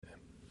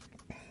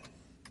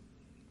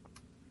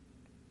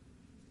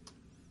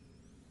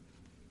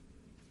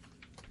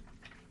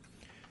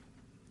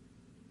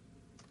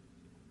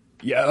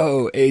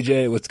Yo,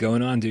 AJ, what's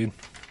going on, dude?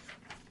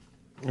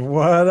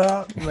 What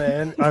up,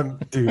 man?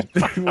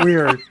 We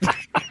are.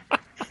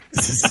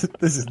 This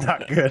is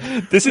not good.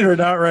 We're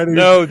not ready.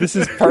 No, this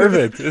is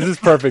perfect. This is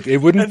perfect. It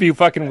wouldn't be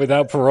fucking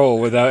Without Parole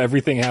without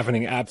everything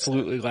happening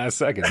absolutely last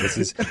second.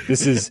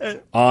 This is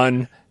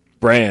on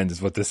brand,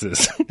 is what this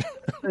is.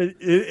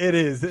 It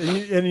is,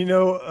 and you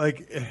know,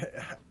 like,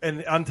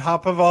 and on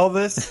top of all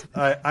this,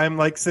 I'm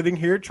like sitting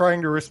here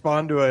trying to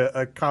respond to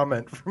a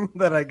comment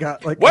that I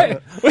got like what? on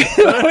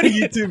a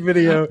YouTube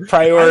video.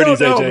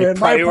 Priorities, I don't know, AJ. Man.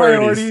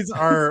 Priorities.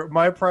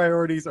 My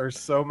priorities are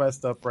so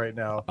messed up right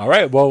now. All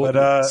right.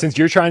 Well, since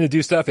you're trying to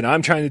do stuff and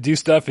I'm trying to do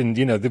stuff, and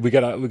you know we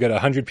got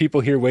 100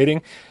 people here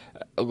waiting,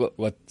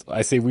 what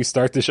I say we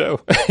start the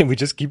show and we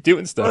just keep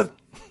doing stuff.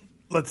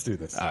 Let's do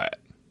this. All right.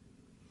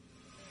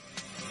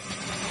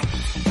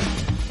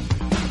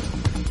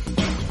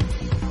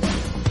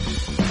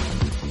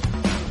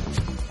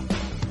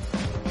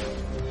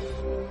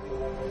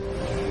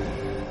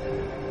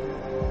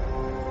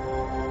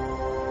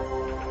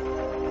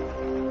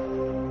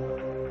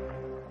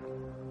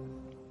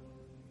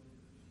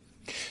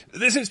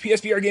 This is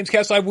PSVR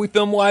Gamescast Live. We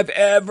film live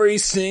every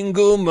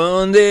single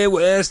Monday,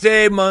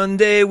 Wednesday,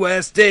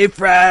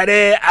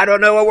 Friday. I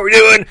don't know what we're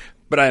doing,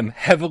 but I'm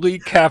heavily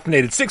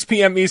caffeinated. 6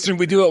 p.m. Eastern,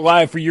 we do it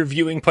live for your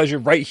viewing pleasure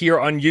right here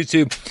on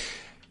YouTube.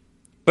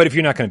 But if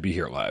you're not going to be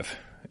here live,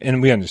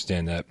 and we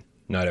understand that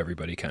not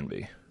everybody can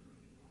be,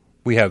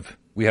 we have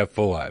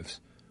full lives.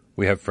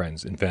 We have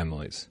friends and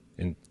families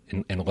and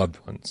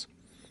loved ones.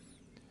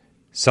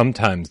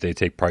 Sometimes they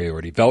take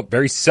priority.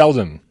 Very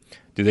seldom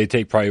do they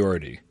take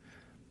priority.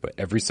 But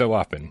every so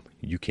often,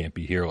 you can't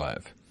be here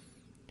live.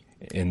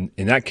 In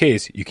that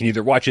case, you can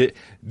either watch it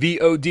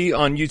VOD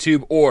on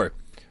YouTube or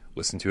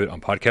listen to it on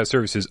podcast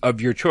services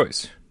of your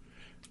choice.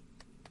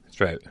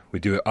 That's right. We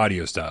do it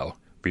audio style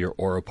for your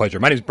oral pleasure.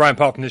 My name is Brian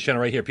Paul from this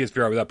channel right here,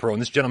 PSVR Without Parole.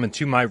 And this gentleman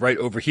to my right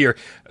over here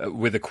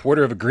with a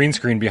quarter of a green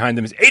screen behind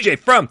him is AJ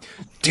from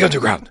The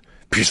Underground,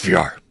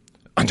 PSVR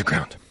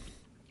Underground.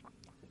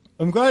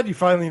 I'm glad you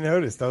finally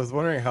noticed. I was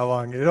wondering how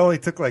long. It only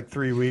took like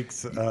 3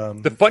 weeks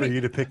for you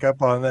to pick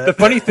up on that. The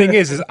funny thing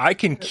is I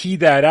can key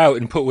that out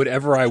and put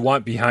whatever I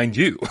want behind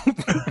you.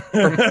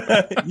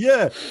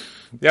 Yeah.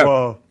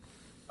 Well,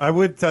 I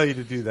would tell you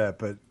to do that,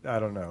 but I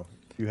don't know.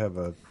 You have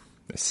a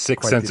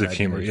sick sense of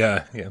humor.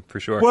 Yeah, for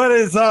sure. What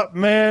is up,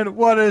 man?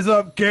 What is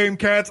up, Game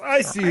Cats?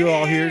 I see you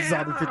all here.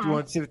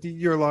 Zombie5150,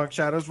 Your Long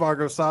Shadows,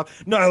 Vargo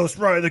Soft, Nihilus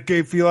Ryan, the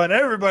Game Feline.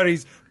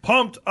 Everybody's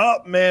pumped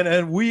up, man,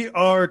 and we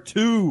are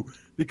too.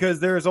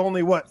 Because there's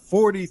only,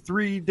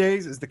 43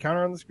 days? Is the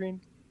counter on the screen?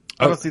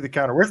 I don't see the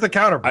counter. Where's the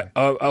counter?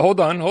 Hold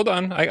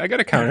on. I got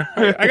a counter.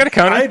 I got a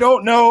counter. I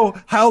don't know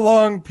how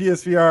long till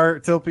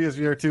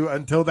PSVR 2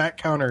 until that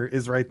counter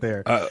is right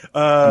there.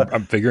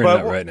 I'm figuring it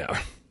out right now.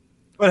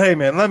 But hey,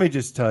 man, let me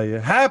just tell you.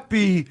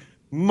 Happy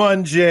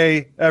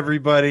Monday,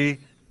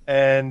 everybody.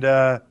 And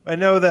I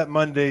know that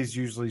Mondays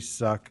usually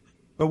suck.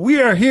 But we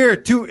are here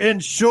to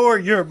ensure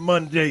your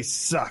Monday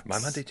sucks. My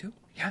Monday too?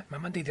 Yeah, my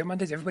Monday. Their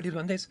Mondays. Everybody's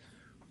Mondays.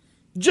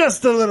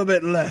 Just a little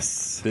bit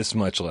less. This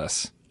much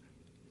less.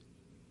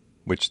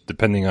 Which,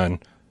 depending on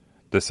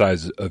the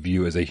size of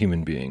you as a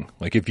human being,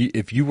 like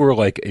if you were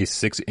like a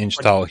 6-inch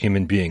tall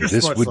human being,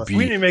 this would less. be.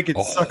 We need to make it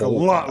suck a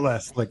lot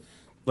less.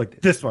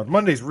 Like this one.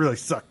 Mondays really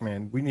suck,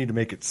 man. We need to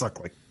make it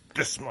suck like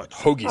this much.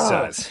 Hoagie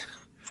size.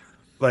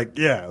 Like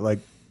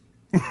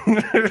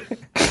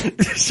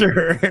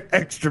sure,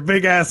 extra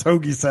big ass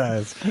hoagie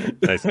size.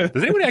 Nice.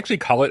 Does anyone actually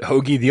call it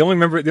hoagie? The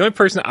only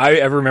person I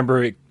ever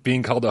remember it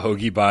being called a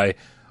hoagie by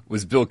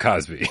was Bill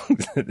Cosby.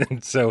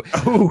 And so,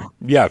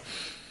 yeah.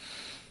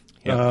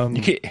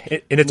 You can't,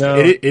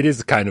 it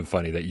is kind of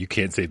funny that you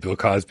can't say Bill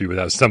Cosby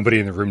without somebody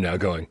in the room now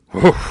going,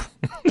 whew.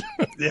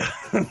 Yeah,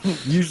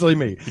 usually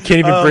me. You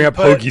can't even bring up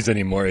hoagies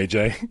anymore,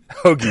 AJ.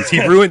 Hoagies.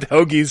 He ruined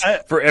hoagies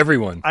for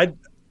everyone.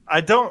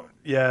 I don't,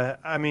 yeah,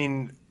 I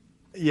mean,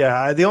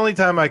 yeah, the only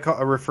time I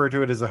refer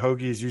to it as a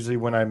hoagie is usually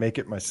when I make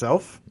it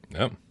myself.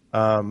 Yep.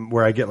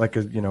 Where I get like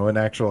an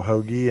actual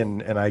hoagie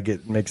and I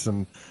make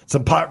some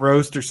pot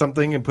roast or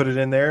something and put it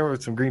in there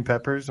with some green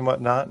peppers and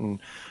whatnot.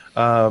 And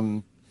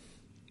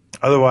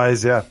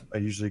otherwise, yeah, I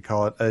usually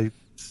call it a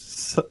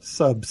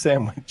sub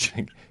sandwich.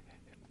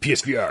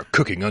 PSVR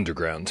Cooking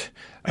Underground.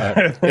 In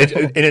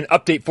an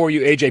update for you,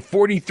 AJ,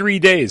 43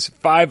 days,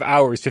 5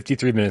 hours,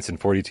 53 minutes,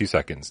 and 42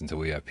 seconds until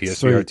we have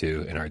PSVR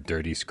 2 in our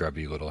dirty,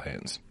 scrubby little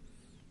hands.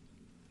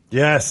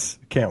 Yes,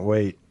 can't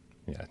wait.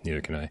 Yeah, neither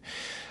can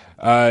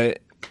I.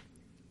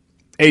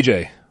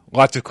 AJ,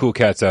 lots of cool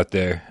cats out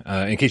there.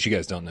 In case you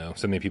guys don't know,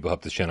 so many people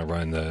help this channel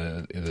run.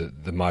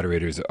 The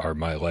moderators are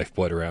my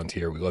lifeblood around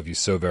here. We love you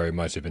so very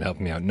much. They've been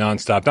helping me out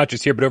nonstop, not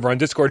just here, but over on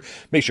Discord.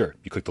 Make sure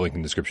you click the link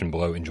in the description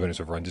below and join us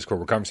over on Discord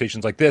where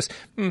conversations like this,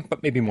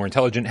 but maybe more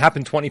intelligent,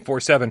 happen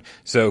 24/7.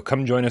 So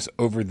come join us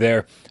over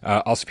there.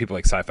 Also, people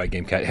like Sci-Fi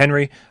Game Cat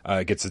Henry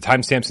gets the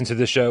timestamps into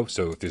this show.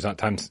 So if there's not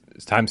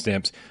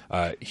timestamps,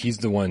 he's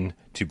the one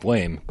to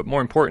blame, but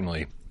more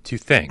importantly, to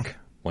thank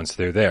once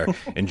they're there.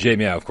 And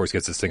JMeow, of course,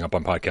 gets this thing up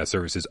on podcast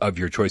services of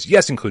your choice,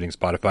 yes, including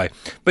Spotify.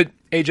 But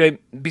AJ,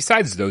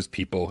 besides those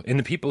people and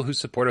the people who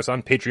support us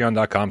on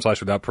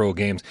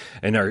patreon.com/withoutparole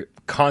and are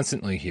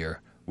constantly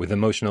here with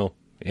emotional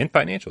and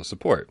financial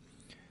support,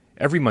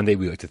 every Monday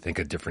we like to thank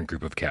a different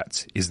group of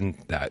cats.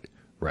 Isn't that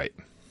right?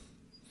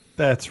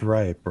 That's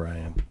right,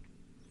 Brian.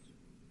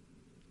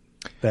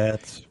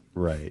 That's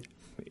right.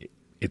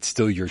 It's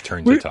still your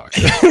turn to talk.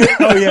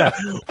 Oh, yeah.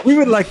 We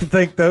would like to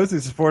thank those who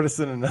support us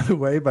in another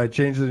way by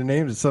changing their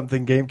name to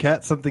something Game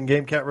Cat, something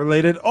Game Cat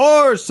related,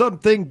 or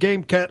something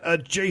Game Cat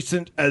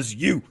adjacent, as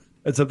you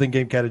and something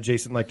Game Cat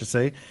adjacent like to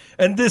say.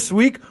 And this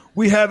week,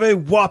 we have a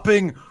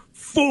whopping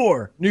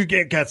 4 new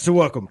Game Cats to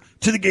welcome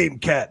to the Game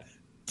Cat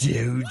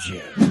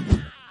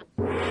Dojo.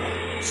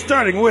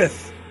 Starting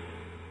with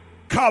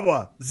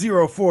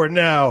Kawa04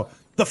 now,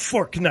 the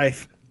Fork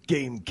Knife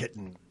Game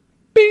Kitten.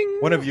 Bing!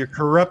 One of your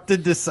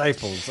corrupted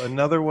disciples.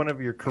 Another one of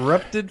your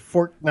corrupted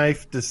fork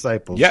knife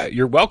disciples. Yeah,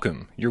 you're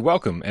welcome. You're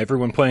welcome.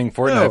 Everyone playing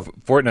Fortnite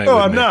with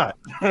I'm me. not.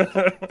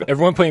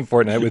 Everyone playing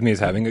Fortnite with me is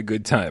having a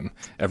good time.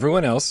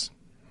 Everyone else,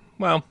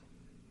 well,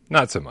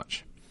 not so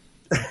much.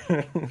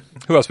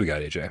 Who else we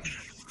got, AJ?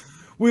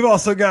 We've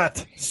also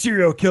got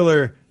Serial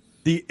Killer,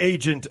 the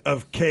Agent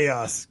of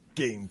Chaos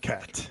Game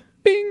Cat.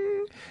 Bing!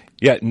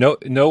 Yeah, no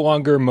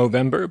longer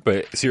Movember,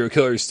 but Serial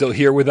Killer is still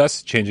here with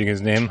us, changing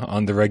his name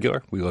on the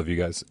regular. We love you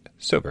guys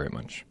so very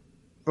much.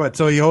 What?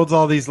 So he holds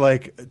all these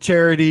like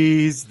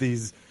charities,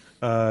 these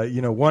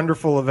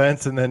wonderful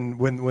events, and then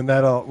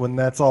when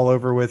that's all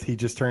over with, he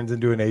just turns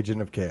into an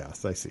agent of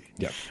chaos. I see.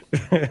 Yeah,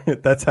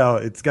 that's how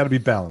it's got to be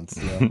balanced.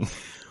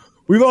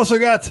 We've also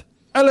got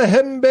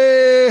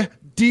Alejembe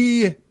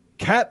D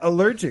Cat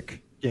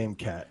Allergic Game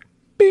Cat.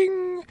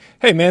 Bing!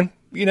 Hey man.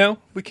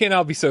 We can't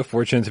all be so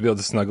fortunate to be able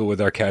to snuggle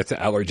with our cats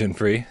allergen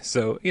free.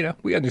 So,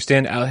 we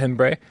understand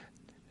Alhambra.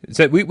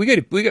 So we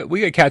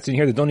got cats in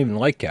here that don't even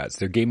like cats.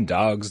 They're game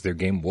dogs, they're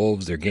game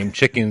wolves, they're game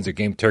chickens, they're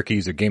game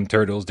turkeys, they're game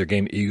turtles, they're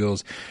game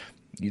eagles.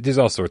 There's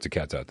all sorts of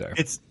cats out there.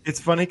 It's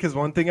funny because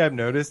one thing I've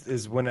noticed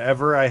is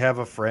whenever I have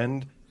a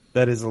friend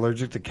that is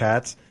allergic to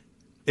cats,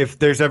 if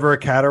there's ever a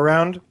cat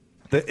around,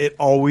 it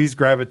always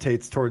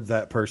gravitates towards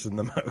that person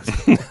the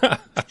most.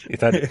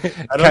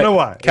 I don't know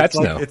why. Cats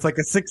know. It's like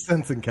a sixth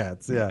sense in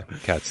cats. Yeah.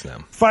 Cats know.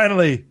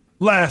 Finally,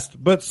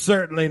 last but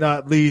certainly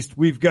not least,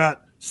 we've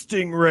got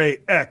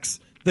Stingray X,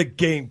 the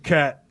Game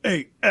Cat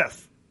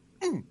AF.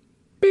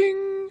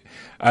 Bing.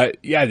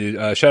 Yeah,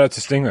 dude. Shout out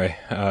to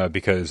Stingray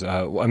because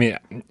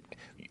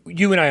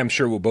you and I, I'm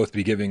sure, will both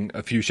be giving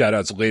a few shout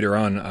outs later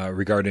on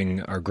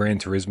regarding our Gran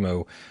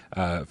Turismo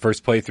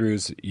first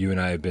playthroughs. You and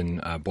I have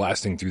been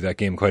blasting through that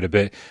game quite a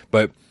bit.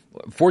 But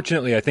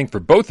fortunately, I think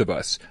for both of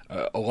us,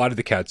 a lot of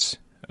the cats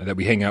that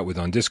we hang out with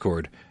on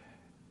Discord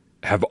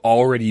have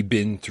already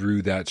been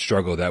through that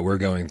struggle that we're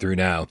going through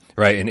now,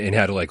 right? And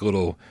had like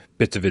little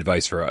bits of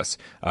advice for us.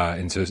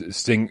 And so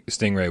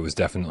Stingray was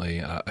definitely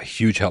a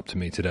huge help to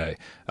me today.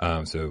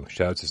 So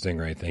shout out to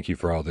Stingray. Thank you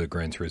for all the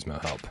Gran Turismo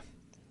help.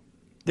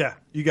 Yeah,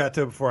 you got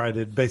to it before I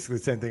did. Basically,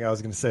 the same thing I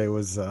was going to say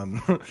was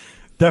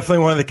definitely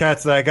one of the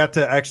cats that I got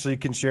to actually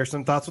can share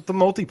some thoughts with the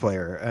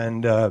multiplayer.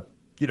 And,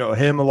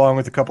 him along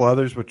with a couple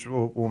others, which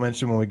we'll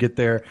mention when we get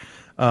there,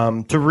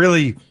 to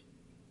really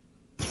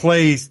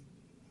play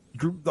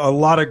a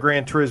lot of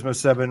Gran Turismo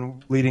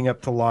 7 leading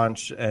up to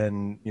launch.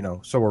 And,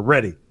 so we're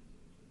ready.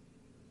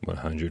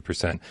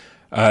 100%.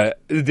 I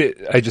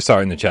just saw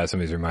in the chat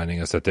somebody's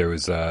reminding us that there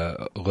was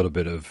a little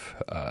bit of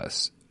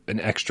an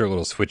extra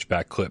little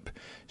switchback clip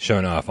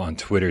shown off on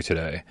Twitter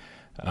today.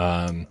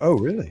 Oh,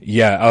 really?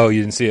 Yeah. Oh,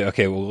 you didn't see it?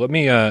 Okay. Well, let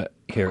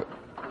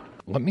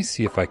me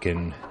see if I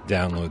can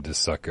download this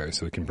sucker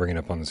so we can bring it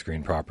up on the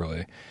screen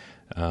properly.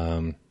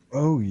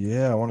 Oh,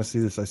 yeah. I want to see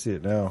this. I see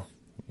it now.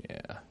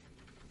 Yeah.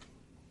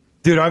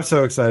 Dude, I'm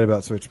so excited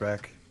about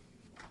Switchback.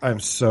 I'm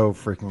so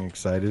freaking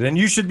excited. And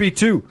you should be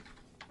too.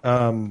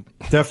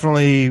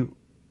 Definitely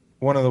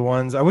one of the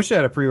ones. I wish I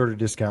had a pre-order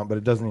discount, but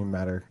it doesn't even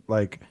matter.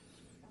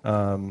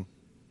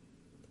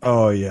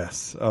 Oh,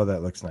 yes. Oh,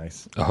 that looks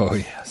nice. Oh,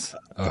 yes.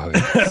 Oh,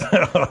 yes.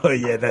 Oh,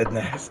 yeah, that's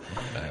nice.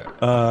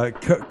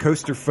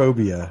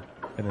 Coasterphobia.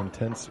 An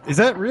intense. Is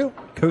that real?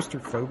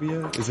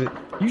 Coasterphobia? Is it?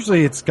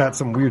 Usually it's got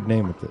some weird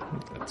name with it.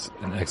 That's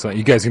an excellent.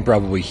 You guys can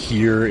probably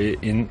hear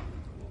it in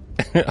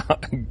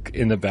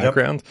the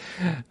background.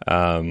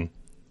 Yep.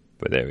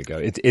 But there we go.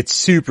 It's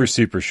super,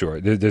 super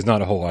short. There's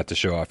not a whole lot to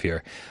show off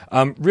here.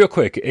 Real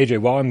quick, AJ,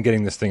 while I'm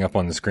getting this thing up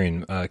on the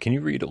screen, can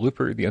you read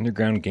Looper, the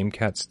Underground Game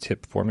Cat's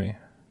tip for me?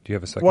 Do you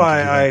have a second?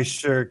 Why, I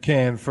sure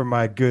can, for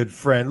my good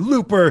friend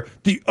Looper,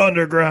 the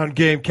Underground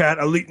Game Cat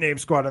Elite Name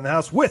Squad in the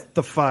house with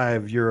the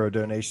 €5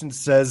 donation,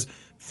 says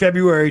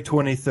February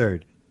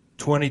 23rd,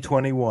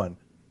 2021.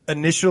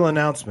 Initial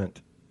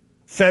announcement.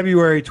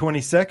 February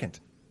 22nd,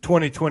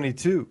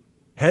 2022.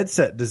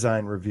 Headset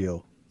design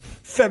reveal.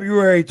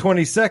 February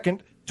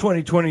 22nd,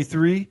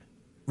 2023.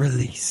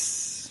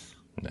 Release.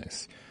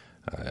 Nice.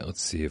 All right,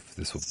 let's see if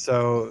this will...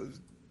 So,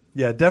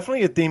 yeah,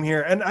 definitely a theme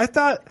here. And I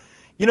thought...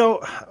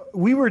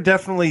 we were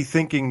definitely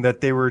thinking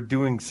that they were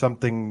doing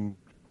something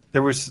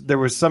there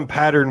was some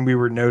pattern we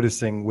were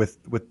noticing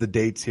with the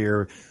dates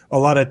here. A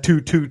lot of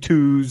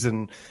 222s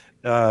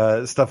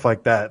and stuff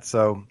like that.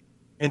 So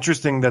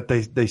interesting that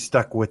they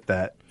stuck with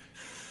that.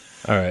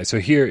 All right, so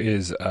here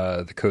is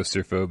the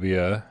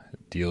Coasterphobia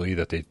dealie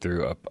that they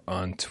threw up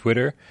on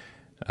Twitter.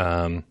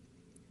 There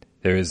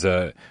is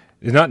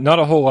not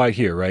a whole lot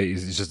here, right?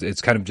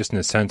 It's kind of just an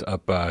ascent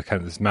up kind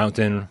of this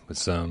mountain with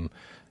some.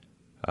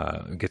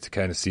 Get to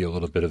kind of see a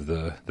little bit of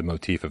the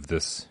motif of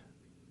this.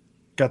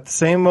 Got the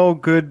same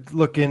old good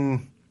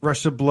looking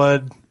Rush of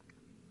Blood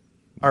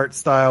art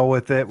style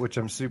with it, which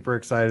I'm super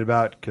excited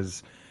about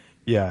because,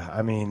 yeah,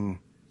 I mean,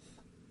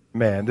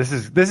 man, this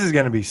is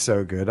going to be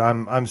so good.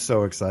 I'm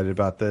so excited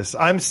about this.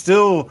 I'm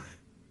still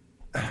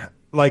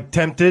like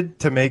tempted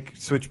to make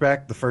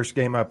Switchback the first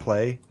game I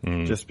play,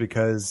 just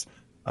because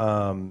you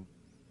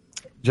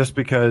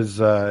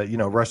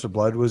know, Rush of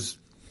Blood was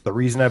the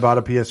reason I bought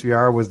a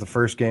PSVR, was the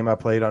first game I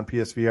played on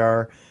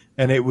PSVR,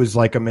 and it was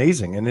like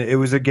amazing. And it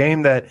was a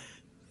game that,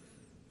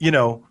 you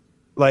know,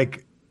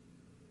 like,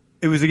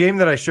 it was a game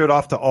that I showed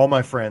off to all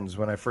my friends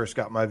when I first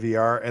got my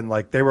VR, and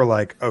like they were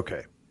like,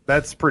 okay,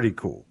 that's pretty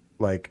cool.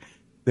 Like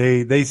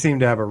they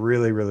seem to have a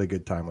really, really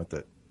good time with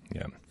it.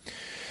 Yeah.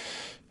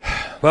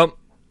 Well,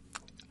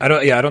 I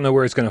don't know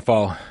where it's going to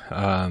fall.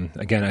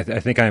 Again, I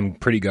think I'm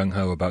pretty gung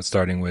ho about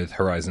starting with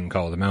Horizon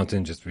Call of the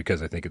Mountain, just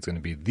because I think it's going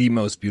to be the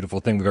most beautiful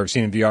thing we've ever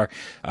seen in VR.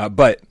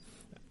 But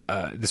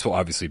this will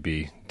obviously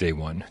be day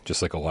one,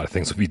 just like a lot of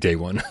things will be day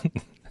one.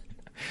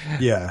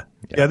 Yeah.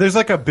 There's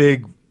like a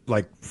big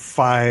like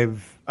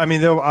 5. I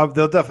mean, there'll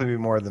definitely be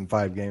more than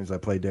 5 games I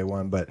played day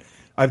one, but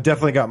I've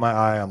definitely got my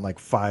eye on like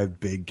 5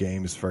 big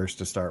games first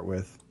to start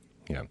with.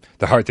 Yeah,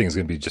 the hard thing is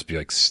going to be just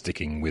like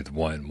sticking with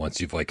one. Once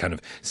you've like kind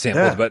of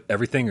sampled about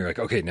everything, you're like,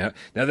 okay, now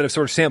that I've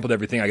sort of sampled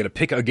everything, I got to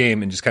pick a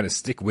game and just kind of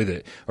stick with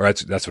it. Or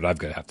that's what I've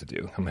got to have to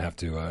do. I'm gonna have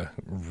to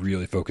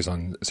really focus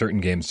on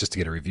certain games just to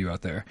get a review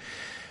out there.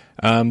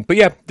 But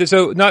yeah,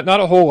 so not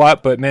a whole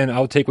lot, but man,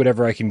 I'll take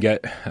whatever I can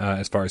get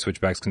as far as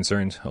Switchback's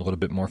concerned. A little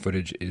bit more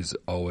footage is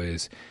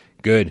always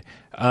good.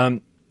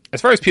 As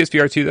far as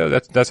PSVR 2 though,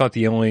 that's not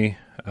the only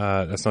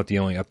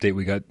update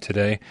we got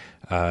today.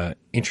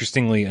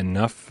 Interestingly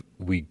enough,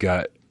 we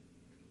got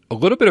a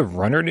little bit of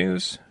Runner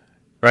news,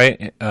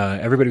 right?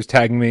 Everybody was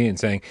tagging me and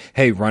saying,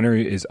 hey, Runner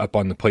is up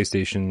on the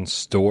PlayStation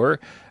Store.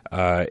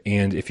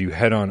 And if you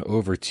head on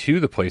over to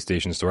the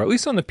PlayStation Store, at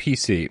least on the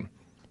PC,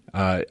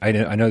 I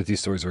know that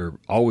these stores are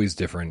always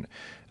different.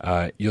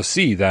 You'll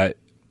see that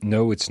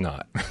no, it's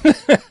not.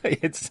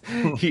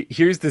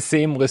 Here's the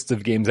same list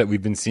of games that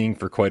we've been seeing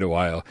for quite a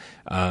while.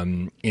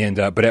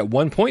 But at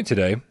one point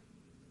today,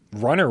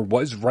 Runner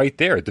was right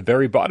there at the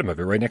very bottom of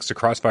it, right next to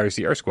Crossfire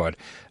Sierra Squad.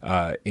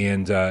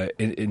 And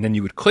then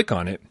you would click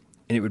on it,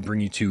 and it would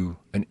bring you to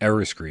an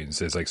error screen. It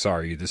says, like,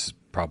 sorry, this is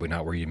probably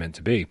not where you meant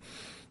to be.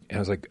 And I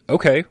was like,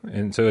 okay.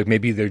 And so like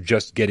maybe they're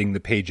just getting the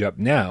page up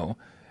now.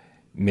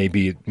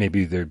 Maybe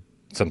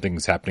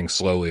something's happening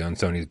slowly on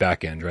Sony's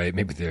back end, right?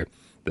 Maybe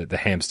the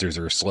hamsters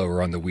are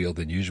slower on the wheel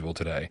than usual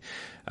today.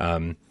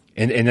 And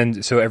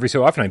then so every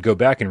so often I'd go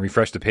back and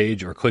refresh the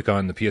page or click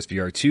on the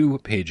PSVR 2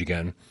 page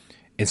again.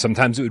 And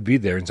sometimes it would be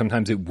there and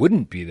sometimes it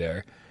wouldn't be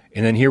there.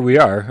 And then here we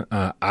are,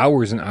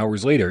 hours and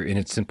hours later, and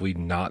it's simply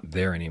not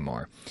there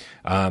anymore.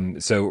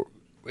 So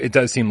it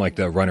does seem like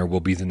the Runner will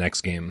be the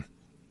next game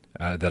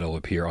that'll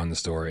appear on the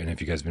store. And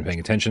if you guys have been paying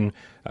attention,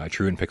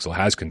 Truant Pixel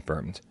has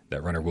confirmed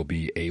that Runner will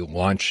be a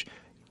launch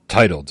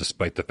title,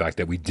 despite the fact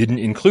that we didn't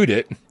include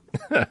it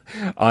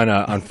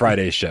on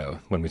Friday's show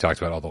when we talked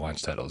about all the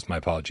launch titles. My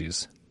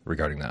apologies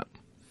regarding that.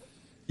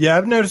 Yeah,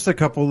 I've noticed a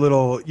couple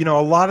little,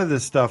 a lot of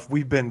this stuff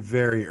we've been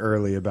very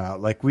early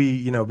about. Like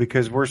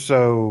because we're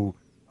so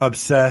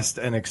obsessed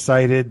and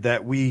excited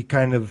that we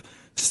kind of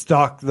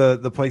stalk the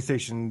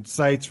PlayStation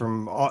sites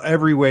from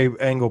every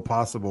angle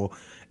possible.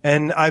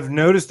 And I've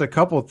noticed a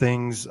couple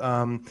things,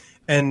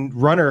 and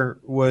Runner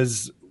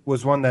was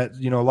one that,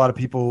 a lot of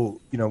people,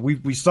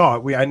 we saw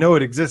it. I know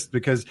it exists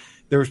because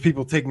there was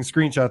people taking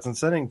screenshots and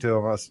sending to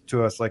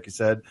us, like you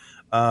said.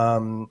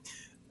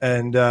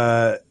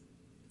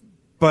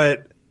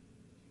 But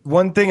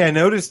one thing I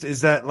noticed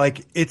is that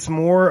like it's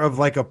more of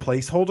like a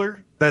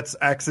placeholder that's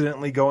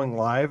accidentally going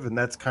live, and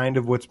that's kind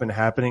of what's been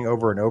happening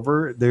over and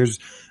over. There's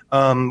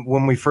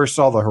when we first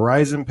saw the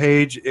Horizon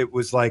page, it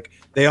was like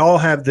they all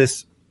have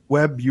this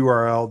web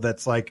URL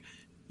that's like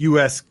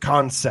US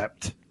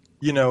concept,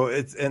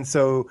 and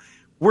so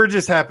we're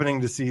just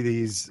happening to see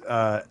these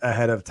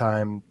ahead of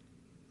time.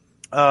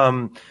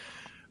 But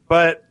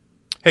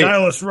hey,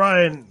 Nihilus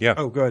Ryan, yeah.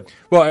 Oh, good.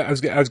 Well, I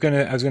was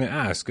gonna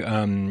ask.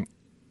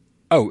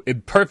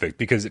 Perfect,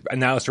 because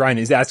Nihilus Ryan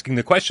is asking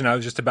the question I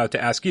was just about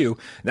to ask you.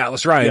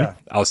 Nihilus Ryan, yeah.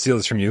 I'll steal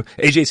this from you.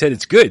 AJ said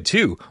it's good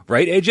too,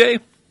 right,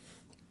 AJ?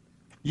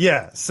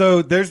 Yeah.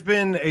 So there's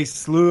been a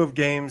slew of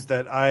games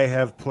that I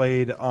have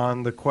played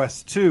on the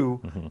Quest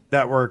 2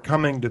 that were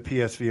coming to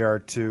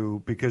PSVR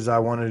 2 because I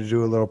wanted to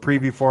do a little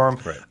preview for them.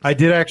 Right. I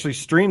did actually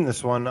stream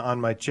this one on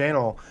my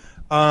channel.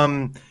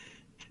 And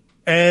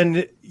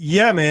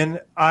yeah, man,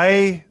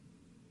 I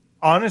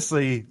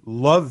honestly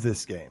love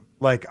this game.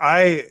 Like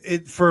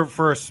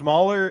for a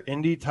smaller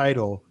indie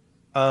title,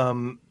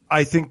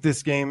 I think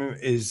this game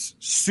is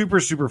super,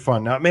 super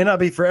fun. Now, it may not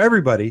be for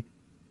everybody,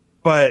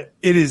 but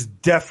it is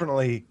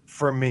definitely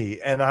for me.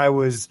 And I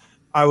was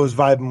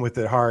vibing with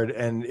it hard,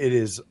 and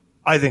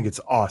I think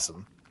it's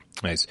awesome.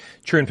 Nice.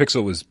 True and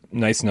Pixel was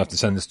nice enough to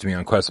send this to me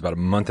on Quest about a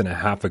month and a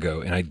half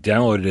ago, and I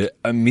downloaded it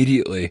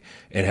immediately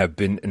and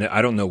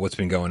I don't know what's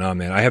been going on,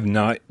 man. I have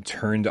not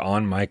turned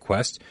on my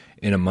Quest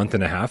in a month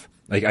and a half.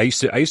 Like I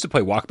used to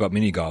play Walkabout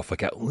Mini Golf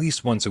like at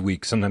least once a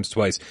week, sometimes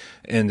twice,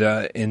 and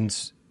then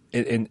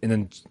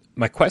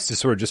my Quest has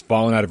sort of just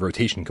fallen out of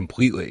rotation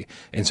completely.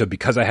 And so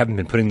because I haven't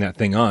been putting that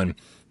thing on,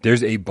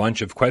 there's a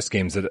bunch of Quest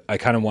games that I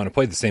kind of want to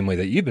play the same way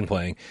that you've been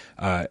playing.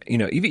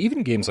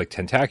 Even games like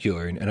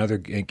Tentacular and other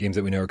games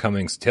that we know are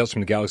coming, Tales from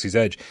the Galaxy's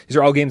Edge. These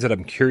are all games that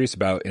I'm curious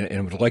about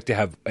and would like to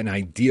have an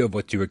idea of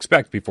what to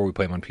expect before we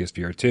play them on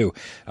PSVR 2.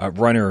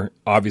 Runner,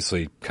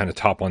 obviously, kind of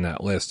top on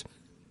that list.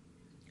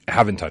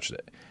 Haven't touched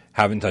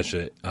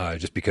it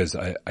just because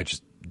I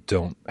just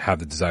don't have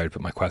the desire to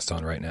put my Quest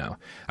on right now.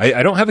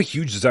 I don't have a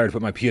huge desire to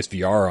put my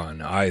PSVR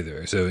on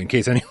either. So in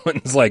case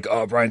anyone's like,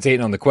 oh, Brian's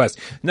hating on the Quest.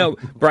 No,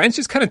 Brian's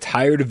just kind of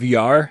tired of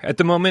VR at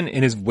the moment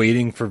and is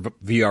waiting for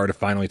VR to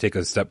finally take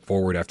a step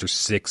forward after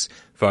 6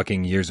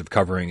 fucking years of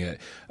covering it.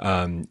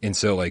 And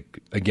so like,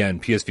 again,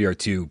 PSVR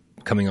 2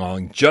 coming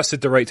along just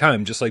at the right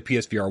time, just like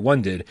PSVR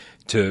 1 did,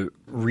 to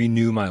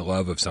renew my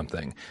love of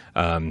something.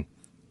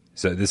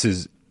 So this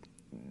is...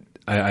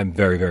 I'm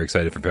very, very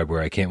excited for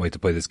February. I can't wait to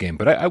play this game,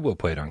 but I will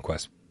play it on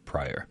Quest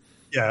prior.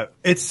 Yeah,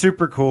 it's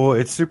super cool.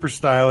 It's super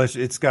stylish.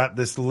 It's got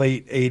this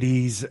late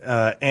 80s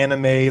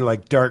anime,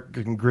 like dark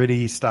and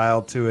gritty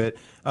style to it,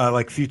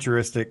 like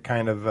futuristic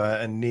kind of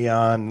and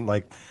neon,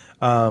 like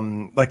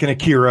an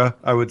Akira,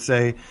 I would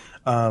say.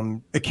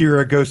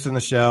 Akira, Ghost in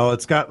the Shell.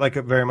 It's got like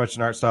very much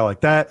an art style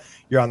like that.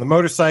 You're on the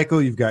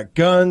motorcycle. You've got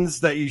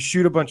guns that you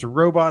shoot a bunch of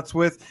robots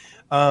with.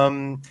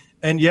 And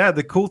yeah,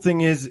 the cool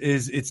thing is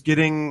it's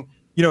getting...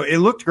 it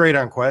looked great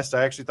on Quest.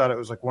 I actually thought it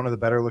was like one of the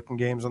better looking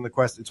games on the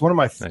Quest. It's one of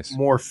my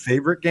more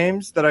favorite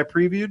games that I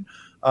previewed.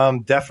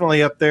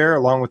 Definitely up there,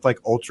 along with like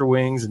Ultra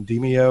Wings and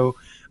Demio.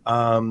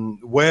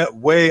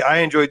 I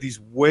enjoyed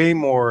these way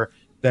more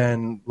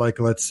than like,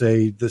 let's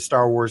say, the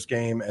Star Wars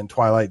game and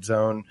Twilight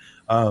Zone.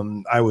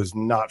 I was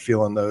not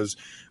feeling those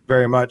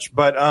very much,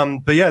 but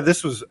yeah,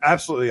 this was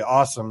absolutely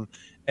awesome.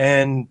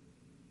 And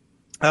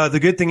the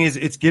good thing is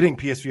it's getting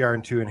PSVR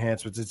and 2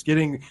 enhancements. It's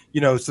getting,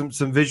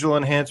 some visual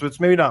enhancements,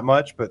 maybe not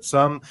much, but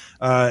some.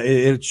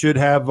 It should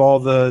have all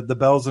the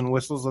bells and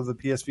whistles of the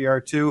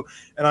PSVR 2.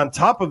 And on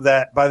top of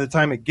that, by the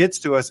time it gets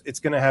to us, it's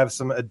going to have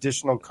some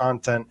additional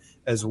content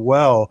as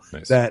well.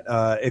 Nice. That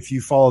if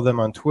you follow them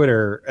on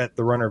Twitter at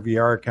the Runner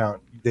VR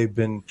account, they've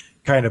been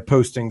kind of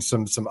posting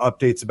some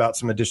updates about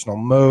some additional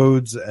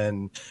modes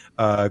and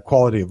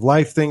quality of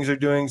life things they're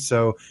doing.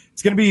 So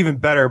it's going to be even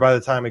better by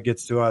the time it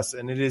gets to us.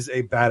 And it is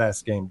a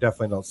badass game.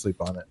 Definitely don't sleep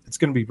on it. It's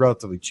going to be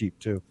relatively cheap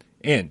too.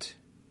 And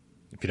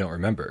if you don't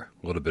remember,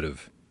 a little bit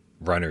of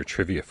Runner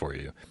trivia for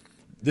you.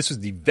 This was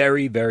the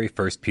very, very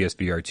first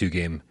PSVR 2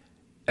 game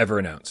ever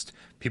announced.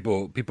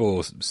 People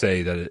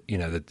say that,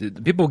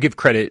 that people give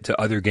credit to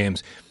other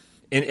games.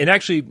 And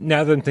actually,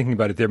 now that I'm thinking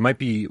about it, there might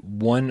be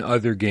one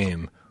other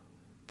game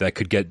that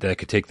could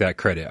take that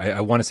credit.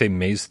 I want to say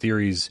Maze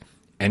Theory's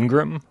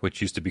Engram,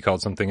 which used to be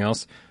called something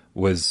else,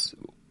 was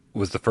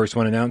the first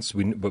one announced.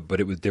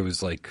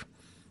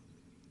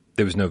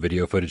 There was no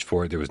video footage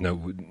for it. There was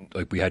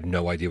we had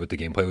no idea what the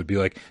gameplay would be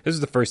like. This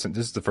is the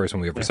first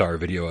one we ever saw a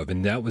video of,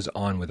 and that was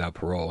on Without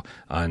Parole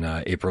on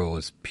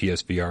April's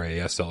PSVR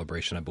AS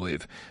celebration, I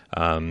believe.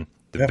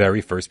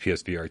 Very first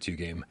PSVR 2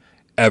 game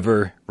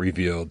ever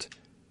revealed,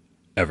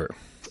 ever.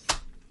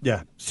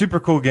 Yeah, super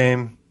cool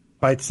game.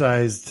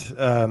 Bite-sized.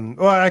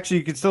 Well, actually,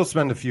 you could still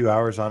spend a few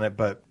hours on it,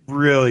 but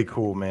really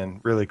cool, man.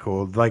 Really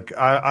cool. Like,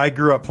 I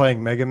grew up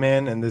playing Mega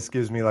Man, and this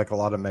gives me, like, a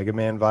lot of Mega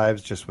Man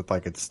vibes, just with,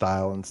 like, its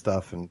style and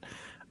stuff. And,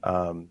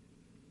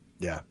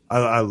 yeah,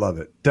 I love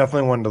it.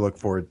 Definitely one to look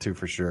forward to,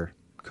 for sure.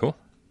 Cool.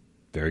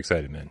 Very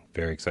excited, man.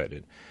 Very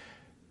excited.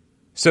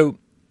 So,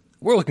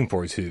 we're looking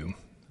forward to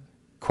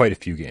quite a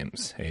few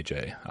games,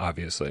 AJ,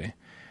 obviously.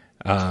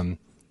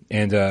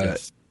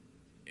 Yes.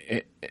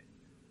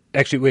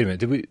 Actually, wait a minute.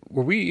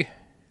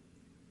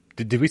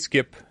 Did we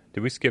skip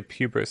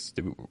Hubris?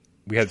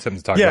 We had something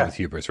to talk about with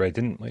Hubris, right?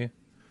 Didn't we?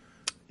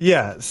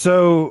 Yeah.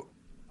 So,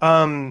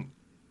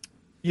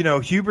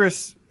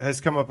 Hubris has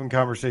come up in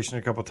conversation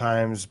a couple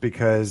times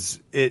because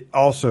it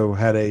also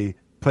had a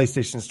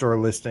PlayStation Store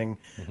listing.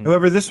 Mm-hmm.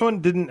 However, this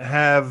one didn't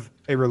have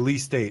a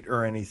release date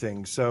or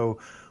anything. So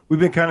we've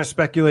been kind of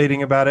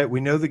speculating about it. We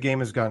know the game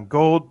has gone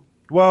gold.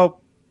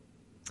 Well,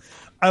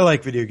 I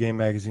like video game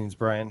magazines,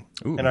 Brian,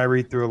 and I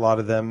read through a lot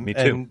of them. Me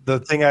too.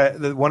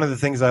 And one of the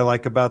things I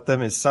like about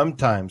them is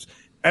sometimes,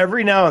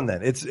 every now and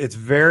then, it's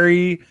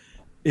very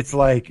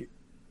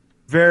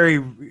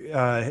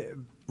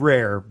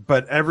rare,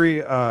 but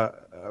every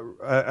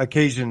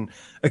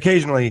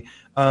occasionally,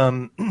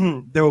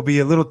 there will be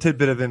a little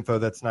tidbit of info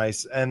that's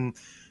nice. And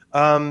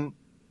I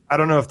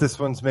don't know if this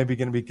one's maybe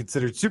going to be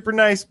considered super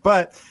nice,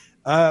 but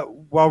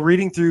While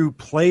reading through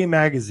Play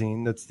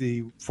Magazine, that's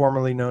the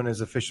formerly known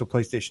as Official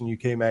PlayStation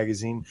UK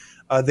magazine,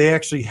 they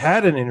actually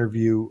had an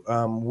interview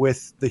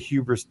with the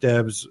Hubris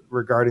devs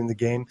regarding the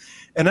game.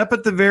 And up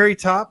at the very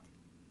top,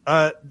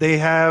 they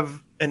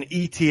have an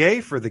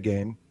ETA for the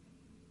game.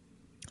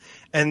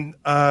 And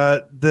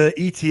the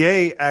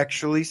ETA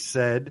actually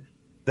said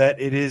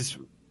that it is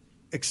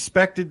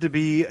expected to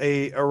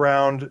be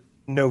around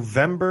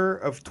November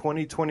of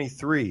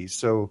 2023.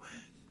 So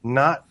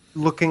not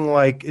looking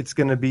like it's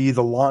going to be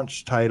the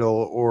launch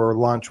title or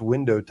launch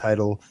window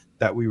title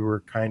that we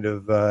were kind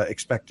of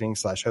expecting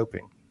 /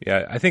 hoping.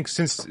 Yeah, I think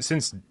since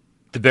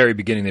the very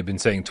beginning they've been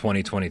saying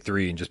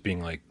 2023 and just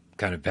being like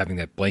kind of having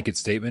that blanket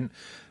statement.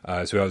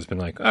 So I've always been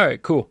like, all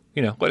right, cool,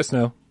 let us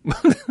know.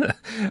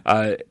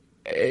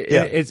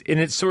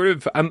 It's sort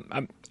of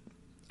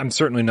I'm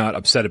certainly not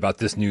upset about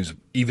this news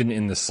even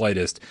in the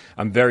slightest.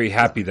 I'm very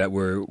happy that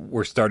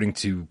we're starting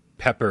to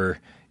pepper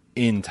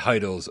in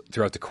titles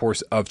throughout the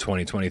course of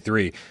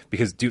 2023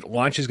 because dude,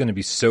 launch is going to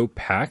be so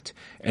packed,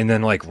 and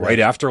then like right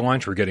after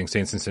launch we're getting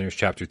Saints and Sinners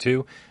Chapter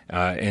 2,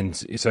 and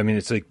so I mean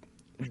it's like,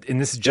 and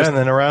this is just and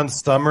then around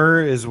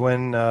summer is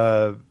when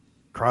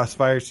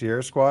Crossfire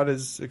Sierra Squad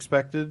is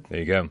expected. There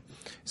you go.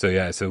 So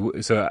yeah, so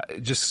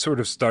just sort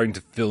of starting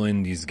to fill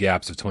in these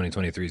gaps of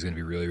 2023 is going to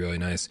be really, really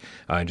nice,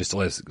 and just to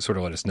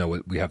let us know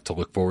what we have to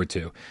look forward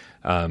to.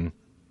 And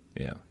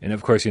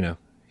of course,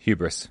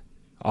 Hubris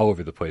all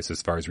over the place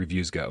as far as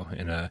reviews go,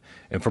 and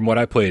from what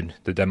I played,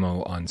 the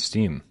demo on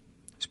Steam,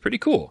 it's pretty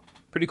cool.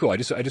 Pretty cool. I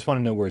just want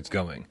to know where it's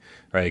going,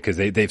 right? Because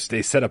they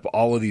set up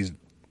all of these,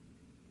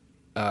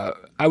 I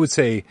would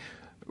say,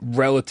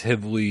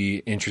 relatively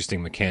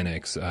interesting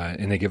mechanics,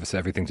 and they give us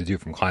everything to do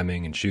from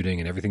climbing and shooting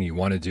and everything you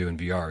want to do in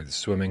VR. The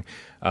swimming,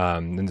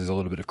 then there's a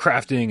little bit of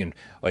crafting, and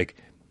like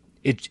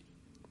it's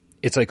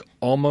like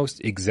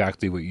almost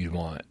exactly what you'd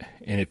want,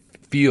 and it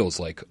feels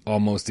like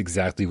almost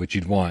exactly what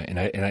you'd want. And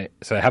I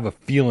have a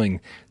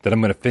feeling that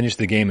I'm going to finish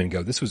the game and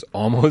go, this was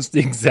almost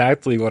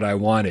exactly what I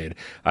wanted,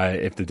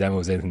 if the demo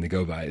was anything to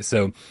go by.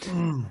 So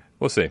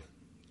we'll see.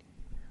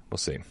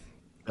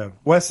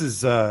 Wes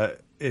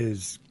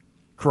is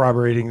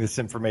corroborating this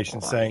information,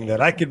 saying that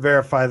I could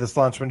verify this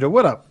launch window.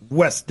 What up,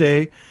 West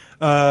Day?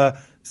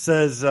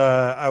 Says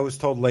I was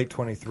told late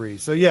 23.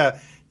 So yeah,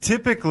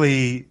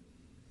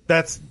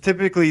 that's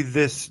typically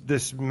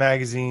this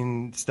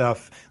magazine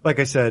stuff. Like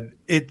I said,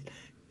 it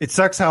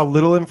sucks how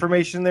little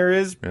information there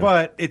is,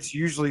 but it's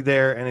usually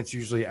there and it's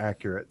usually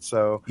accurate.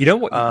 So you know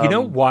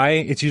why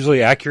it's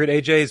usually accurate,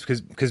 AJ, is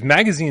because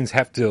magazines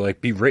have to like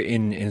be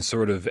written and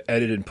sort of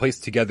edited and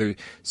placed together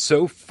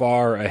so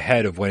far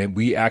ahead of when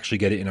we actually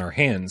get it in our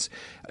hands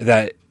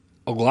that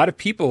a lot of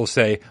people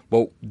say,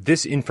 well,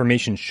 this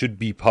information should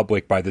be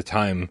public by the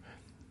time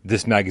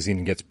this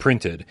magazine gets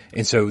printed.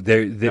 And so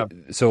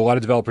so a lot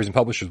of developers and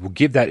publishers will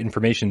give that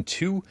information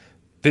to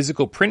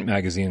physical print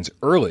magazines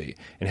early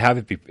and have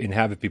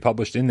it be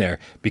published in there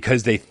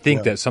because they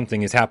think that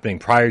something is happening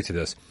prior to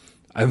this.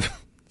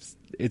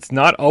 It's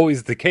not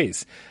always the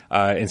case.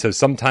 And so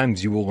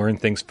sometimes you will learn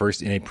things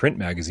first in a print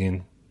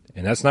magazine,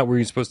 and that's not where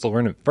you're supposed to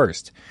learn it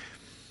first.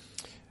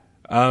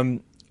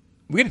 We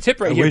get a tip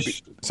right here.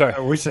 I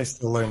wish I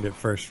still learned it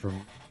first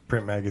from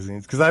print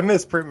magazines because I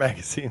miss print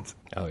magazines.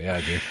 Oh yeah,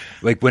 dude.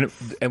 Like when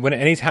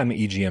anytime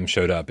EGM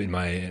showed up in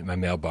my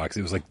mailbox,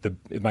 it was like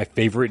my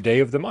favorite day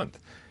of the month.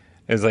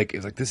 It was like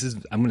I'm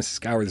going to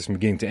scour this from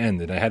beginning to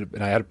end, and I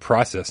had a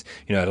process,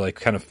 to like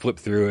kind of flip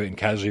through it and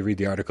casually read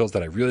the articles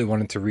that I really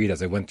wanted to read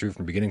as I went through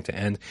from beginning to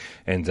end,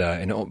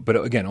 but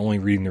again, only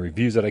reading the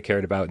reviews that I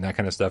cared about and that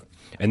kind of stuff,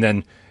 and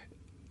then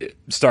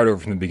start over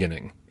from the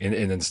beginning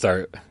and then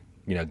start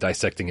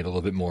dissecting it a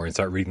little bit more and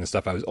start reading the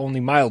stuff I was only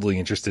mildly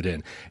interested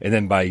in, and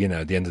then by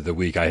the end of the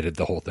week I had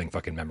the whole thing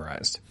fucking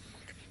memorized.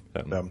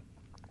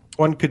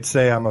 One could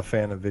say I'm a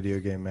fan of video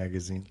game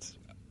magazines.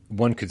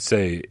 One could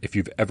say, if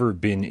you've ever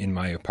been in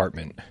my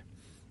apartment,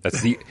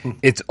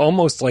 it's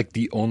almost like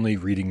the only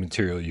reading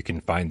material you can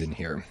find in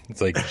here.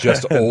 It's like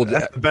just old,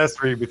 that's the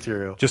best reading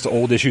material. Just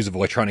old issues of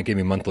Electronic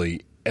Gaming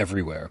Monthly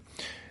everywhere.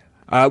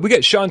 We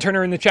got Sean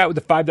Turner in the chat with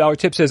the $5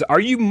 tip. Says, are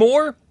you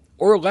more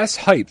or less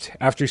hyped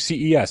after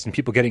CES and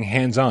people getting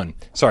hands-on?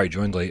 Sorry,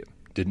 joined late.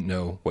 Didn't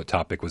know what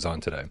topic was on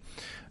today.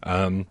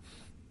 I'm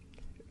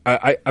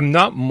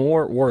not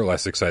more or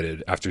less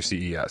excited after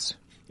CES.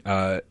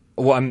 Let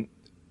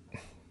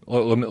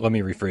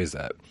me rephrase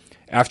that.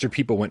 After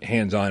people went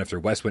hands-on, after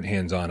Wes went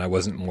hands-on, I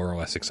wasn't more or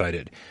less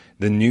excited.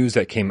 The news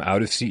that came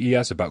out of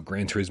CES about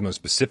Gran Turismo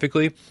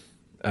specifically,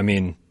 I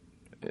mean,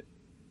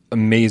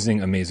 amazing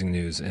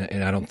news.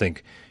 And I don't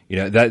think,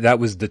 that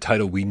was the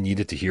title we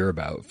needed to hear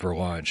about for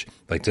launch,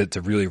 like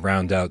to really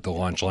round out the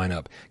launch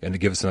lineup and to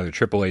give us another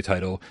AAA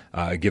title,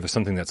 give us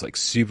something that's like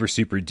super,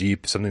 super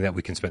deep, something that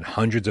we can spend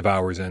hundreds of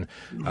hours in.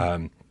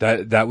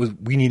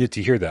 We needed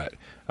to hear that.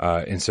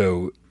 And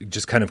so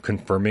just kind of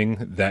confirming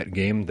that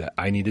game that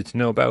I needed to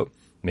know about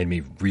made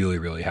me really,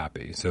 really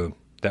happy. So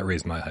that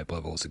raised my hype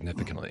level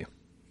significantly.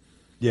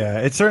 Yeah,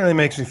 it certainly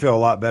makes me feel a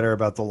lot better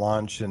about the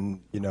launch and,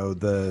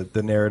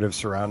 the narrative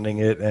surrounding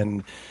it.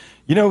 And,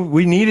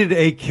 We needed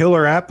a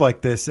killer app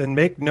like this, and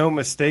make no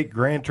mistake,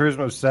 Gran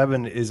Turismo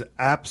 7 is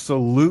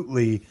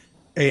absolutely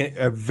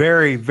a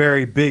very,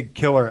 very big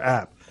killer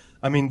app.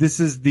 I mean, this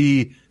is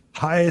the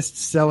highest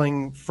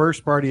selling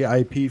first party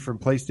IP from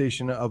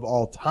PlayStation of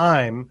all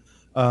time.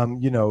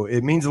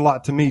 It means a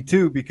lot to me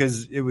too,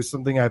 because it was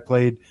something I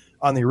played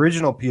on the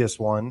original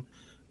PS1.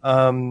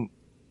 And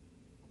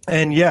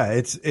yeah,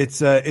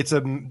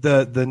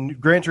 the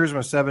Gran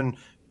Turismo 7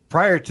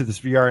 prior to this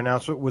VR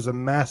announcement was a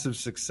massive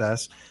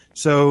success.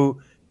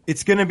 So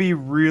it's going to be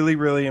really,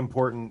 really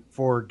important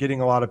for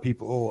getting a lot of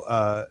people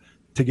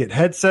to get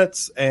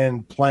headsets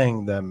and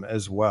playing them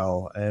as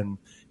well. And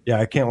yeah,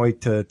 I can't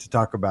wait to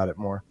talk about it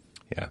more.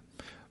 Yeah.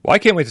 Well, I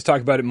can't wait to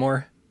talk about it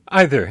more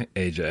either,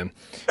 AJ.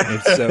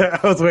 I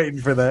was waiting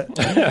for that.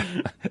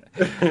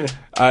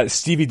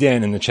 Stevie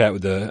Dan in the chat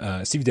with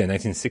the Stevie Dan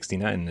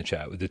 1969 in the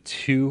chat with the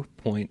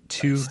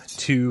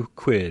 2.22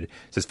 quid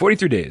says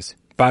 43 days,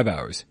 5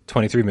 hours,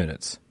 23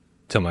 minutes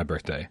till my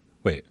birthday.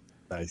 Wait.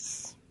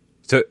 Nice.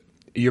 So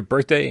your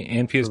birthday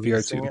and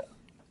PSVR 2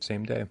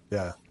 same day.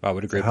 Yeah. Wow,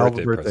 what a great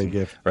birthday present.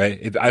 Gift.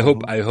 Right? I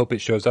hope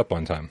it shows up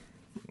on time.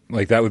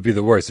 Like, that would be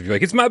the worst if you're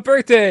like, it's my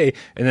birthday,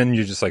 and then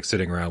you're just like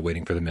sitting around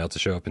waiting for the mail to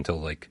show up until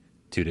like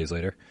 2 days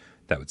later.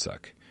 That would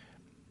suck.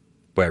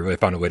 Boy, I really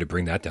found a way to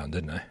bring that down,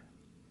 didn't I?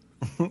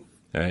 All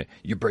right.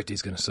 Your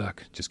birthday's gonna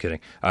suck. Just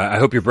kidding. I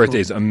hope your birthday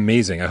is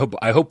amazing. I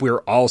hope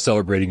we're all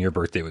celebrating your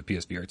birthday with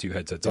PSVR 2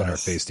 headsets on our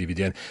face, Stevie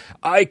Dan.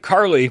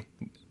 Carly,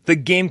 the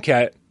Game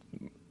Cat,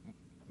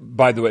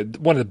 by the way,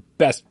 one of the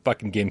best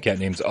fucking Game Cat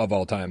names of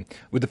all time,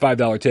 with the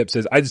 $5 tip,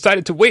 says, I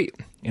decided to wait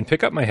and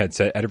pick up my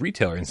headset at a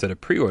retailer instead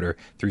of pre-order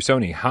through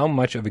Sony. How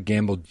much of a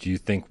gamble do you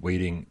think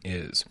waiting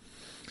is?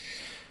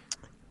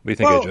 What do you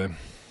think, AJ?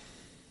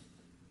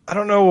 I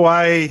don't know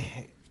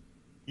why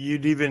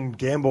you'd even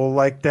gamble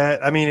like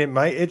that. I mean,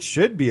 it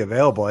should be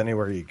available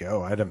anywhere you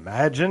go, I'd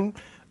imagine,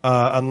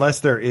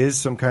 unless there is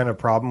some kind of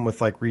problem with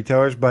like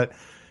retailers. But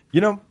I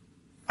don't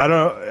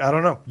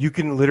know. You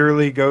can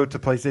literally go to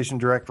PlayStation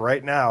Direct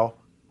right now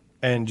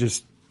and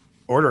just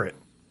order it,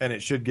 and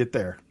it should get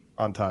there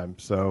on time.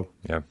 So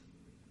yeah,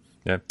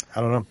 I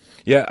don't know.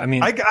 Yeah, I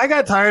mean, I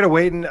got tired of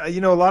waiting. A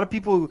lot of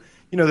people.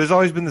 There's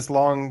always been this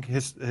long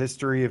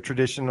history of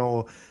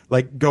traditional,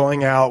 like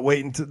going out,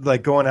 waiting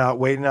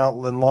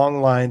in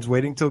long lines,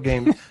 waiting till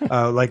game,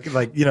 waiting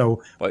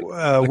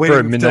for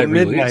a midnight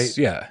release.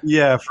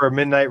 Yeah, for a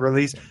midnight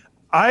release.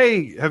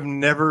 I have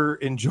never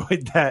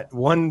enjoyed that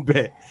one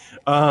bit.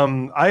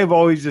 I have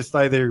always just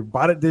either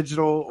bought it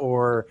digital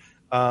or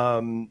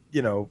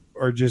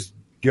just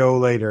go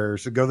later,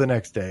 so go the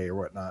next day or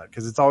whatnot,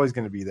 because it's always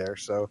going to be there.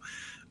 So.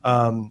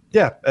 And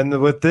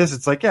with this,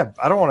 it's like, I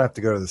don't want to have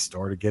to go to the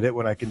store to get it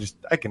when I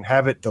can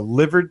have it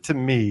delivered to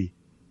me.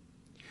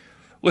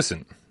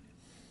 Listen,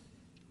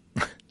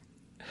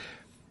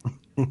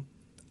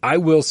 I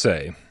will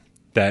say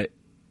that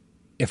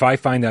if I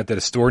find out that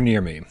a store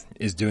near me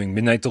is doing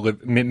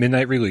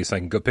midnight release, I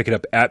can go pick it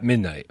up at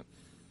midnight,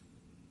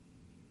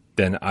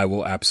 then I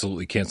will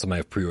absolutely cancel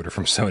my pre-order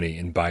from Sony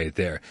and buy it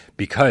there,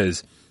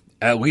 because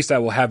at least I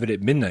will have it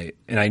at midnight,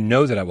 and I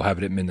know that I will have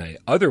it at midnight.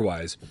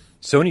 Otherwise,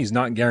 Sony's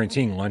not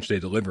guaranteeing launch day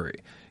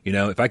delivery.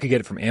 If I could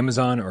get it from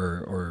Amazon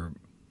or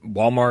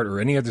Walmart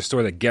or any other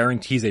store that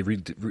guarantees a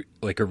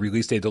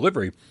release day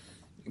delivery,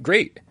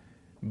 great.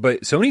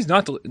 But Sony's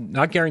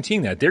not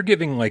guaranteeing that. They're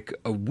giving like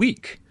a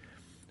week,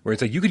 where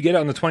it's like you could get it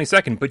on the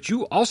 22nd, but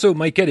you also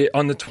might get it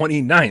on the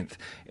 29th.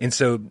 And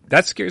so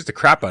that scares the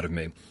crap out of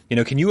me.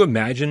 Can you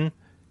imagine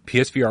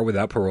PSVR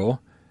without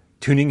parole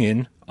tuning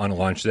in on a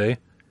launch day,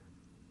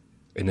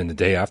 and then the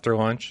day after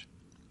launch,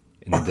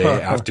 and the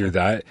day after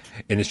that,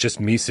 and it's just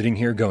me sitting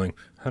here going,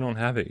 I don't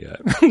have it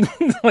yet.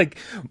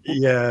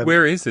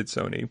 Where is it,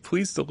 Sony?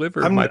 Please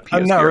deliver my PSVR 2.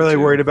 I'm not really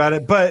worried about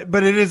it,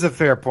 but it is a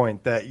fair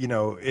point that,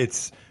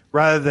 it's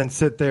rather than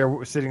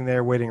sitting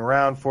there waiting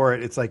around for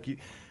it, it's like,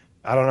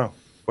 I don't know.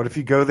 What if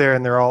you go there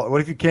and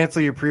what if you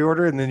cancel your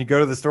pre-order and then you go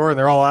to the store and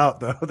they're all out,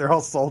 though? They're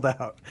all sold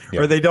out.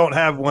 Yep. Or they don't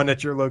have one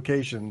at your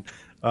location.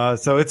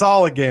 So it's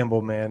all a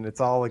gamble, man.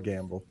 It's all a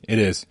gamble. It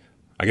is.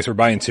 I guess we're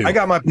buying two. I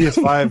got my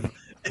PS5.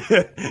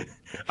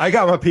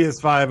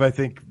 I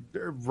think,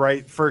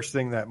 right first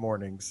thing that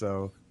morning.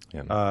 So,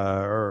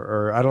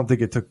 or I don't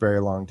think it took very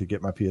long to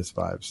get my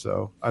PS5.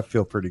 So I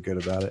feel pretty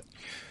good about it.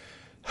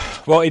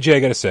 Well, AJ, I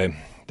got to say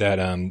that,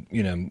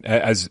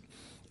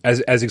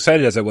 as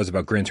excited as I was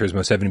about Gran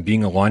Turismo 7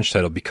 being a launch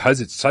title,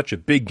 because it's such a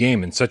big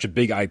game and such a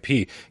big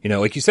IP,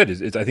 like you said,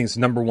 I think it's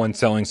number one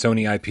selling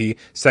Sony IP.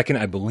 Second,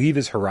 I believe,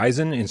 is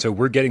Horizon. And so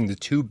we're getting the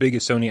two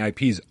biggest Sony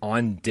IPs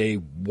on day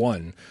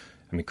one.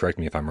 I mean, correct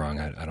me if I'm wrong.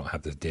 I don't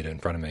have the data in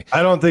front of me.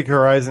 I don't think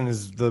Horizon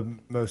is the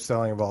most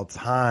selling of all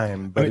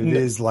time, but it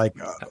is like,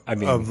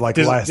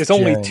 there's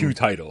only two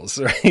titles,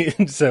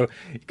 right? So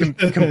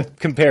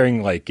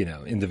comparing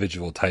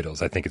individual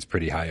titles, I think it's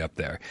pretty high up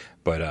there.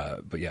 But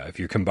yeah, if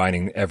you're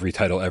combining every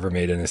title ever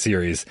made in a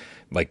series,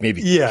 like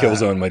maybe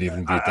Killzone might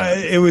even beat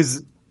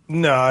that.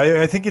 No,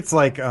 I think it's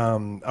like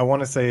I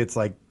want to say it's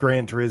like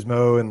Gran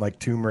Turismo and like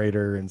Tomb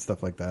Raider and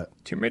stuff like that.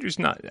 Tomb Raider's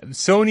not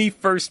Sony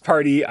first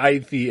party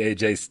IP.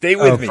 AJ, stay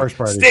Oh, with me. first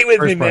party. Stay with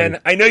me, First party.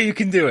 man. I know you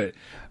can do it.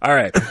 All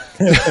right.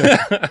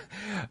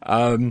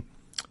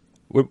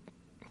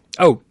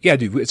 Oh yeah,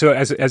 dude. So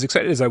as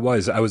excited as I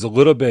was a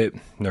little bit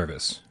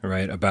nervous,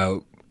 right,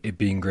 about it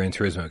being Gran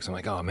Turismo because I'm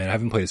like, oh man, I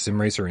haven't played a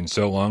sim racer in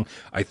so long.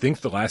 I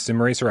think the last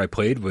sim racer I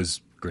played was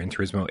Gran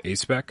Turismo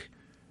A-Spec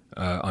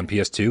on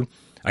PS2.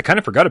 I kind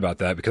of forgot about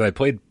that because I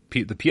played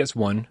the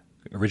PS1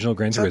 original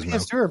Gran Turismo.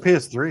 PS2 or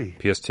PS3?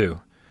 PS2,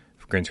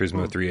 Gran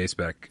Turismo 3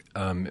 A-Spec.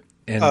 And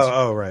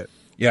right.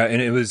 yeah,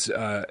 and it was,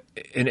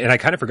 and I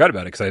kind of forgot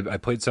about it because I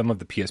played some of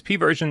the PSP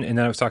version, and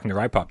then I was talking to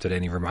Rypop today,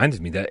 and he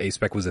reminded me that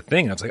A-Spec was a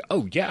thing, and I was like,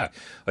 oh yeah,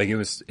 like it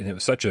was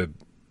such a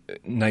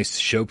nice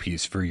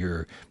showpiece for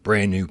your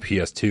brand new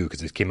PS2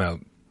 because it came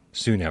out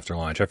soon after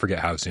launch. I forget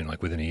how soon,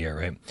 like within a year,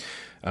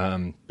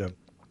 right? Yep.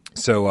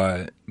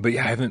 So, but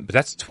yeah, but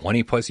that's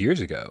 20 plus years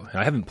ago.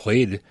 I haven't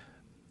played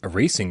a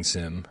racing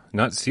sim,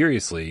 not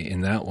seriously,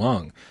 in that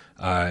long.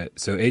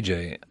 So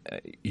AJ,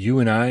 you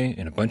and I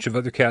and a bunch of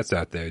other cats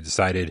out there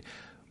decided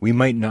we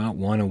might not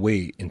want to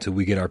wait until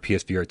we get our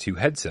PSVR 2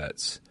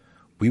 headsets.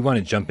 We want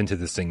to jump into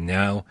this thing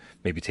now,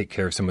 maybe take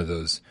care of some of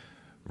those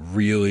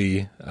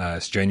really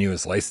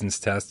strenuous license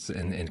tests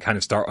and kind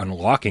of start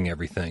unlocking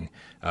everything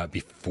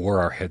before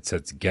our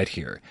headsets get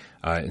here.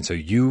 And so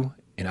you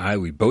and I,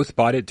 we both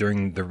bought it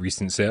during the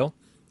recent sale.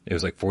 It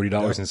was like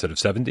 $40 instead of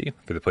 $70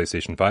 for the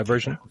PlayStation 5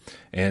 version,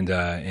 and we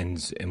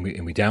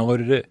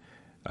downloaded it.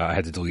 I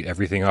had to delete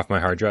everything off my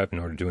hard drive in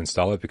order to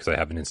install it because I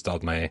haven't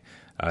installed my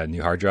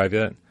new hard drive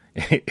yet.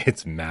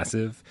 It's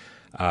massive,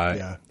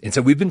 and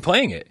so we've been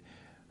playing it,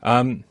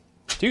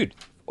 dude.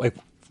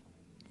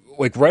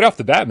 Like right off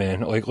the bat,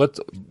 man.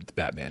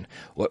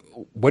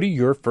 What are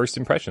your first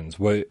impressions?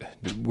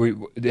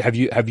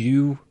 Have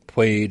you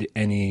played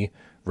any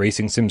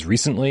racing sims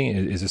recently?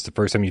 Is this the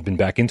first time you've been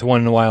back into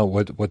one in a while?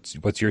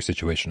 What's your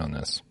situation on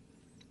this?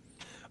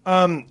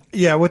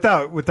 Yeah,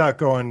 without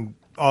going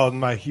on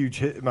my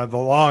the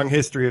long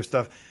history of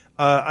stuff.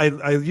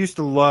 I used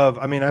to love.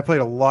 I mean, I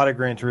played a lot of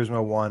Gran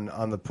Turismo 1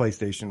 on the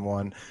PlayStation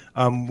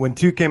 1. When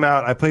 2 came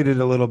out, I played it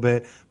a little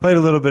bit. Played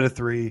a little bit of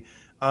 3.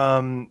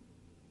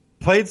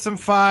 Played some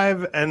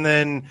 5, and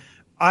then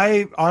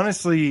I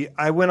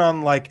went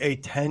on like a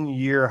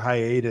 10-year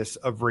hiatus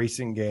of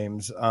racing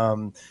games.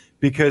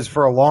 Because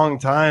for a long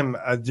time,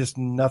 just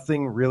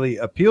nothing really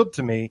appealed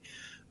to me.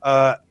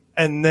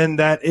 And then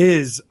that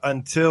is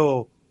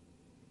until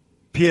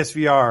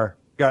PSVR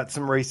got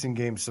some racing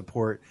game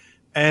support.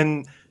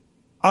 And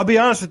I'll be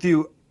honest with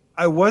you,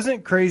 I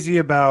wasn't crazy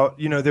about,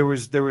 there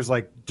was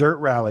like Dirt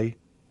Rally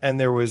and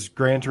there was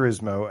Gran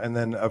Turismo and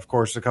then, of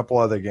course, a couple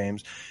other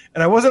games.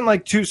 And I wasn't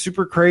like too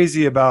super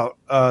crazy about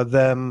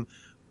them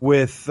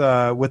with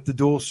the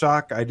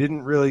DualShock.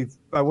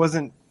 I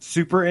wasn't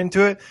super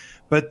into it.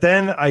 But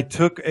then I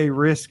took a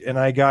risk and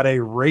I got a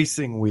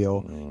racing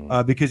wheel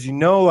because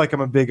like I'm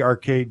a big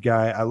arcade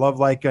guy. I love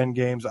light gun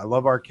games. I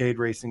love arcade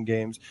racing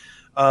games.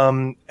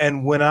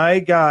 And when I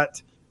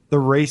got the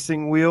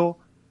racing wheel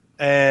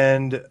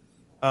and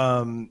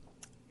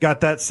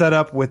got that set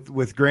up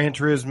with Gran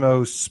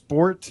Turismo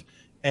Sport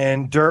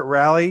and Dirt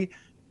Rally,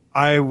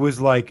 I was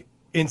like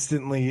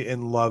instantly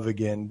in love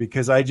again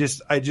because I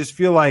just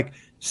feel like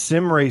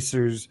sim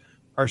racers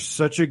are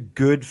such a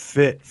good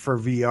fit for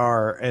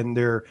VR, and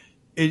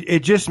it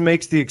just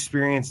makes the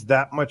experience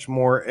that much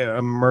more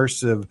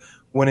immersive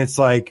when it's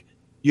like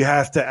you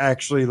have to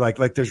actually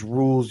like there's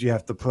rules you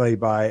have to play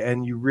by,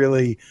 and you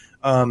really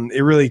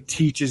it really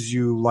teaches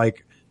you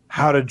like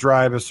how to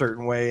drive a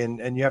certain way,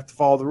 and you have to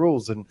follow the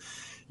rules. And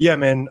yeah,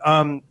 man.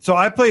 So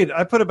I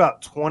put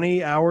about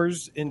 20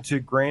 hours into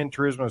Gran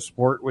Turismo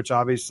Sport, which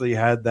obviously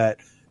had that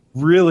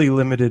really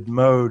limited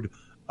mode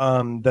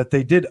that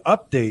they did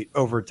update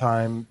over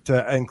time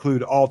to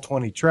include all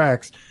 20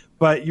 tracks.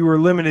 But you were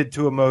limited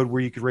to a mode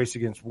where you could race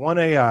against one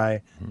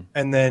AI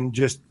and then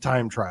just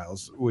time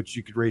trials, which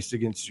you could race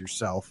against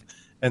yourself.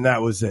 And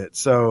that was it.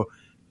 So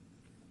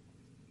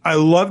I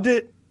loved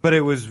it, but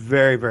it was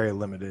very, very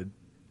limited.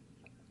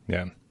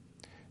 Yeah.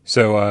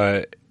 So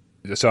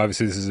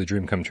obviously this is a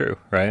dream come true,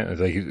 right?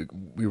 Like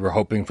we were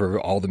hoping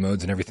for all the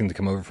modes and everything to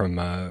come over from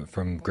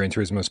Gran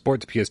Turismo Sport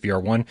to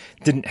PSVR 1.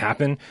 Didn't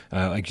happen.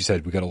 Like you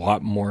said, we got a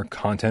lot more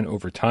content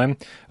over time,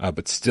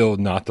 but still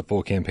not the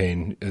full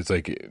campaign. It's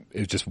like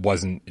it just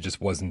wasn't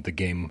the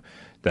game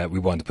that we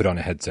wanted to put on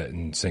a headset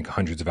and sink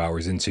hundreds of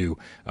hours into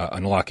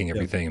unlocking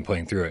everything and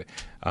playing through it.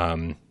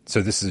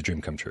 So this is a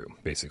dream come true,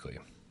 basically.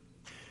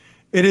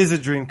 It is a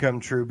dream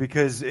come true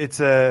because it's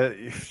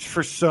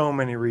for so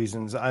many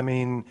reasons. I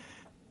mean,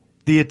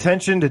 the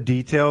attention to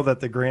detail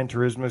that the Gran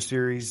Turismo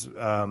series,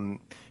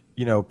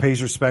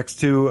 pays respects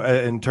to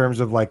in terms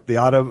of like the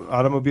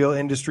automobile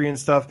industry and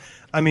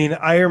stuff. I mean,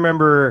 I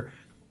remember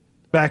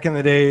back in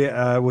the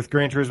day with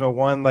Gran Turismo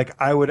 1, like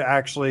I would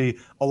actually,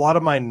 a lot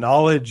of my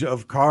knowledge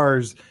of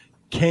cars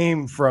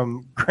came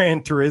from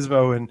Gran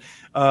Turismo,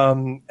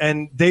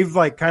 and they've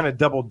like kind of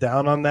doubled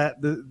down on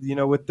that,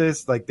 with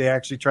this. Like they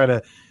actually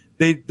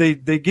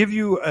they give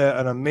you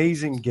an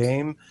amazing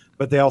game,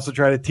 but they also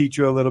try to teach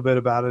you a little bit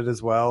about it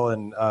as well,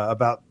 and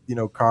about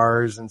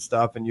cars and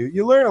stuff, and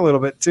you learn a little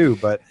bit too.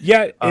 But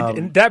yeah,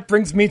 and that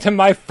brings me to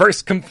my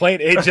first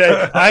complaint,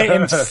 AJ. I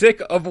am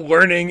sick of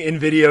learning in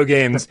video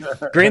games.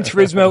 Gran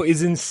Turismo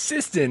is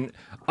insistent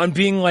on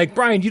being like,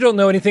 Brian, you don't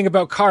know anything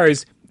about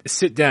cars.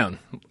 Sit down.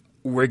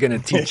 We're going to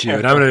teach you.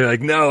 And I'm going to be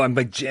like, no, I'm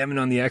like jamming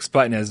on the X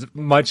button as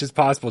much as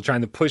possible, trying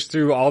to push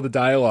through all the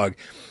dialogue.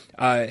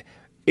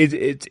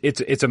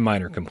 It's a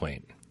minor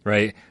complaint,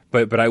 right?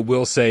 But I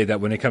will say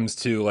that when it comes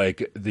to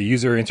like the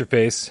user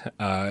interface,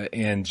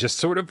 and just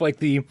sort of like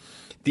the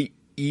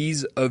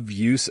ease of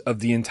use of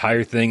the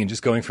entire thing and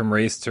just going from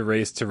race to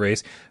race to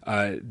race,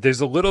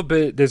 there's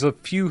a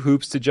few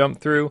hoops to jump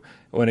through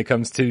when it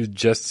comes to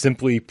just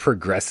simply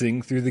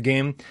progressing through the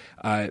game.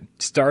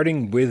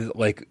 Starting with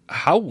like,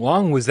 how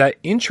long was that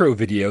intro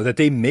video that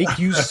they make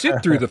you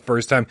sit through the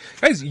first time?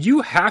 Guys,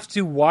 you have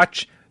to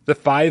watch the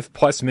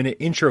 5+ minute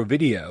intro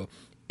video,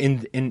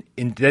 and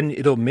then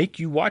it'll make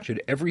you watch it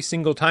every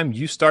single time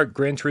you start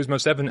Gran Turismo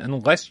 7,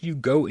 unless you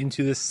go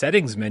into the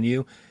settings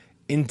menu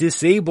and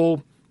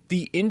disable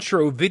the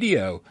intro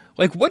video.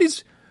 Like, what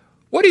is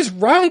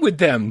wrong with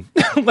them?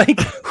 Like,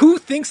 who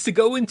thinks to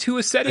go into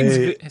a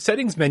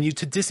settings menu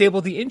to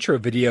disable the intro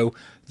video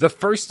the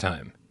first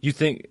time? You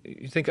think,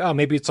 oh,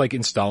 maybe it's like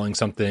installing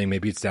something,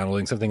 maybe it's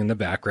downloading something in the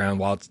background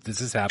while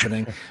this is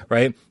happening,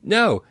 right?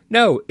 No,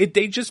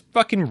 they just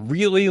fucking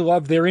really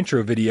love their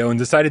intro video and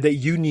decided that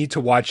you need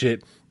to watch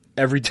it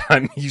every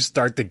time you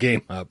start the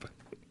game up.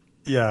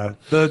 Yeah,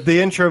 the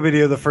intro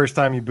video, the first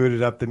time you boot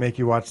it up, they make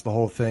you watch the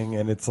whole thing,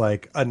 and it's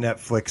like a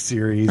Netflix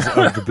series of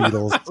the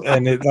Beatles,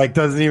 and it like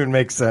doesn't even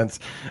make sense.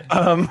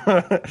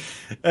 But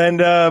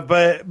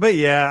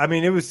yeah, I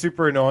mean, it was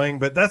super annoying,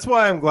 but that's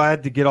why I'm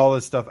glad to get all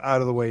this stuff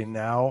out of the way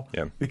now.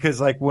 Yeah. Because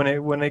like when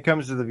it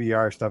comes to the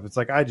VR stuff, it's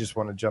like I just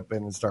want to jump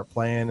in and start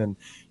playing, and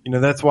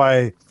that's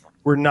why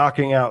we're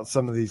knocking out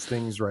some of these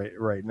things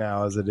right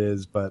now as it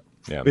is. But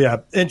yeah,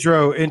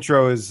 intro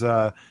is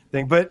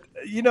thing, but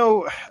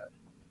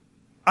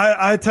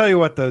I tell you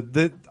what,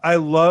 I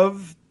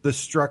love the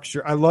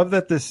structure. I love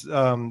that this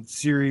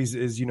series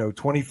is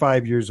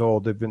 25 years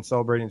old. They've been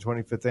celebrating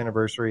 25th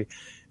anniversary,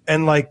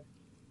 and like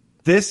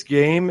this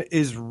game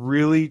is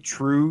really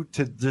true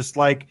to just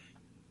like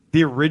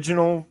the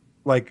original,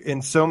 like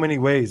in so many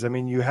ways. I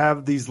mean, you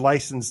have these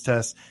license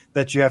tests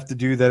that you have to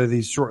do that are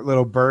these short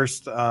little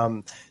bursts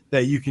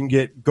that you can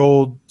get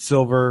gold,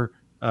 silver,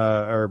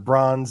 or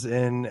bronze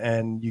in,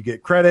 and you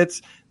get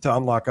credits to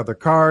unlock other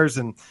cars.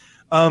 And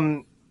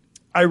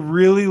I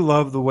really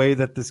love the way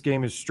that this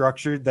game is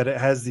structured, that it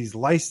has these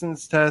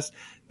license tests,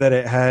 that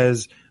it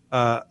has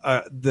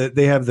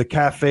they have the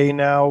cafe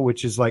now,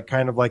 which is like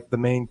kind of like the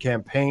main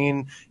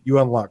campaign. You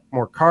unlock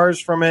more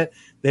cars from it.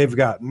 They've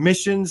got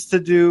missions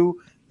to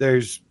do.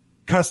 There's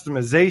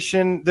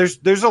customization.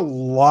 There's a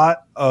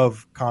lot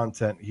of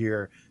content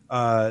here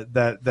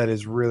that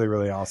is really,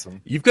 really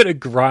awesome. You've got to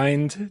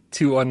grind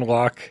to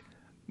unlock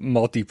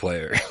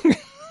multiplayer.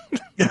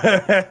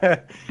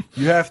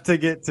 You have to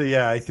get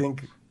to, I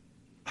think,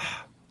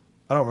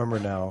 I don't remember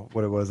now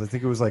what it was. I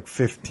think it was like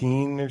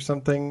 15 or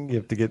something. You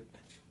have to get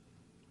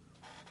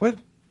what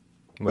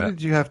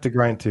did you have to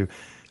grind to?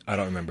 I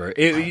don't remember.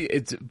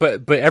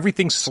 But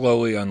everything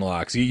slowly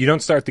unlocks. You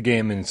don't start the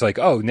game and it's like,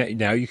 oh,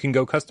 now you can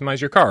go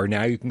customize your car.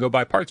 Now you can go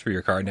buy parts for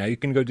your car. Now you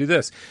can go do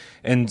this.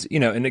 And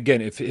and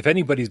again, if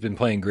anybody's been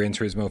playing Gran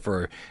Turismo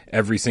for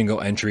every single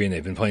entry and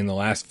they've been playing the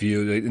last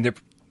few, and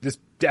there's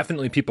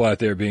definitely people out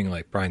there being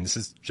like, Brian, this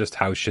is just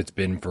how shit's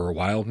been for a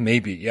while.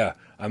 Maybe, yeah,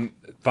 I'm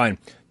fine.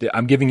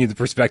 I'm giving you the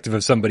perspective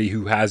of somebody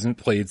who hasn't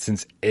played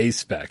since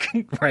A-Spec,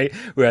 right?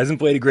 Who hasn't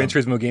played a Gran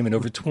Turismo game in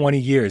over 20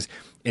 years,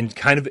 and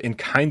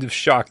kind of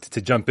shocked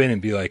to jump in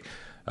and be like,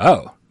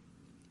 oh,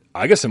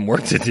 I got some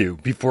work to do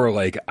before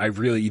like I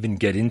really even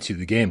get into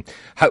the game.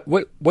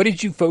 What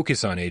did you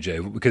focus on,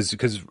 AJ?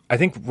 Because I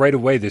think right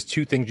away there's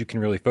two things you can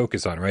really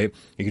focus on, right?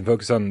 You can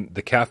focus on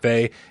the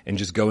cafe and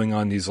just going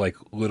on these like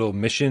little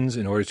missions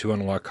in order to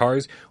unlock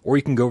cars, or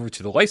you can go over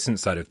to the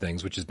license side of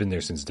things, which has been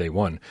there since day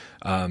one,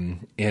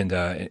 and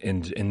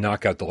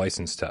knock out the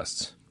license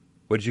tests.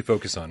 What did you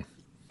focus on?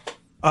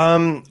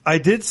 I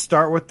did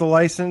start with the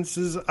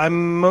licenses. I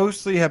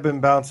mostly have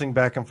been bouncing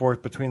back and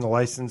forth between the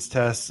license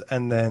tests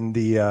and then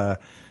the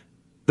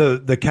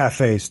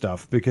cafe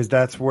stuff, because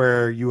that's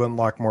where you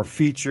unlock more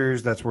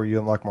features. That's where you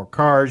unlock more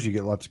cars. You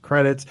get lots of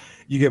credits.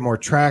 You get more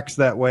tracks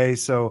that way.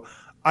 So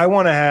I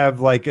want to have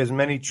like as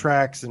many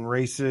tracks and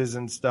races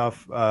and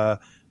stuff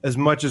as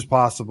much as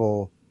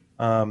possible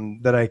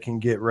that I can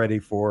get ready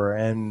for,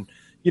 and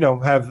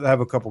have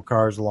a couple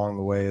cars along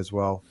the way as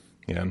well.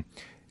 Yeah.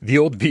 The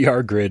old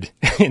VR grid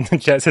in the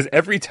chat says,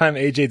 every time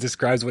AJ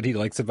describes what he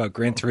likes about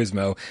Gran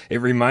Turismo,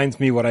 it reminds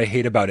me what I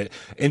hate about it.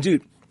 And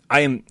dude,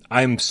 I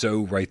am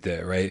so right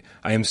there, right?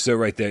 I am so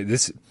right there.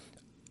 So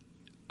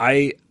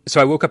I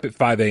woke up at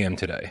 5 a.m.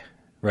 today,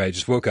 right? I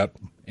just woke up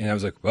and I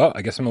was like, well,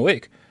 I guess I'm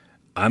awake.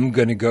 I'm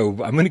gonna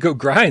go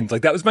grind.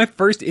 Like that was my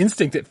first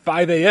instinct at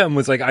 5 a.m.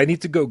 was like, I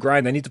need to go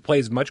grind. I need to play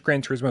as much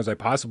Gran Turismo as I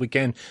possibly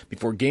can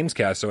before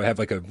Gamescast, so I have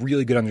like a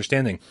really good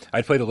understanding.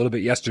 I played a little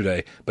bit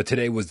yesterday, but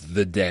today was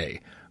the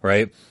day,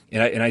 right?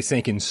 And I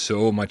sank in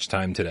so much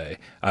time today.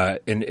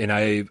 And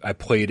I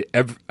played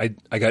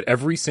I got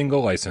every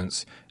single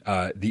license.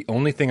 The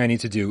only thing I need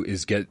to do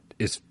is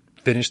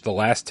finish the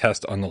last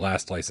test on the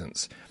last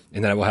license,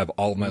 and then I will have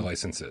all of my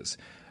licenses.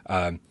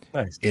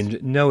 Nice.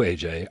 And no,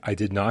 AJ, I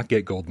did not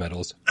get gold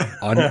medals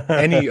on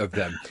any of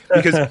them.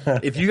 Because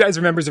if you guys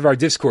are members of our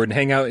Discord and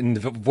hang out in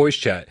the voice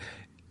chat,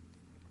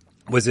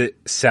 was it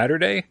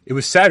Saturday? It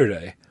was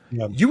Saturday.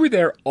 Yeah. You were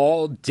there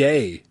all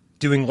day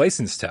doing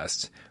license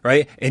tests,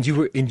 right? And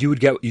you'd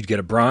get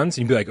a bronze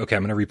and you'd be like, okay,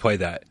 I'm going to replay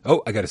that.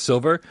 Oh, I got a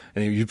silver,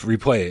 and then you'd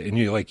replay it, and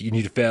you're like, you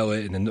need to fail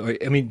it. And then,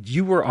 I mean,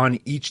 you were on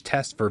each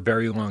test for a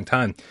very long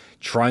time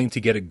trying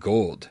to get a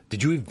gold.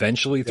 Did you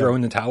eventually throw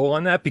in the towel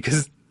on that?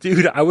 Because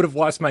dude, I would have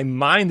lost my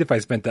mind if I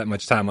spent that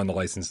much time on the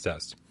license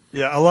test.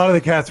 Yeah, a lot of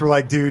the cats were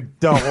like, dude,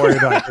 don't worry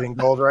about getting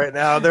gold right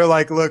now. They're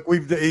like, look,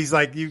 he's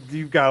like,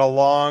 you've got a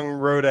long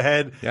road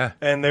ahead. Yeah.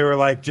 And they were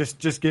like,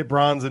 just get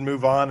bronze and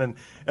move on. And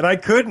I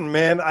couldn't,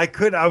 man. I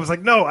was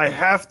like, no, I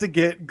have to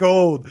get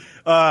gold.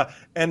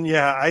 And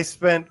yeah, I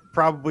spent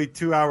probably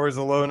 2 hours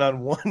alone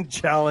on one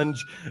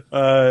challenge,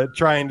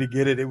 trying to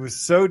get it. It was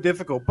so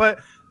difficult,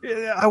 but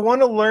I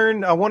want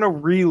to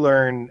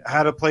relearn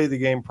how to play the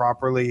game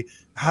properly,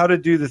 how to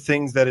do the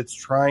things that it's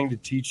trying to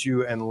teach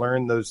you and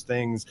learn those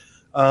things.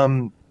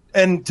 And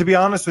to be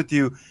honest with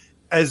you,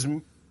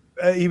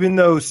 even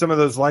though some of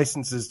those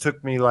licenses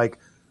took me like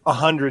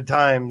 100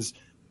 times,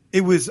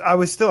 I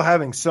was still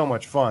having so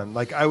much fun.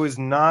 Like it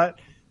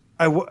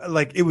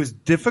was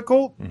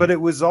difficult, but it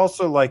was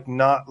also like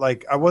not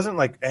like I wasn't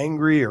like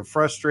angry or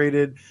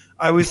frustrated.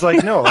 I was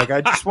like, no, like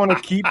I just want to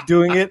keep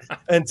doing it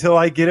until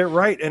I get it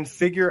right and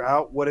figure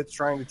out what it's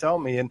trying to tell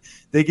me. And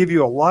they give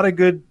you a lot of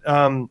good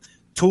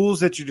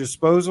tools at your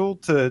disposal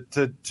to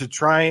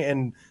try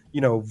and,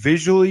 you know,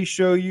 visually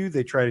show you.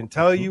 They try and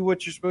tell you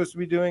what you're supposed to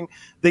be doing.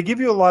 They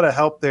give you a lot of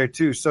help there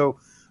too. So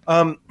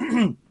now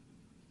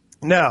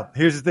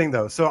here's the thing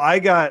though. So I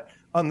got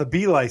on the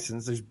B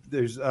license,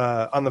 there's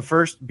on the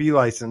first B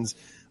license,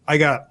 I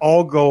got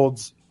all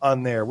golds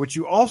on there, which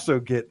you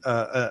also get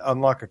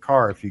unlock a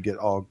car if you get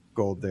all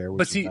gold there.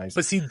 Which is nice.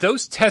 But see,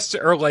 those tests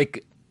are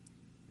like,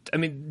 I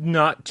mean,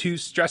 not too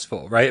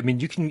stressful, right? I mean,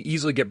 you can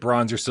easily get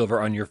bronze or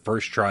silver on your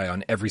first try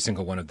on every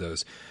single one of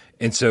those.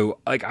 And so,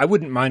 like, I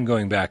wouldn't mind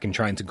going back and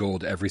trying to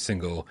gold every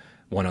single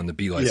one on the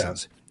B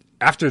license. Yeah.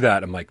 After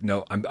that, I'm like,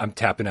 no, I'm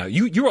tapping out.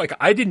 You were like,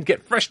 I didn't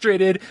get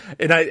frustrated,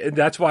 and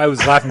that's why I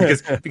was laughing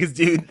because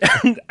dude,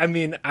 I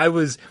mean, I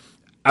was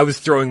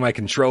throwing my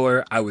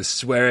controller, I was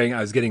swearing, I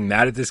was getting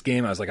mad at this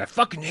game. I was like, I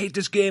fucking hate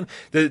this game.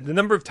 The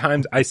number of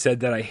times I said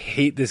that I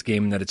hate this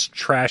game and that it's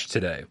trash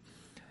today.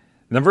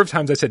 The number of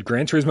times I said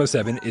Gran Turismo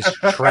 7 is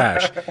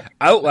trash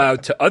out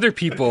loud to other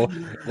people,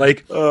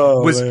 like,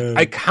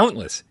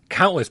 countless,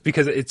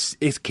 because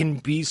it can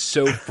be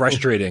so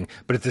frustrating,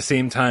 but at the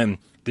same time,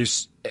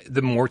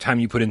 the more time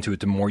you put into it,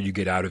 the more you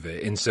get out of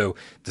it. And so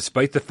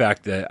despite the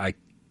fact that I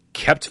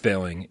kept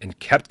failing and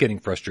kept getting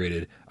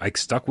frustrated, I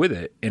stuck with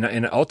it.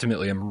 And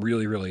ultimately, I'm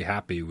really, really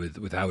happy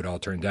with how it all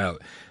turned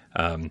out.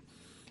 But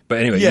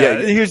anyway,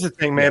 here's the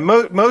thing, man.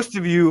 Most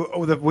of you,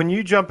 when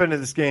you jump into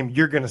this game,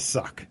 you're going to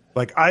suck.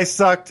 Like I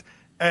sucked.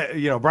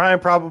 Brian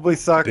probably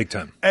sucked. Big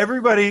time.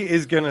 Everybody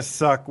is going to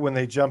suck when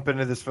they jump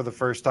into this for the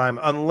first time,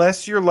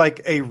 unless you're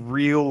like a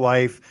real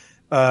life,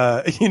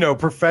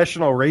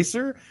 professional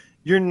racer.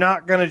 You're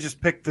not going to just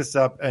pick this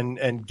up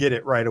and get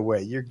it right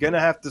away. You're going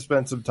to have to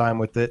spend some time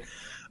with it.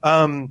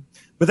 But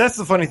that's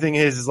the funny thing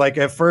is like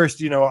at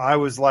first, I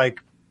was like,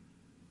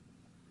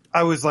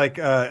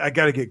 I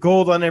got to get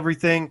gold on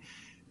everything.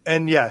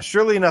 And yeah,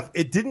 surely enough,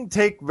 it didn't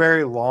take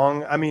very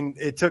long. I mean,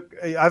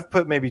 I've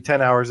put maybe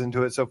 10 hours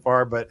into it so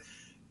far, but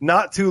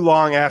not too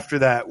long after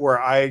that where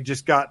I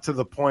just got to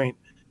the point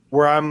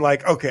where I'm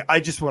like, okay,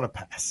 I just want to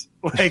pass.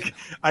 Like,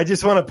 I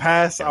just want to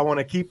pass. I want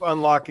to keep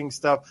unlocking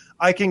stuff.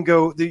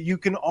 You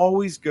can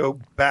always go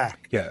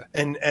back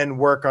and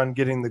work on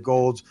getting the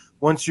golds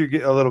once you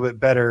get a little bit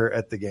better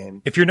at the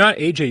game. If you're not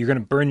AJ, you're going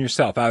to burn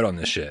yourself out on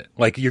this shit.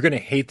 Like, you're going to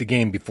hate the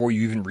game before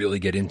you even really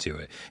get into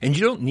it. And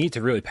you don't need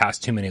to really pass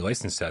too many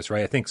license tests,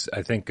 right? I think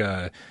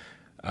Stingray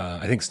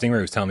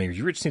was telling me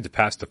you just need to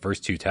pass the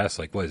first two tests,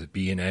 like, what is it,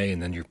 B and A,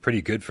 and then you're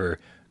pretty good for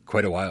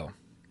quite a while.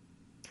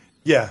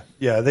 Yeah.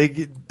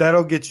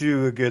 That'll get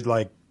you a good,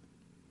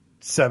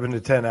 7 to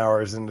 10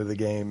 hours into the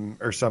game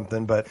or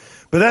something. But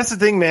that's the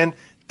thing, man.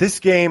 This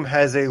game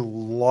has a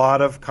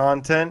lot of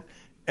content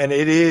and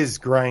it is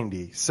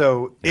grindy.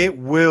 So it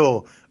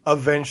will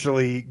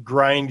eventually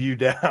grind you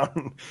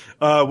down,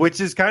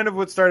 which is kind of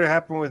what started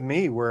happening with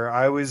me, where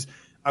I was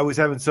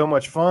having so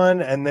much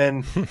fun and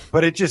then,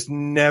 but it just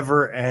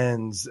never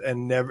ends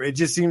it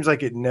just seems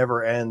like it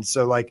never ends.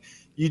 So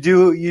you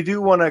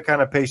do want to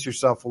kind of pace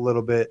yourself a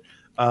little bit.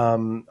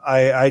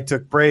 I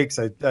took breaks.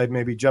 I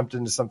maybe jumped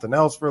into something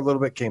else for a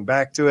little bit, came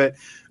back to it.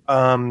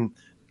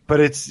 But but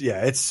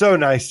it's so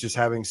nice just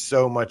having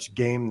so much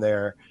game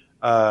there,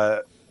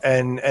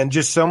 and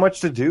just so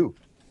much to do.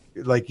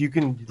 Like you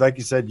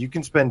said, you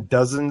can spend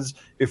dozens,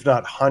 if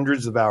not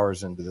hundreds of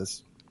hours into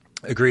this.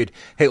 Agreed.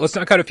 Hey, let's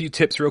knock out a few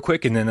tips real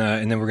quick, and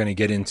then we're going to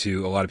get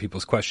into a lot of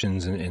people's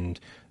questions and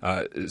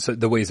so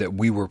the ways that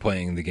we were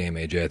playing the game.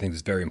 AJ, I think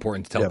it's very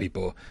important to tell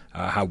people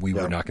how we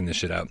were knocking this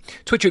shit out.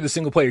 Twitcher, the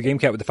single player game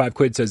cat with the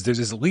 $5 says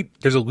there's a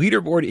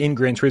leaderboard in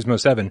Gran Turismo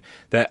 7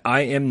 that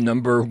I am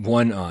number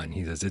 1 on.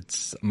 He says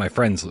it's my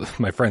friends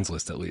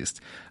list at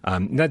least.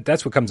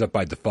 That's what comes up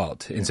by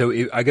default. And so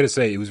I got to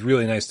say, it was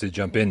really nice to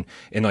jump in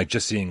and like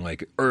just seeing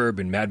like Herb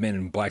and Madman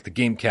and Black the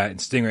Game Cat and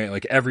Stingray,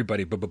 like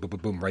everybody, boom, boom, boom,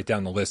 boom, right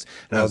down the list.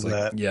 And I was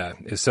like, yeah,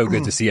 it's so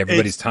good to see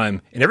everybody's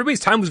time, and everybody's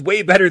time was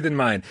way better than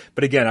mine.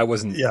 But again, I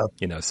wasn't,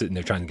 sitting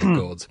there trying to get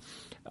golds.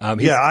 I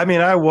mean,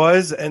 I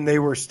was, and they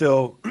were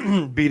still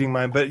beating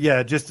mine. But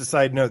yeah, just a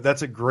side note,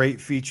 that's a great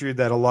feature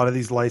that a lot of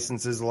these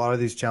licenses, a lot of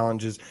these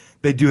challenges,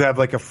 they do have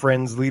like a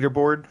friends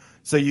leaderboard,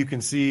 so you can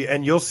see,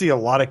 and you'll see a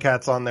lot of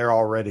cats on there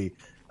already.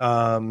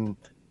 And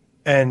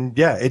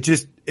yeah,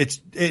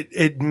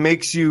 it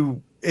makes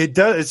you. It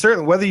does. It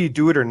certainly, whether you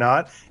do it or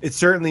not, it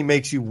certainly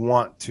makes you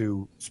want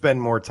to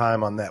spend more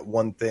time on that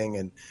one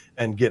thing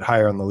and get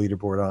higher on the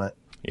leaderboard on it.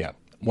 Yeah,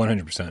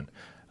 100%.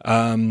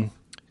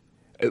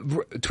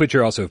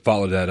 Twitcher also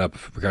followed that up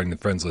regarding the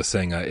friends list,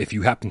 saying if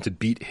you happen to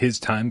beat his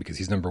time because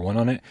he's number 1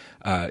 on it,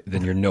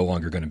 then you're no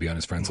longer going to be on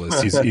his friends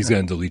list. He's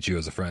going to delete you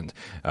as a friend,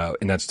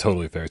 and that's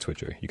totally fair,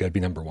 Twitcher. You got to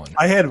be number 1.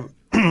 I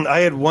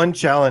had one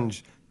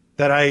challenge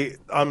that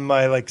on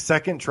my like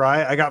second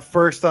try, I got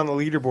first on the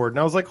leaderboard, and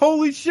I was like,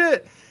 holy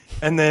shit.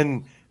 And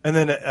then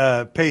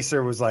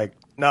Pacer was like,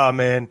 nah,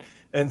 man.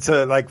 And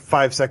so like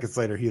 5 seconds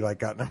later, he like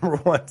got number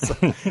 1. So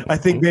I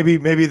think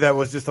maybe that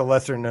was just a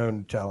lesser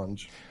known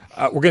challenge.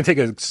 We're going to take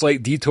a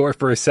slight detour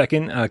for a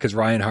second because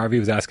Ryan Harvey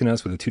was asking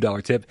us with a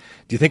 $2 tip.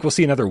 Do you think we'll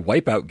see another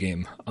Wipeout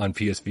game on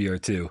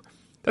PSVR 2?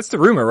 That's the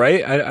rumor,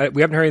 right?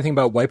 We haven't heard anything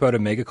about Wipeout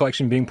Omega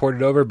Collection being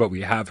ported over, but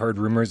we have heard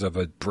rumors of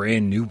a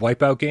brand new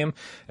Wipeout game,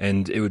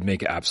 and it would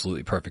make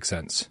absolutely perfect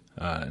sense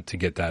to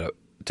get that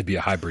to be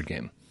a hybrid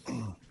game.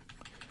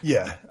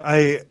 Yeah,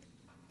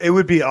 it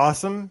would be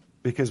awesome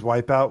because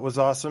Wipeout was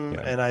awesome,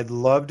 and I'd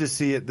love to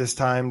see it this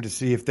time to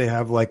see if they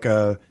have like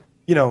a,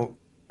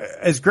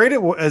 as great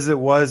as it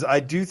was,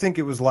 I do think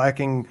it was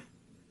lacking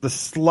the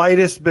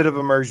slightest bit of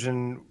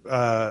immersion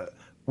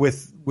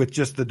with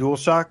just the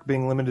DualShock,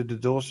 being limited to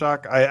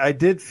DualShock. I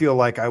did feel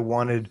like I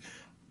wanted,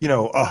 a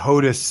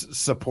HOTAS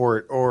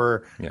support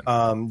or,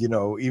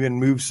 even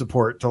move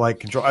support to like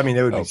control. I mean,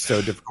 it would be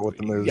so difficult with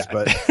the moves,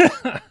 but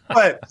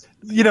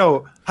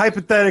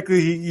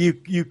hypothetically,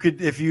 you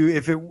could, if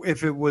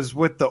it was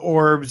with the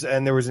orbs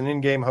and there was an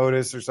in-game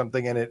HOTAS or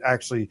something and it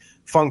actually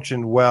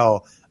functioned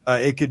well,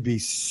 it could be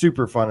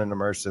super fun and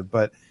immersive.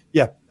 But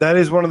yeah, that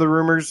is one of the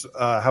rumors.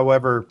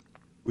 However,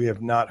 we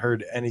have not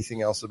heard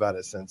anything else about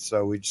it since,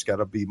 so we just got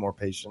to be more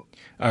patient.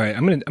 All right,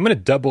 I'm gonna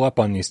double up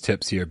on these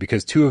tips here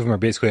because 2 of them are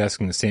basically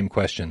asking the same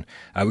question.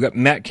 We got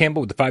Matt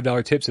Campbell with the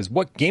 $5 tip says,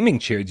 "What gaming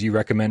chair do you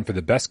recommend for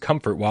the best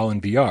comfort while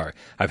in VR?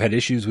 I've had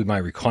issues with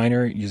my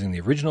recliner using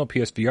the original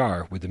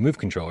PSVR with the Move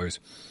controllers."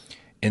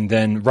 And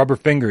then Rubber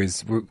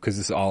Fingers, because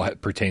this all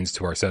pertains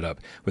to our setup,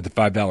 with the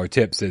 $5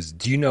 tip says,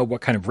 "Do you know what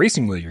kind of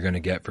racing wheel you're going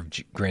to get for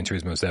Gran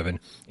Turismo 7?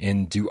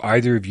 And do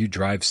either of you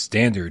drive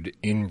standard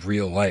in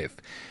real life?"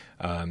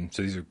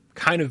 So these are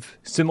kind of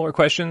similar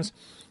questions.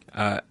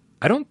 I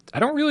don't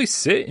really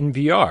sit in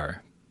VR,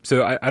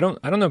 so I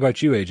don't know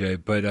about you,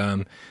 AJ, but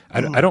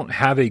I don't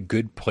have a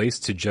good place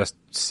to just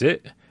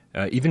sit.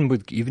 Even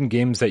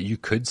games that you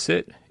could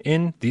sit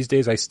in these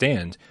days, I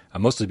stand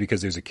mostly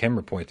because there's a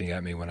camera pointing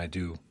at me when I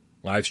do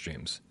live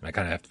streams, and I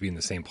kind of have to be in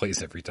the same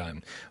place every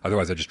time.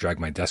 Otherwise, I just drag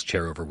my desk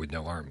chair over with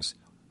no arms,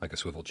 like a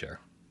swivel chair.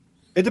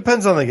 It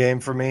depends on the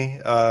game for me,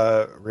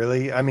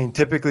 really. I mean,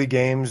 typically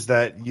games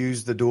that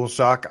use the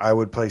DualShock, I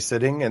would play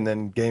sitting, and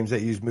then games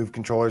that use Move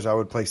controllers, I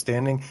would play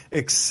standing,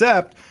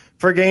 except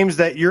for games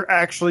that you're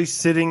actually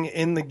sitting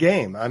in the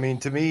game. I mean,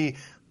 to me,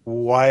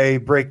 why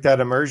break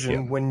that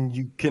immersion when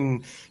you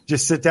can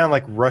just sit down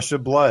like Rush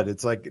of Blood?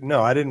 It's like,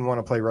 no, I didn't want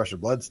to play Rush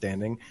of Blood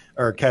standing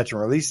or Catch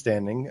and Release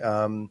standing.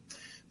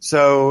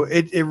 So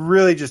it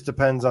really just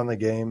depends on the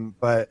game.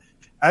 But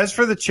as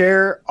for the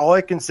chair, all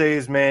I can say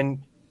is,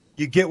 man,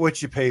 you get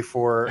what you pay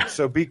for,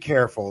 so be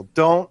careful.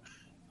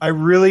 I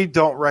really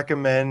don't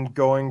recommend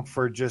going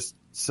for just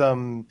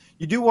you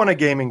do want a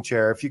gaming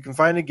chair. If you can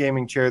find a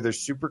gaming chair, they're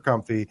super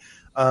comfy.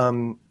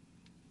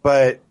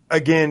 But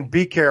again,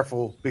 be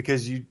careful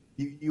because you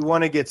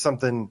want to get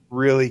something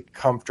really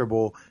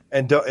comfortable.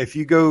 And if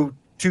you go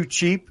too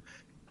cheap,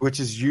 which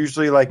is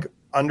usually like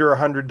under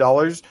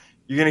 $100,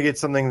 you're going to get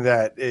something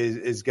that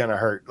is going to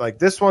hurt. Like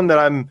this one that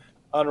I'm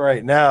on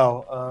right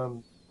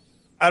now,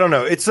 I don't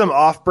know. It's some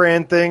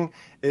off-brand thing.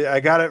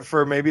 I got it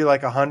for maybe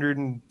like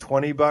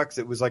 $120.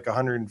 It was like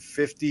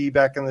 150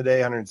 back in the day,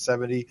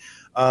 170.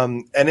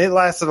 And it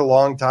lasted a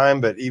long time,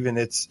 but even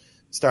it's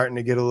starting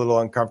to get a little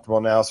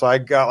uncomfortable now. So I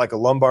got like a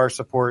lumbar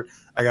support.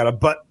 I got a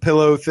butt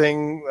pillow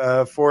thing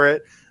for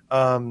it.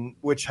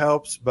 which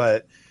helps.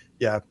 But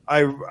yeah, I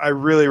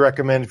really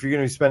recommend if you're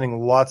going to be spending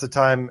lots of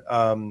time.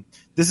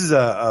 This is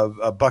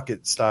a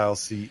bucket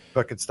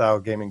style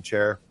gaming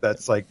chair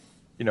that's like,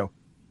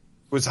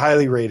 was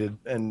highly rated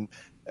and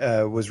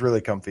was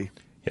really comfy.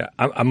 Yeah,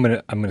 I'm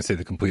gonna say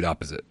the complete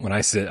opposite. When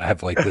I sit, I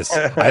have like this,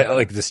 I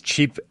like this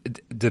cheap,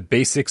 the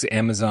basics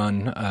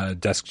Amazon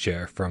desk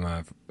chair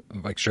from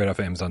like straight off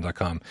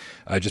Amazon.com.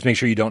 Just make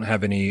sure you don't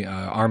have any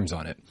arms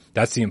on it.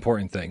 That's the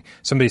important thing.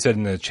 Somebody said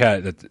in the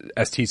chat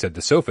that ST said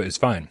the sofa is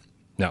fine.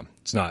 No,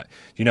 it's not.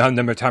 You know how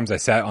number of times I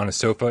sat on a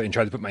sofa and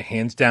tried to put my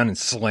hands down and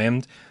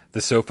slammed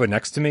the sofa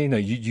next to me? No,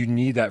 you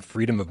need that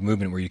freedom of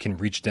movement where you can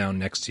reach down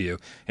next to you.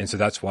 And so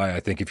that's why I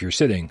think if you're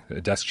sitting,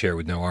 a desk chair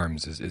with no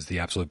arms is the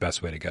absolute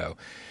best way to go.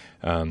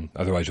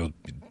 Otherwise, you'll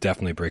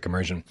definitely break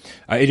immersion.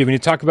 AJ, when you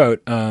talk about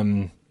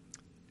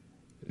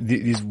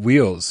these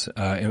wheels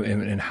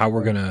and how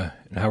we're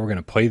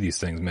gonna play these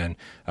things, man,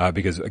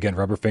 because again,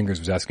 Rubber Fingers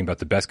was asking about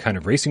the best kind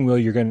of racing wheel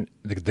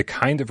the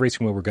kind of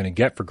racing wheel we're gonna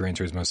get for Gran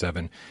Turismo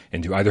 7,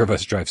 and do either of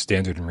us drive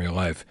standard in real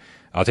life?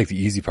 I'll take the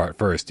easy part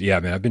first. Yeah,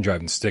 man, I've been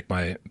driving stick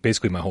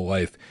basically my whole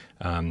life.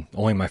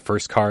 Only my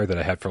first car that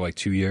I had for like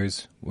 2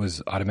 years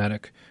was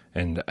automatic,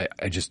 and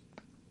I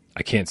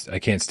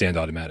can't stand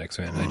automatics,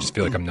 man. I just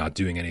feel like I'm not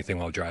doing anything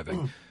while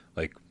driving.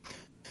 Like,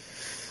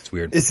 it's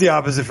weird. It's the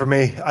opposite for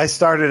me. I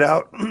started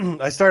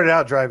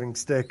out driving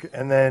stick,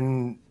 and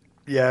then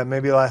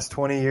maybe the last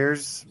 20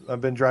 years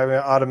I've been driving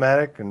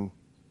automatic, and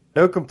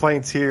no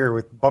complaints here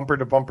with bumper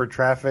to bumper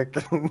traffic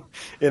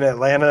in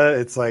Atlanta.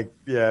 It's like,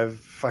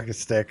 fuck a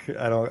stick.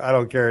 I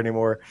don't care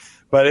anymore.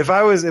 But if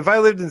I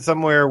lived in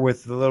somewhere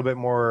with a little bit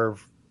more,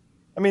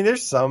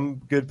 there's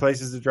some good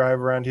places to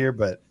drive around here,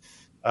 but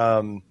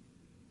too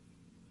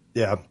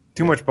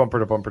much bumper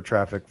to bumper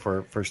traffic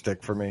for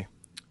stick for me.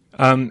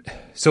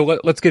 So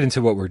let's get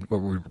into what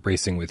we're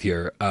racing with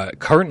here.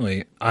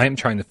 Currently, I'm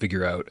trying to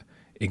figure out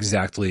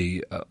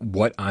exactly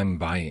what I'm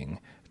buying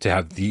to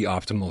have the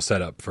optimal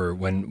setup for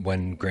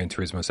when Gran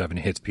Turismo 7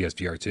 hits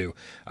PSVR 2.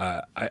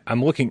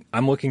 I'm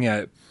looking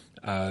at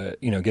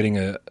getting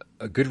a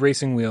good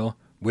racing wheel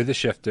with a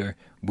shifter,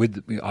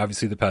 with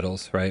obviously the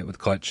pedals, right, with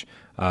clutch,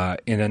 and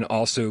then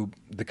also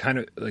the kind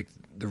of like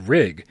the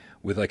rig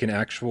with like an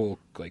actual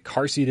like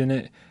car seat in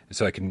it,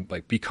 so I can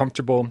like be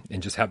comfortable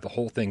and just have the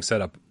whole thing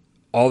set up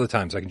all the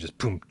time, so I can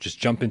just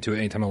jump into it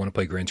anytime I want to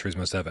play Gran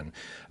Turismo 7.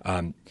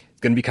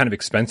 It's going to be kind of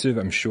expensive,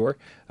 I'm sure,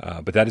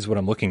 but that is what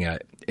I'm looking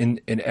at.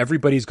 And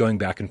everybody's going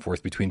back and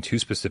forth between two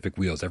specific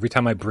wheels. Every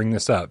time I bring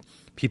this up,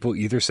 people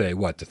either say,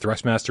 what, the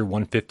Thrustmaster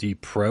 150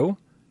 Pro,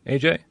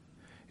 AJ?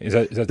 Is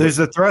that There's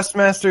a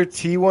Thrustmaster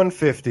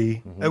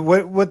T150.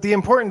 Mm-hmm. What the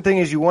important thing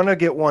is, you want to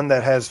get one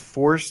that has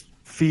force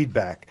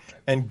feedback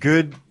and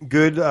good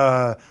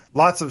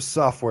lots of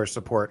software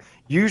support.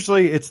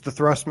 Usually it's the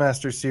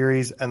Thrustmaster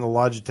series and the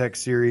Logitech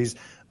series.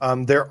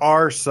 There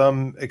are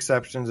some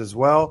exceptions as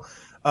well.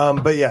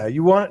 But yeah,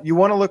 you want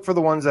to look for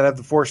the ones that have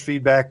the force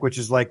feedback, which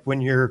is like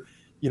when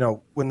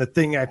when the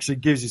thing actually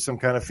gives you some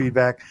kind of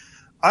feedback.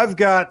 I've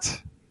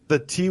got the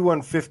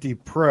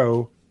T150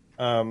 Pro,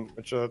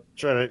 which I'll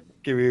try to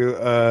give you.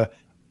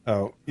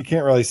 You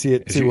can't really see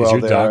it too well. Is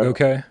your there. dog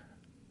okay?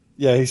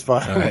 Yeah, he's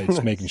fine. All right,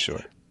 just making sure.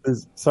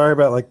 Sorry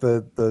about like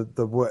the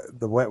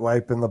wet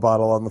wipe in the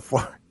bottle on the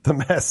floor, the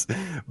mess.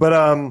 But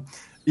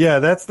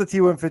that's the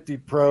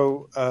T150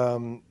 Pro,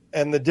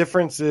 and the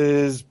difference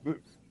is,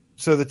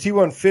 so the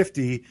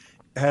T150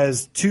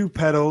 has two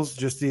pedals,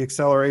 just the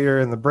accelerator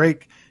and the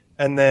brake,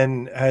 and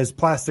then has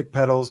plastic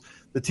pedals.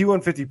 The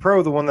T150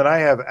 Pro, the one that I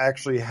have,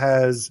 actually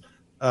has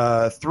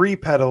three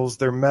pedals.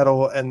 They're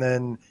metal, and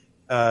then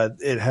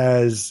it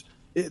has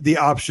the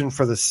option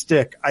for the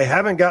stick. I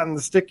haven't gotten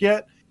the stick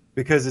yet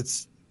because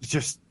it's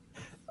just,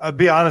 I'll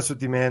be honest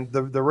with you, man,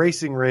 the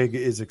racing rig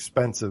is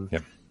expensive.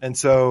 Yep. And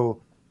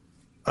so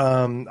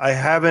I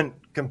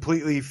haven't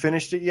completely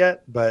finished it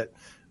yet, but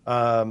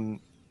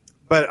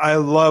I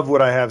love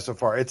what I have so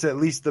far. It's at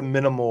least the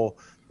minimal,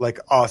 like,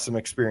 awesome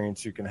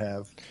experience you can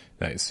have.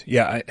 Nice.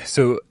 Yeah.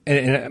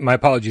 And my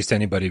apologies to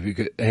anybody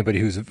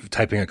who's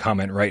typing a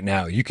comment right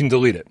now. You can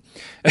delete it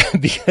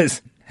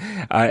because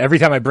every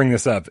time I bring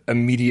this up,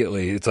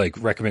 immediately it's like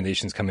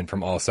recommendations come in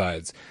from all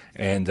sides,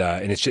 and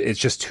it's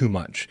just too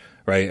much,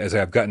 right? As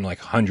I've gotten like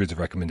hundreds of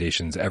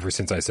recommendations ever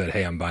since I said,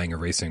 "Hey, I'm buying a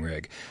racing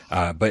rig,"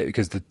 but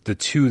because the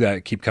two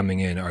that keep coming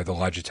in are the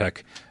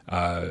Logitech.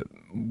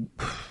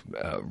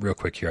 Real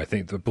quick here, I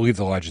believe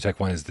the Logitech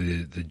one is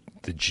the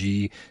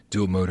G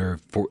dual motor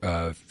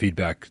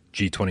feedback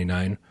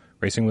G29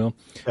 racing wheel.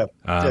 Yep.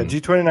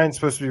 G29 is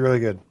supposed to be really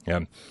good.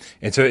 Yeah,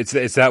 and so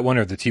it's that one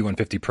or the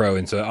T150 Pro,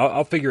 and so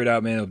I'll figure it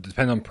out, man. It'll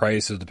depend on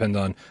price, it'll depend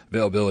on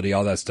availability,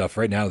 all that stuff.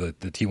 Right now, the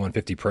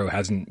T150 Pro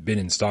hasn't been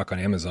in stock on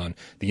Amazon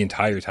the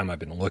entire time I've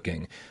been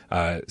looking,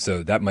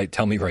 so that might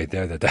tell me right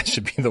there that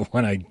should be the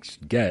one I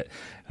should get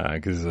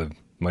because it's a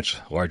much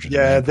larger.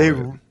 Yeah,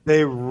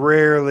 they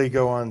rarely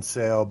go on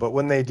sale, but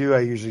when they do,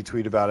 I usually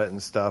tweet about it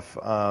and stuff.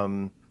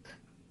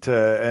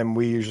 And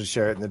we usually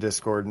share it in the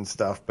Discord and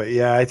stuff. But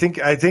yeah, I think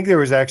there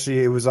was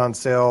it was on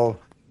sale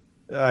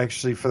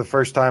actually for the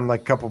first time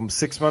like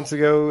 6 months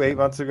ago, 8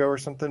 months ago or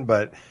something.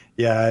 But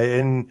yeah,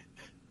 and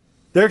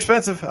they're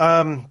expensive.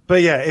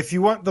 But yeah, if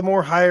you want the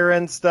more higher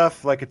end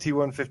stuff, like a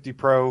T150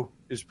 Pro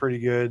is pretty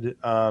good.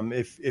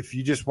 If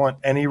you just want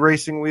any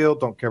racing wheel,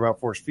 don't care about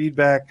force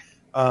feedback.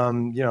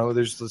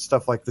 There's the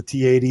stuff like the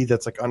T80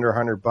 that's like under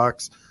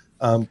 $100.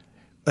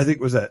 I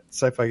think was that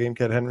Sci-Fi Game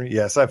Cat Henry.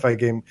 Yeah, Sci-Fi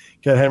Game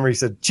Cat Henry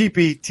said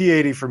cheapy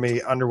T80 for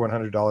me under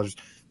 $100.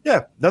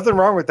 Yeah, nothing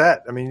wrong with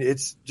that. I mean,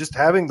 it's just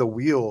having the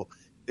wheel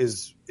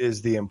is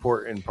the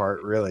important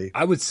part, really.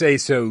 I would say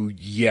so.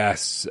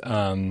 Yes.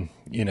 I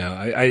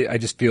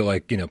just feel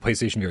like,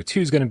 PlayStation VR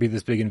 2 is going to be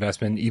this big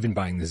investment. Even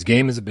buying this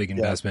game is a big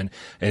investment.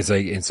 And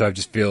so I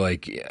just feel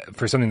like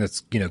for something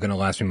that's, going to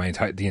last me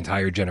the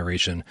entire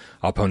generation,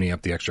 I'll pony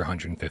up the extra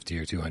 150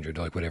 or 200,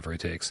 like whatever it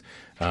takes.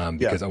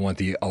 Because I want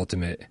the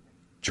ultimate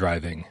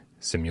driving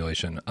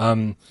simulation.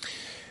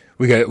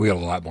 We got a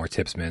lot more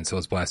tips, man. So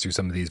let's blast through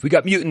some of these. We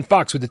got Mutant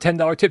Fox with the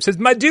 $10 tip. Says,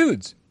 my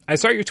dudes, I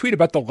saw your tweet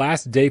about the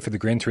last day for the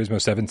Gran Turismo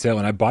 7 sale,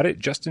 and I bought it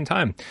just in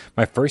time.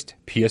 My first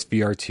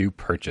PSVR 2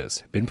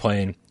 purchase. Been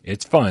playing.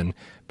 It's fun,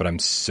 but I'm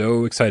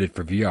so excited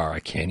for VR. I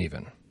can't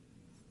even.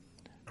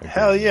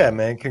 Hell yeah,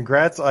 man.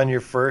 Congrats on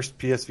your first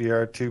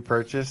PSVR 2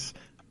 purchase.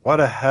 What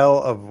a hell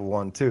of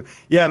one, too.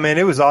 Yeah, man,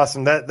 it was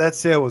awesome. That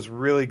sale was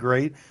really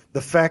great.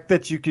 The fact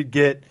that you could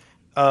get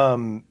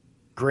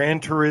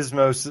Gran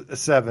Turismo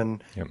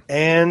 7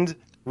 and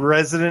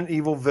Resident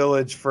Evil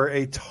Village for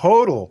a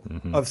total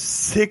of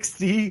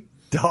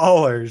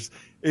 $60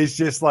 is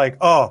just like,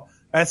 oh,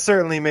 that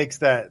certainly makes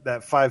that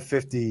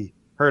 $550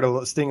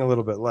 sting a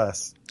little bit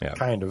less. Yeah.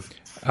 Kind of.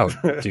 Oh,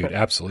 dude,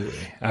 absolutely.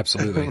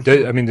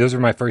 Absolutely. I mean, those are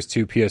my first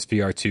two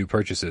PSVR 2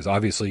 purchases.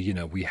 Obviously,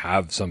 we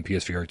have some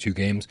PSVR 2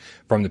 games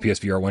from the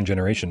PSVR 1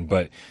 generation,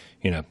 but,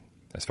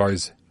 as far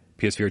as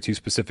PSVR 2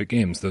 specific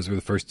games, those were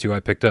the first two I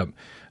picked up.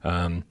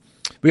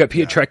 We got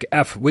Pietrek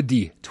F with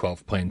the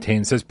 12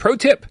 plantain. Says, pro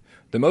tip,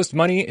 the most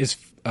money is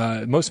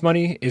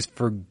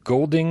for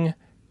Golding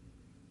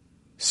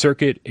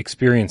Circuit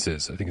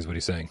Experiences, I think is what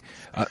he's saying.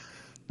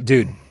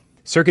 Dude,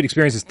 Circuit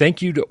Experiences,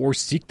 thank you to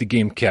Orseek the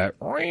Game Cat,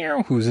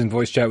 who was in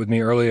voice chat with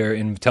me earlier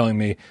and telling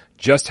me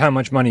just how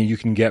much money you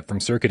can get from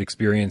Circuit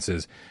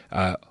Experiences.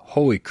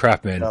 Holy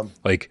crap, man.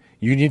 Like,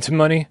 you need some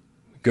money?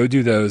 Go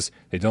do those.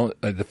 They don't.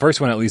 The first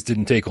one at least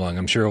didn't take long.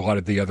 I'm sure a lot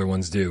of the other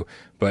ones do,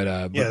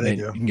 but man,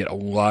 you can get a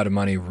lot of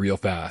money real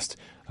fast.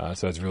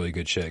 So it's really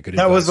good shit. Good.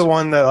 That advice. Was the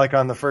one that, like,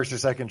 on the first or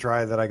second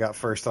try that I got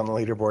first on the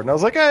leaderboard, and I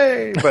was like,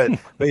 hey! But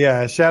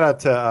yeah, shout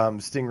out to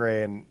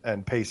Stingray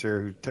and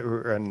Pacer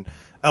and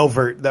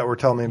Elvert that were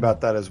telling me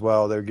about that as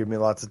well. They were giving me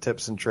lots of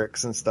tips and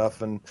tricks and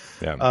stuff. And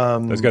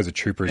those guys are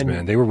troopers,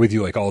 man. They were with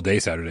you like all day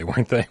Saturday,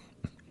 weren't they?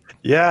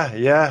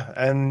 Yeah.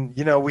 And,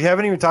 we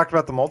haven't even talked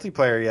about the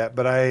multiplayer yet,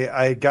 but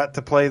I got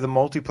to play the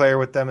multiplayer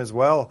with them as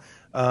well.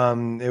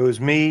 It was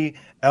me,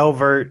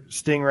 Elvert,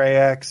 Stingray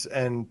X,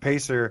 and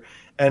Pacer.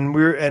 And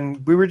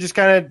we were just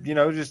kind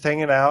of, just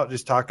hanging out,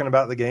 just talking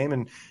about the game.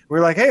 And we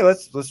were like, hey,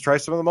 let's try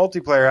some of the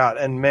multiplayer out.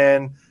 And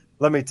man,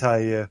 let me tell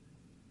you,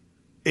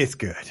 it's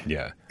good.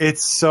 Yeah.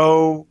 It's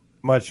so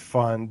much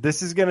fun.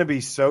 This is going to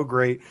be so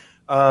great.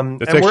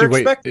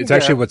 It's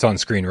actually what's on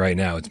screen right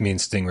now. It's me and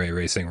Stingray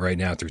racing right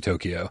now through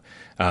Tokyo.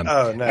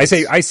 Nice.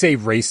 I say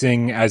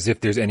racing as if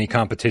there's any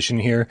competition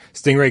here.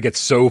 Stingray gets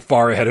so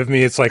far ahead of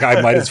me. It's like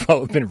I might as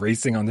well have been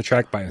racing on the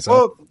track by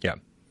himself. Well,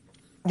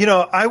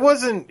 yeah. I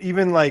wasn't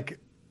even like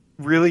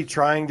really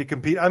trying to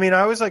compete. I mean,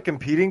 I was like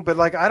competing, but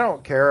like I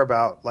don't care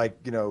about like,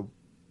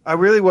 I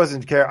really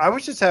wasn't care. I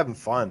was just having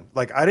fun.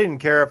 Like I didn't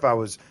care if I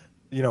was,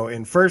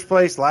 in first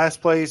place,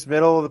 last place,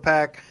 middle of the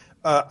pack.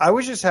 I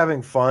was just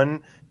having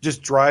fun.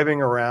 Just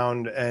driving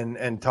around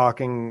and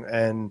talking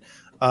and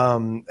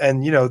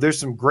there's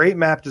some great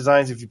map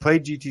designs. If you play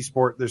GT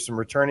Sport, there's some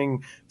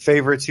returning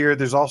favorites here.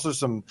 There's also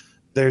some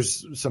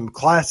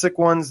classic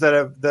ones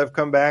that have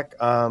come back.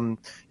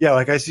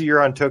 Like I see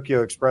you're on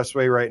Tokyo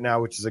Expressway right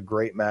now, which is a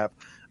great map.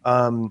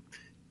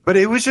 But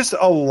it was just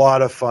a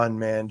lot of fun,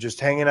 man. Just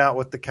hanging out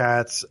with the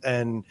cats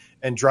and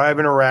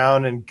driving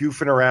around and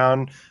goofing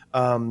around.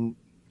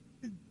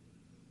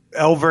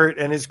 Elvert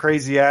and his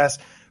crazy ass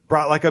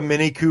brought like a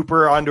Mini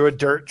Cooper onto a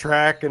dirt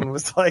track and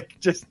was like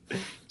just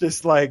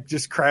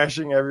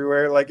crashing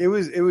everywhere. Like it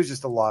was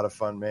just a lot of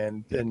fun,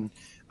 man. And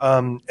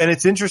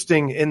it's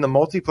interesting in the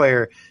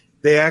multiplayer,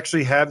 they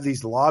actually have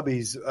these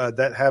lobbies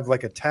that have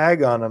like a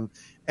tag on them,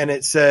 and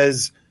it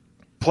says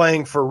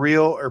playing for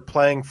real or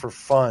playing for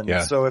fun.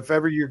 Yeah. So if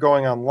ever you're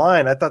going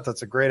online, I thought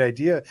that's a great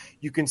idea.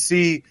 You can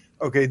see,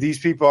 okay, these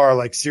people are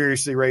like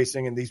seriously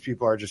racing and these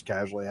people are just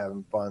casually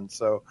having fun.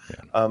 So,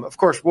 of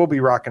course, we'll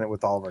be rocking it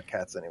with all of our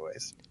cats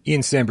anyways.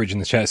 Ian Sambridge in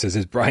the chat says,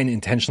 is Brian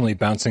intentionally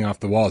bouncing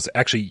off the walls?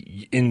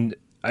 Actually,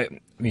 I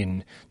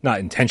mean, not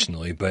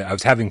intentionally, but I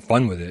was having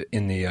fun with it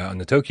in the on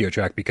the Tokyo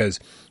track because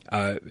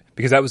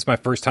that was my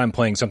first time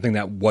playing something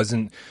that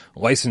wasn't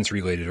license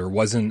related or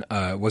wasn't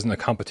a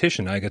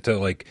competition. I got to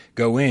like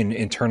go in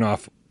and turn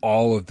off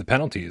all of the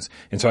penalties.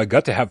 And so I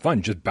got to have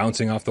fun just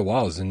bouncing off the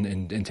walls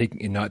and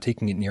not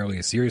taking it nearly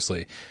as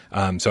seriously.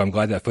 So I'm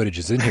glad that footage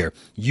is in here.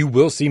 You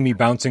will see me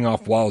bouncing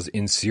off walls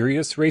in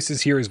serious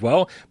races here as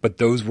well, but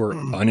those were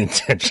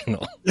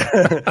unintentional.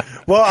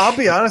 Well, I'll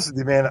be honest with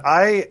you, man.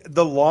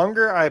 The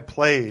longer I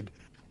played,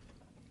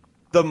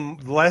 the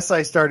less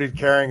I started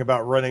caring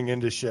about running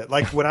into shit.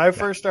 Like when I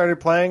first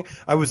started playing,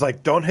 I was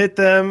like, don't hit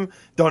them,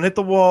 don't hit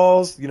the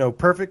walls,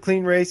 perfect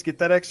clean race, get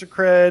that extra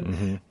cred.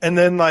 Mm-hmm. And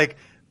then like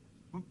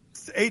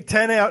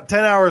 10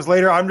 hours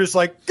later, I'm just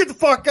like, get the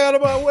fuck out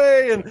of my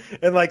way,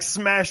 and like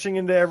smashing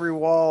into every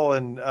wall.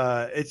 And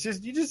it's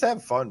just, you just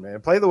have fun, man.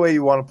 Play the way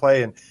you want to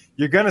play, and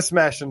you're going to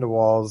smash into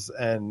walls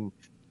and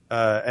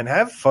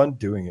have fun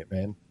doing it,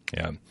 man.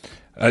 Yeah.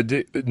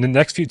 The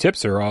next few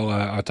tips are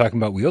all talking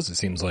about wheels, it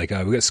seems like.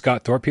 We got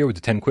Scott Thorpe here with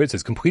the 10 quiz.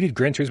 Has completed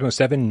Gran Turismo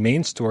 7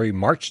 main story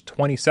March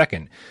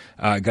 22nd.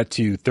 Got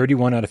to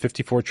 31 out of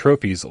 54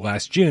 trophies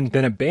last June,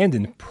 then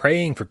abandoned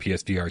praying for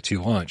PSVR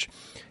 2 launch.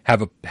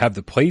 Have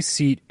the Play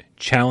Seat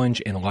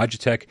Challenge and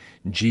Logitech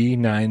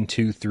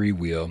G923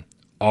 wheel.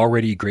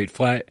 Already great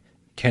flat.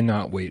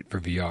 Cannot wait for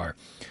VR.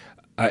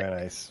 Very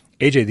nice.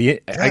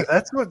 AJ,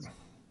 that's what...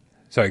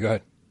 Sorry, go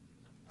ahead.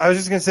 I was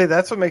just going to say,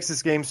 that's what makes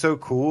this game so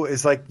cool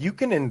is like you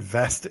can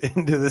invest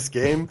into this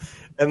game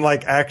and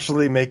like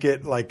actually make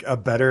it like a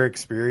better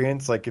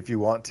experience, like if you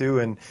want to.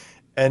 And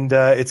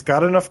it's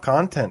got enough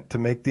content to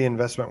make the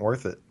investment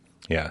worth it.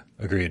 Yeah,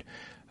 agreed.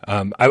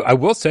 I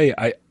will say,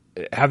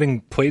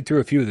 having played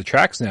through a few of the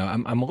tracks now,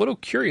 I'm a little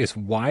curious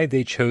why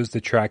they chose the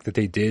track that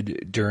they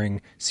did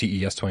during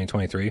CES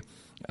 2023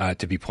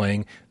 to be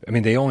playing. I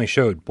mean, they only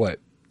showed,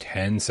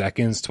 10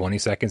 seconds, 20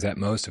 seconds at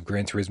most of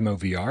Gran Turismo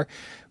VR.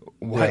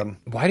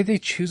 Why did they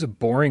choose a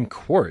boring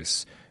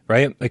course,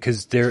 right?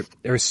 Because there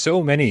are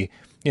so many,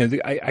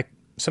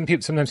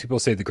 sometimes people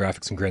say the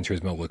graphics in Gran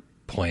Turismo look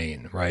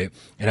plain, right?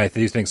 And I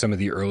do think some of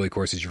the early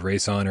courses you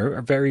race on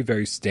are very,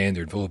 very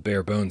standard, full of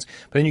bare bones.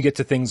 But then you get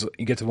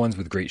to ones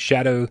with great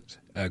shadows,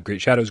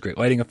 great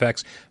lighting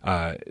effects,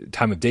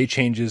 time of day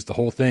changes, the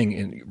whole thing,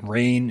 and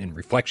rain and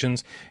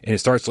reflections, and it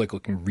starts like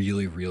looking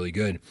really, really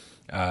good.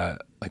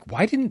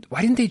 Why didn't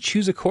they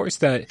choose a course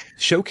that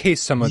showcased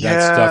some of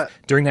that stuff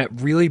during that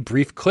really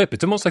brief clip?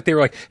 It's almost like they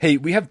were like, "Hey,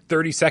 we have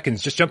 30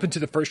 seconds. Just jump into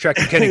the first track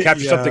you can and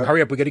capture something.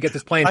 Hurry up, we got to get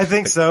this playing." I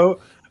think so.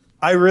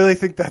 I really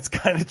think that's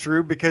kind of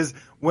true because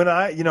when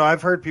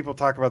I've heard people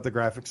talk about the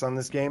graphics on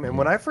this game, and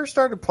when I first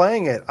started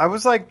playing it, I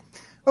was like,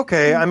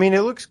 okay, I mean,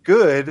 it looks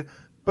good,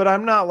 but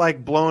I'm not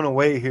like blown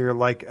away here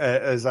like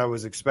as I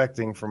was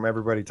expecting from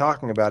everybody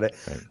talking about it.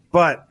 Right.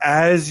 But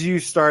as you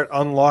start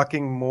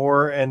unlocking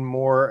more and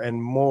more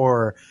and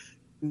more,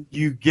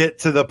 you get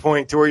to the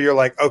point to where you're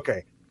like,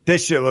 okay,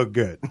 this shit look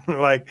good.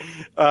 There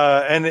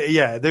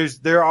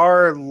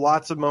are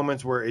lots of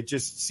moments where it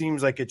just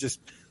seems like it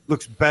just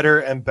looks better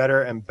and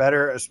better and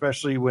better,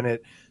 especially when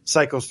it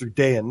cycles through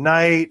day and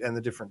night and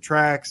the different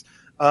tracks.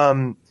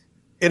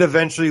 It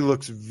eventually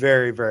looks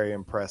very, very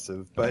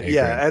impressive. But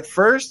at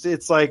first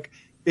it's like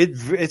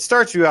it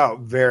starts you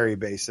out very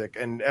basic,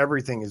 and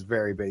everything is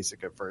very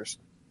basic at first.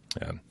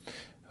 Yeah.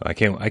 I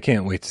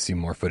can't wait to see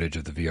more footage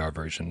of the VR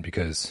version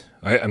because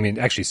I mean,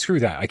 actually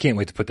screw that. I can't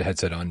wait to put the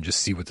headset on and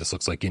just see what this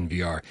looks like in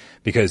VR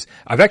because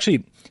I've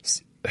actually,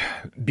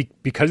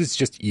 because it's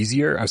just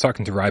easier. I was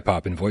talking to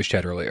Rypop in voice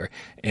chat earlier,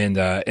 and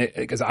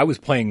because I was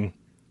playing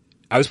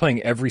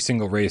every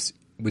single race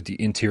with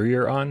the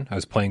interior on. I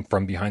was playing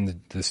from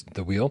behind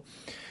the wheel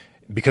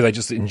because I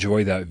just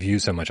enjoy that view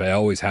so much. I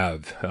always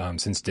have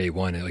since day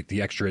one. And like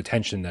the extra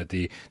attention that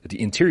the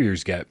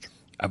interiors get,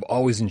 I've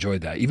always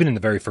enjoyed that. Even in the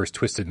very first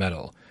Twisted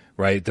Metal,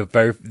 right?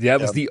 That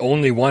was the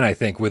only one I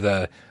think with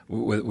a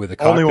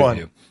cockpit only one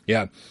view.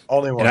 Yeah,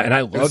 only one. And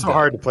I loved it. It's so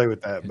hard to play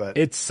with that, but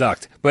it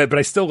sucked. But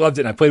I still loved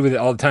it, and I played with it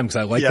all the time because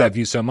I liked that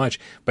view so much.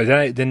 But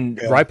then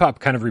Rypop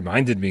kind of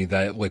reminded me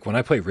that like when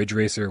I play Ridge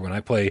Racer, when I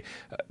play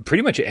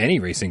pretty much any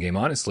racing game,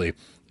 honestly,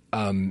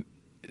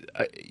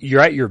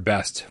 you're at your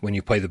best when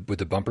you play with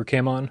the bumper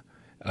cam on.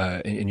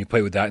 And you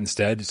play with that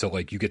instead, so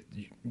like you get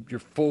your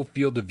full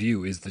field of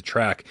view is the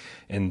track,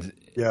 and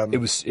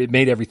it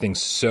made everything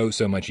so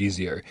much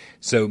easier.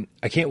 So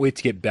I can't wait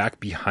to get back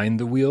behind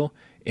the wheel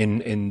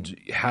and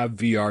have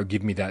VR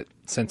give me that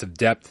sense of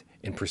depth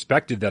and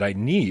perspective that I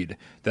need,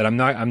 that I'm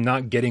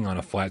not getting on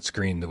a flat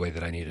screen the way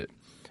that I need it.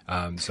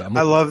 I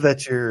love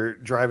that you're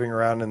driving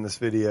around in this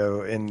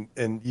video and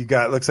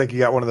looks like you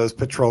got one of those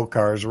patrol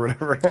cars or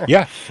whatever.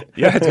 Yeah,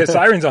 it's got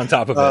sirens on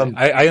top of it.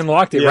 I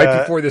unlocked it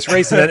right before this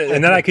race,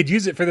 and then I could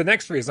use it for the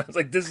next race. I was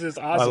like, this is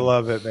awesome. I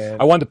love it, man.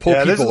 I wanted to pull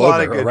people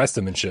over, arrest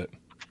them and shit.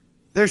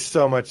 There's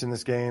so much in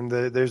this game.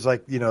 There's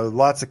like,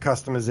 lots of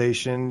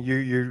customization.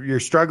 You're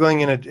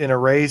struggling in a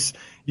race.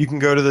 You can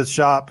go to the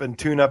shop and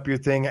tune up your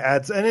thing.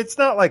 And it's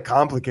not like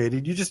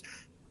complicated. You just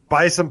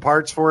buy some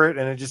parts for it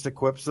and it just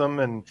equips them,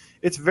 and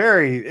it's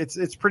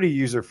pretty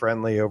user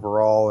friendly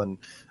overall. And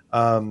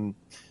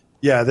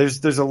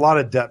there's a lot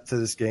of depth to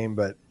this game,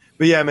 but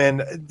yeah,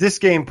 man, this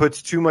game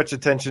puts too much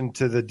attention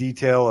to the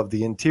detail of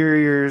the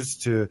interiors,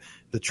 to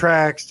the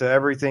tracks, to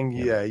everything.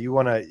 Yeah, you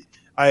want to.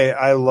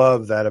 I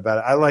love that about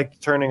it. I like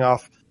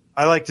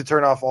to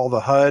turn off all the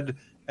HUD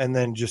and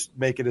then just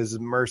make it as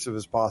immersive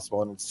as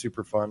possible, and it's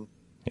super fun.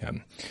 Yeah.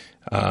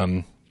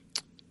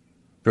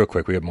 Real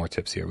quick, we have more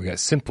tips here. We got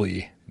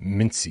Simply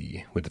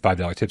Mincy with the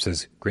 $5 tip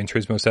says, Gran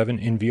Turismo 7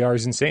 in VR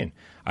is insane.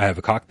 I have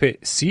a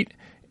cockpit seat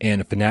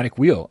and a Fanatic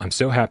wheel. I'm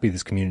so happy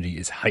this community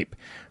is hype.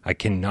 I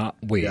cannot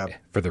wait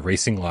for the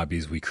racing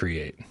lobbies we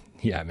create.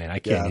 Yeah, man, I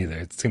can't either.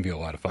 It's going to be a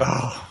lot of fun.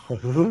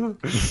 Oh.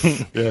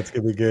 Yeah, it's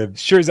going to be good.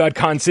 Shirzad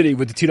Khan City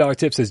with the $2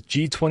 tip says,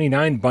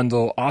 G29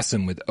 bundle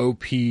awesome with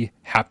OP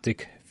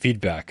haptic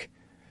feedback.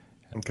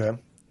 Okay.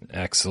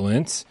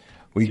 Excellent.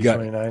 We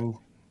G29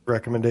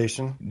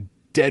 recommendation.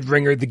 Dead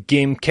Ringer, the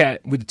Game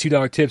Cat with the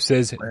 $2 tip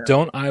says,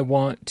 Don't I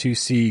want to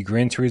see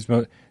Gran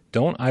Turismo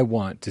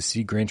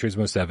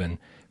 7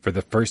 for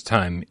the first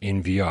time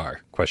in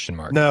VR? ?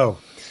 No,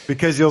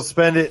 because you'll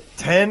spend it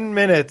 10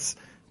 minutes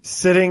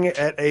sitting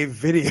at a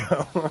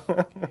video.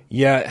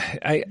 Yeah,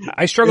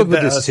 I struggled with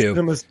this too.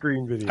 Cinema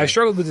screen video. I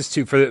struggled with this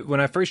too.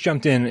 When I first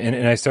jumped in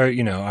and I started,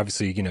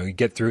 obviously, you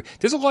get through.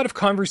 There's a lot of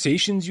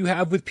conversations you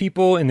have with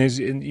people, and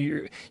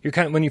you're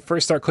kind of, when you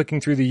first start clicking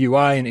through the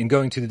UI and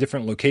going to the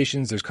different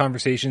locations, there's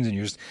conversations, and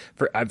you're just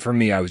for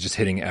me, I was just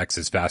hitting X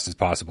as fast as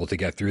possible to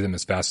get through them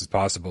as fast as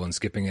possible and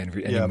skipping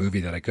any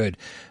movie that I could.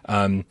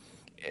 But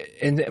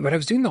I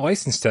was doing the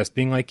license test,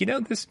 being like,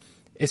 this.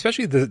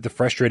 Especially the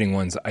frustrating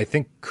ones, I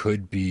think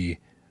could be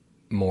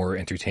more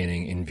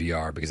entertaining in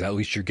VR because at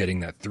least you're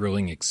getting that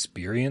thrilling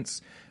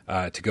experience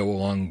to go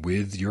along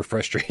with your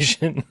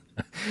frustration.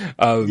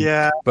 But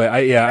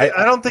I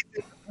don't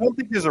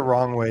think there's a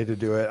wrong way to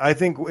do it. I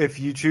think if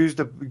you choose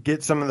to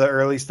get some of the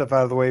early stuff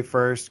out of the way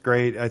first,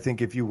 great. I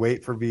think if you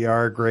wait for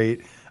VR,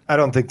 great. I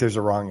don't think there's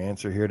a wrong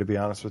answer here, to be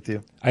honest with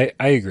you. I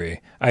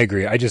agree. I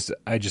just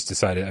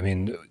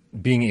decided,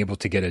 being able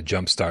to get a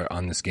jump start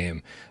on this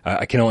game,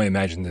 I can only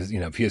imagine this,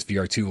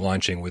 PSVR 2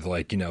 launching with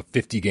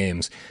 50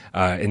 games,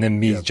 and then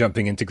me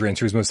jumping into Gran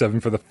Turismo 7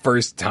 for the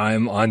first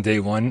time on day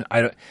one.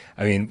 I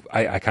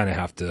kind of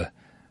have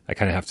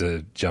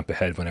to jump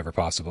ahead whenever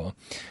possible.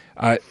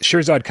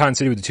 Shirzad Khan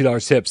City with the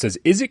 $2 tip says,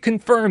 is it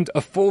confirmed a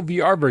full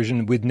VR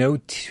version with no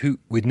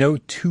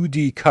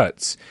 2D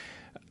cuts?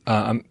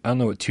 I don't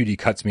know what 2D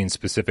cuts means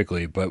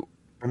specifically, but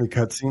any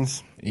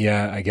cutscenes?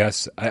 Yeah, I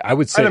guess I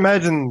would say. I'd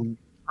imagine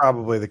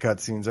probably the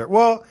cutscenes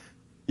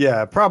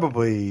are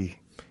probably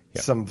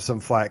some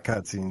flat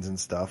cutscenes and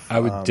stuff. I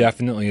would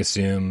definitely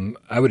assume.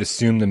 I would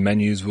assume the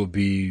menus will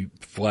be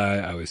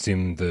flat. I would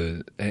assume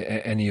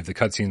any of the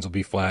cutscenes will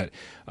be flat.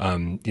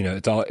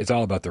 It's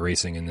all about the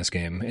racing in this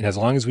game, and as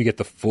long as we get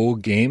the full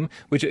game,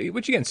 which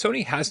again,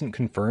 Sony hasn't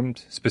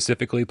confirmed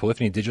specifically.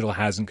 Polyphony Digital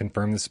hasn't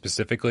confirmed this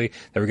specifically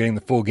that we're getting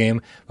the full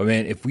game. But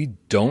man, if we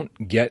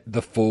don't get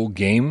the full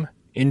game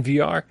in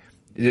VR,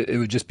 it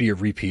would just be a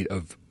repeat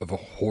of a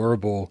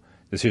horrible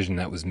decision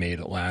that was made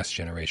last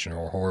generation,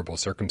 or a horrible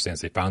circumstance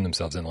they found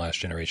themselves in last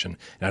generation.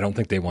 And I don't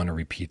think they want to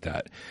repeat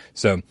that.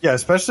 So yeah,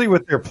 especially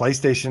with their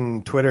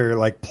PlayStation Twitter,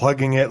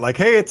 plugging it,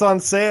 hey, it's on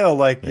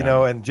sale,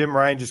 and Jim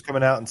Ryan just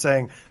coming out and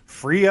saying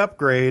free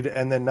upgrade,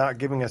 and then not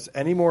giving us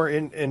any more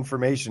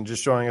information,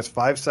 just showing us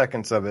 5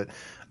 seconds of it.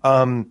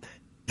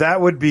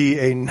 That would be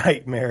a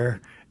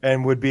nightmare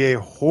and would be a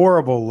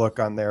horrible look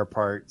on their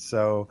part.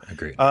 So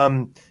agreed.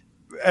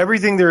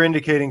 Everything they're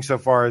indicating so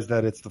far is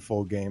that it's the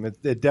full game.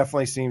 It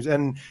definitely seems,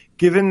 and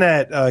given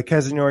that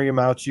Kazunori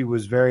Yamauchi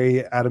was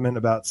very adamant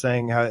about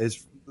saying how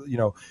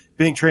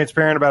being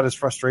transparent about his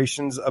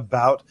frustrations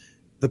about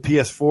the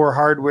PS4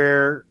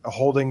 hardware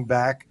holding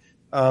back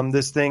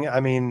this thing.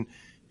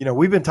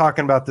 We've been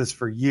talking about this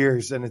for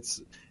years, and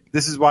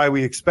this is why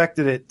we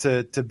expected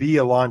it to be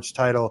a launch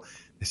title.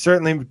 It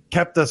certainly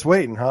kept us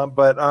waiting, huh?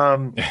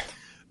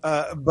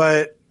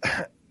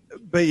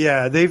 But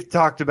yeah, they've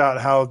talked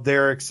about how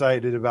they're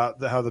excited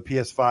about how the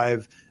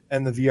PS5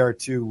 and the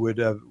VR2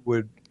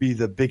 would be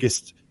the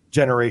biggest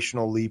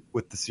generational leap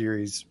with the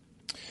series.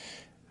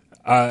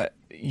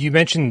 You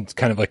mentioned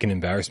kind of like an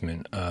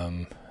embarrassment,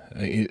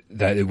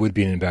 that it would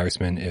be an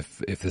embarrassment if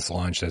this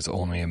launched as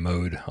only a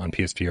mode on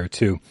PSVR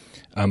 2.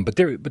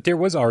 But there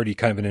was already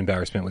kind of an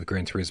embarrassment with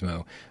Gran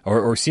Turismo,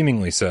 or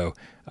seemingly so.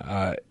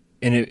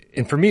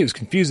 And for me, it was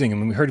confusing.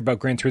 And when we heard about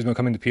Gran Turismo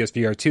coming to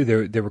PSVR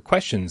 2, there were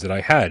questions that I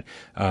had,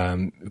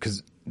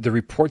 because the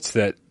reports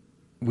that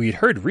we had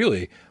heard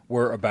really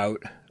were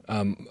about,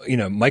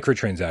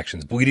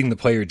 microtransactions, bleeding the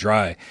player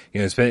dry.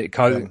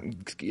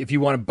 If you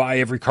want to buy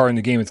every car in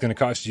the game, it's going to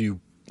cost you,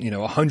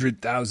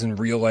 100,000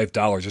 real life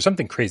dollars or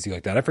something crazy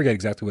like that. I forget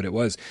exactly what it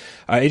was.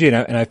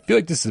 AJ, and I feel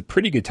like this is a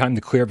pretty good time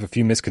to clear up a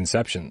few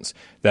misconceptions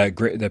that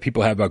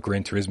people have about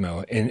Gran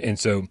Turismo. And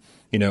so,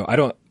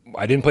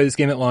 I didn't play this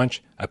game at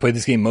launch. I played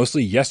this game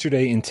mostly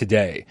yesterday and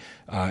today.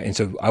 And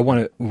so we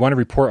want to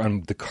report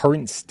on the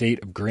current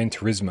state of Gran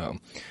Turismo.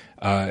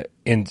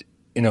 And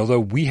although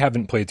we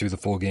haven't played through the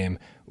full game,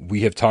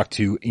 we have talked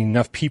to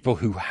enough people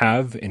who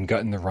have and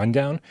gotten the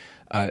rundown.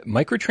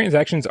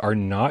 Microtransactions are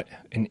not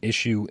an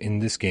issue in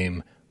this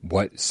game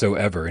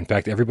whatsoever. In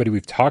fact, everybody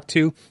we've talked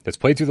to that's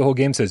played through the whole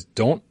game says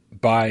don't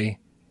buy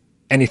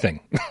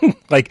anything.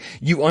 Like,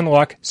 you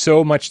unlock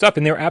so much stuff,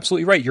 and they're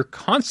absolutely right. You're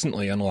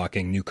constantly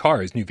unlocking new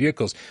cars, new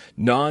vehicles,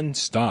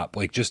 nonstop.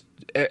 Like, just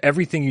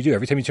everything you do,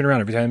 every time you turn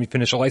around, every time you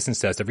finish a license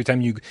test, every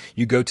time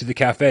you go to the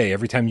cafe,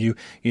 every time you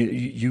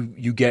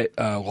get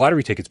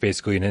lottery tickets,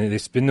 basically, and then they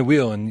spin the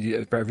wheel,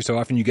 and every so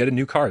often you get a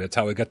new car. That's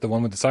how I got the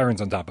one with the sirens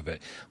on top of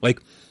it.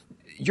 Like,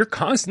 you're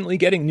constantly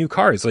getting new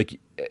cars. Like,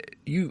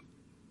 you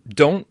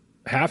don't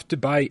have to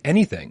buy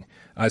anything.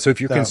 So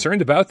if you're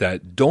concerned about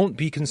that, don't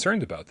be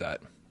concerned about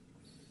that.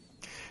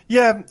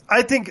 Yeah,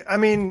 I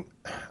mean,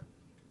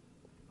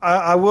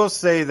 I will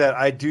say that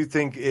I do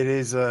think it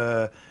is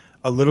a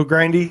little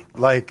grindy,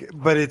 like,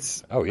 but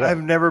it's,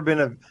 I've never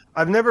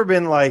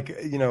been like,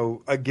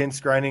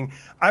 against grinding.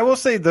 I will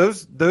say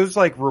those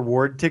like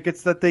reward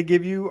tickets that they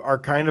give you are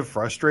kind of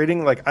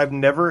frustrating. Like, I've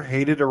never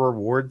hated a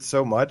reward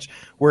so much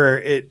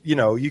where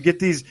you get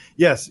these,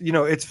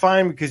 it's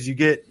fine because you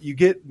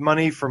get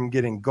money from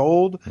getting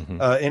gold,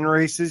 in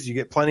races, you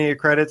get plenty of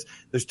credits.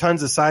 There's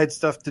tons of side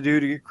stuff to do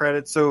to get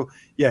credits. So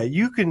yeah,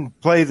 you can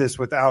play this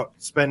without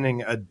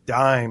spending a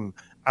dime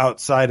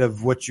outside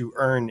of what you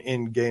earn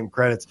in game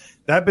credits.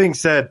 That being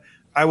said,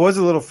 I was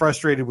a little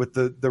frustrated with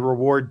the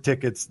reward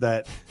tickets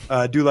that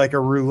do like a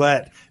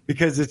roulette,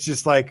 because it's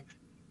just like,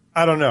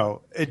 I don't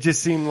know. It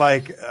just seemed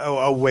like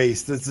a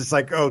waste. It's just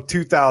like,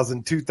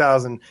 2,000.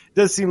 It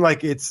does seem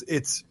like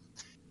it's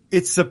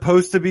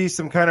supposed to be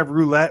some kind of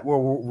roulette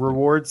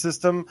reward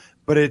system,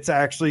 but it's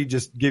actually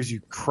just gives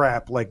you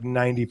crap like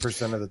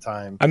 90% of the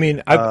time. I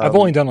mean, I've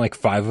only done like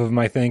 5 of them,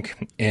 I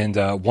think. And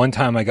one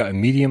time I got a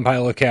medium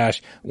pile of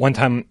cash. One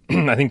time,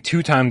 I think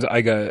 2 times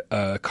I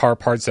got car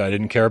parts that I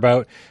didn't care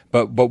about.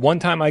 But one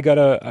time I got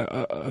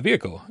a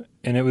vehicle,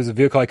 and it was a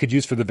vehicle I could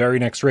use for the very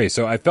next race.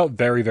 So I felt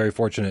very, very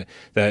fortunate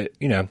that,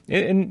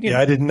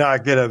 I did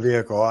not get a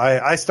vehicle.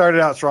 I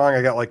started out strong.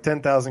 I got like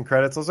 10,000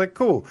 credits. I was like,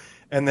 cool.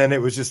 And then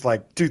it was just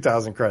like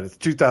 2,000 credits,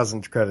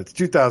 2,000 credits,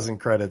 2,000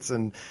 credits.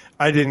 And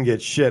I didn't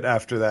get shit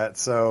after that.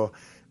 So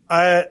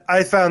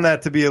I found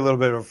that to be a little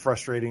bit of a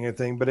frustrating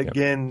thing. But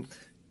again,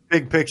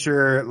 big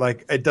picture,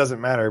 like, it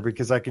doesn't matter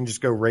because I can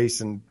just go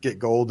race and get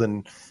gold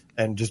and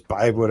just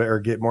buy or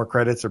get more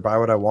credits or buy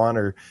what I want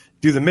or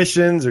do the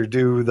missions or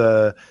do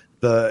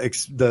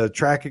the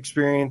track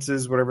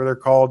experiences, whatever they're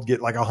called, get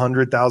like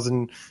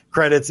 100,000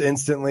 credits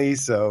instantly.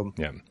 So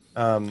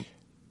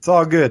it's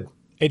all good.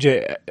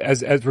 AJ,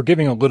 as we're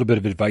giving a little bit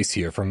of advice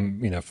here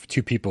from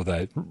 2 people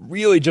that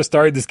really just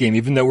started this game,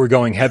 even though we're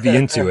going heavy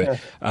into it.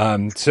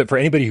 So for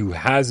anybody who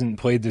hasn't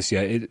played this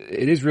yet, it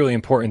is really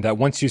important that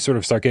once you sort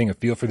of start getting a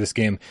feel for this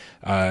game,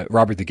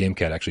 Robert the Game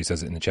Cat actually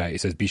says it in the chat. He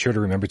says, "Be sure to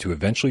remember to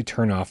eventually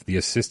turn off the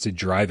assisted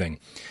driving."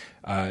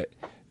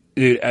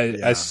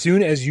 As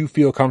soon as you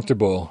feel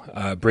comfortable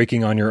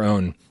braking on your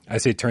own, I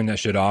say turn that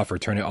shit off or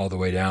turn it all the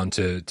way down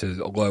to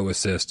low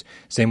assist.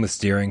 Same with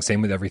steering,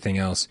 same with everything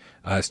else.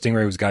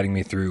 Stingray was guiding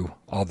me through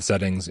all the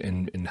settings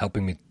and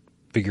helping me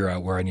figure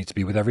out where I need to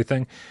be with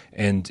everything.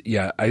 And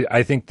yeah,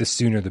 I think the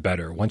sooner the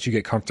better. Once you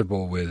get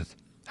comfortable with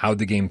how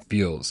the game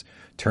feels,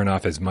 turn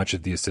off as much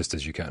of the assist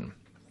as you can.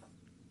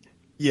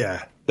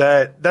 Yeah,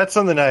 that's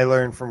something I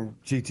learned from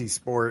GT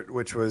Sport,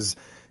 which was,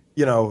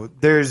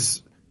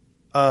 there's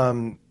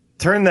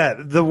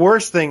the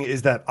worst thing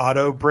is that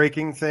auto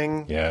braking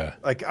thing. Yeah.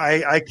 Like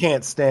I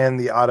can't stand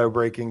the auto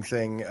braking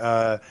thing,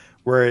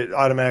 where it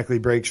automatically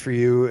brakes for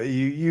you.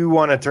 You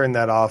want to turn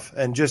that off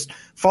and just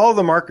follow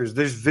the markers.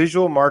 There's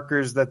visual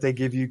markers that they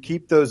give you.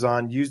 Keep those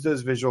on, use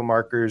those visual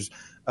markers,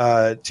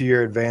 to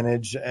your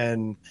advantage.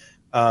 And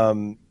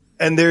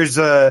there's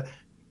a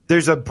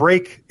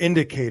brake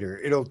indicator.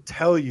 It'll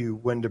tell you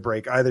when to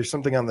brake, either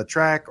something on the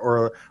track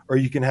or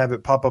you can have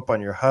it pop up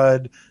on your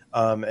HUD,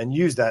 and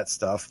use that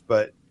stuff.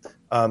 But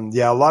a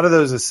lot of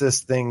those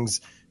assist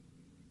things,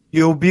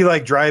 you'll be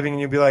like driving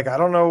and you'll be like, I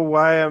don't know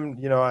why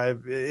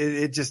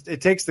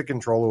it takes the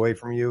control away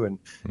from you and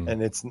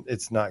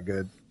it's not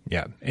good.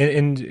 Yeah.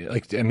 And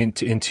like, I mean,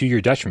 to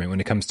your detriment when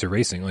it comes to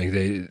racing,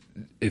 like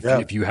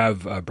if you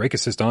have brake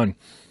assist on,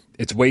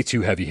 it's way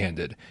too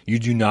heavy-handed. You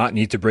do not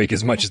need to brake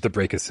as much as the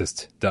brake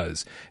assist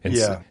does. And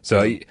so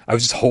I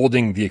was just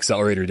holding the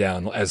accelerator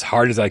down as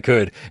hard as I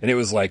could, and it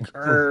was like,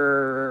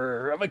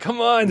 I'm like, come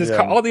on,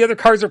 all the other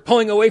cars are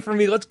pulling away from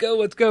me. Let's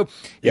go.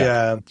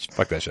 Yeah.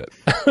 Fuck that shit.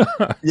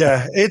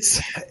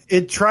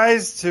 It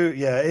tries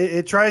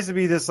to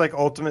be this like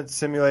ultimate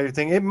simulator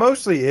thing. It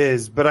mostly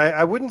is, but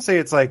I wouldn't say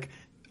it's like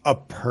a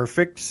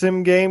perfect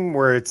sim game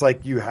where it's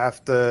like you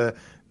have to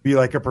be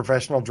like a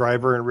professional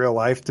driver in real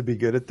life to be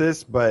good at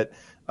this, but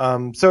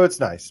so it's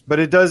nice. But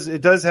it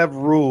does have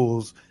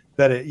rules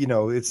that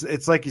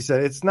it's like you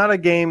said, it's not a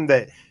game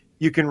that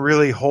you can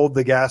really hold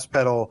the gas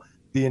pedal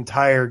the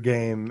entire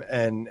game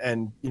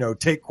and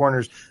take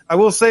corners. I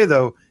will say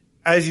though,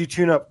 as you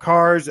tune up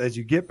cars, as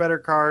you get better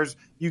cars,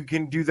 you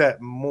can do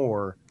that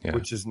more,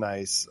 which is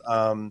nice.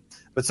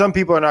 But some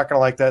people are not going to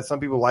like that. Some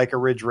people like a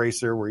Ridge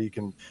Racer where you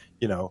can,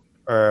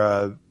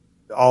 or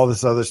all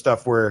this other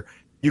stuff where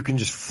you can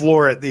just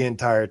floor it the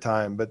entire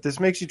time, but this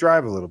makes you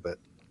drive a little bit.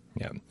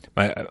 Yeah.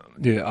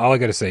 Dude, all I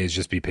got to say is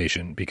just be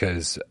patient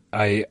because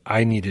I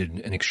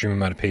needed an extreme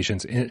amount of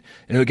patience. And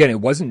again, it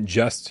wasn't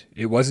just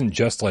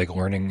like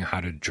learning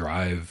how to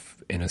drive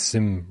in a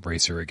sim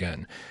racer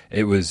again.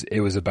 It was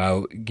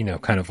about,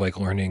 kind of like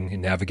learning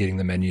and navigating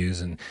the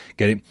menus and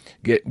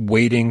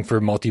waiting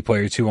for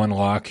multiplayer to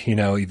unlock,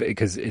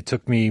 because it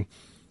took me,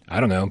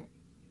 I don't know,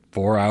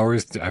 4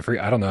 hours. I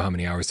don't know how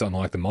many hours to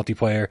unlock the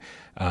multiplayer.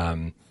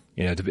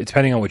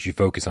 Depending on what you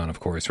focus on, of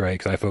course, right?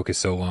 Because I focused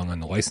so long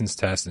on the license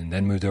test and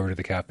then moved over to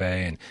the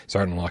cafe and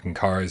started unlocking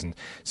cars. And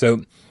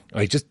so,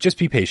 like, just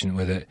be patient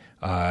with it.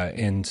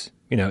 And,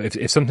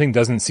 if something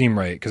doesn't seem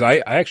right, because I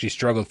actually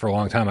struggled for a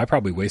long time. I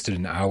probably wasted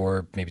an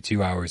hour, maybe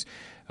 2 hours,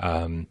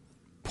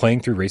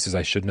 playing through races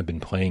I shouldn't have been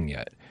playing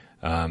yet.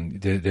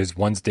 There's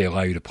ones they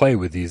allow you to play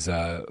with these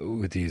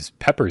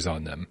peppers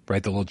on them,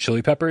 right? The little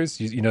chili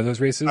peppers, you know those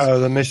races? Oh,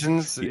 the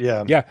missions,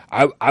 yeah, yeah.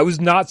 I was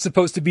not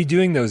supposed to be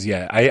doing those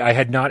yet. I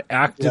had not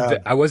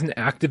I wasn't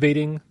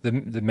activating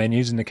the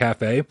menus in the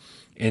cafe,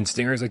 and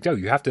Stinger's like, "No,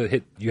 you have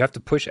to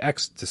push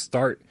X to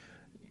start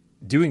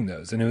doing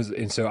those."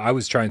 And so I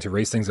was trying to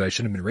race things that I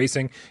shouldn't have been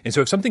racing. And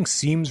so if something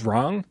seems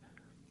wrong,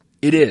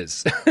 it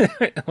is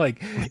like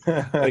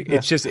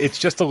it's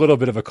just a little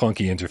bit of a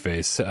clunky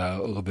interface, a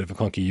little bit of a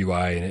clunky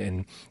UI,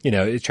 and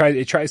it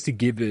tries to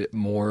give it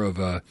more of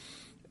a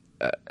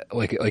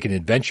like an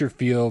adventure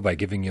feel by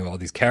giving you all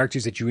these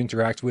characters that you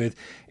interact with,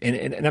 and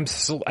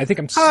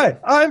Hi,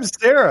 I'm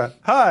Sarah.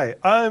 Hi,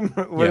 I'm is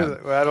it?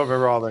 I don't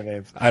remember all their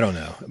names. I don't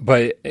know,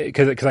 but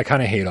because I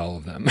kind of hate all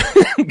of them,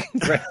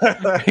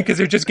 because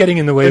they're just getting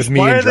in the way of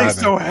me. Why are driving.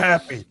 they so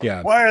happy?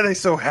 Yeah, why are they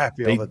so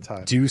happy they all the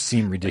time? Do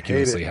seem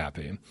ridiculously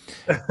happy.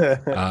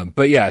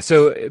 But yeah,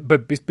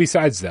 but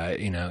besides that,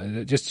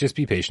 just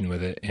be patient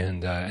with it,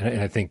 and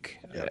I think.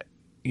 Yeah.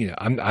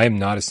 I am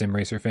not a sim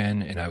racer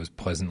fan, and I was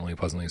pleasantly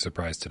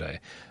surprised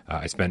today.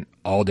 I spent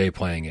all day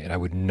playing it, and I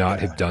would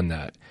not have done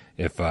that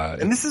if.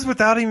 And this is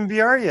without even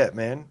VR yet,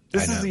 man.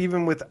 This is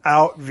even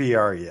without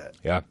VR yet.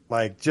 Yeah.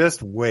 Like,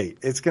 just wait.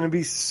 It's going to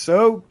be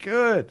so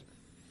good.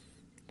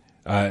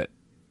 Mr.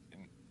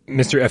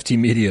 FT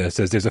Media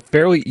says there's a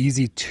fairly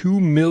easy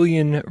 2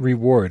 million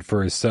reward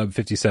for a sub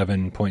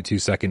 57.2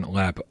 second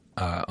lap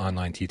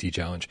online TT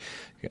challenge.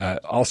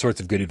 All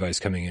sorts of good advice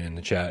coming in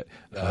the chat.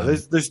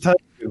 There's tons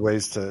of good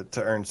ways to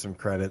earn some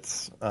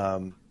credits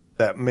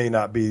that may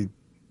not be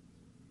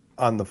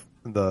on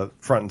the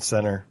front and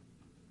center.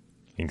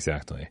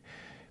 Exactly.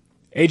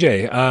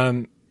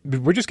 AJ,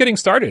 we're just getting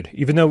started.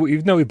 Even though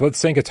we both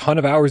sank a ton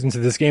of hours into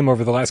this game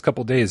over the last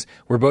couple of days,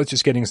 we're both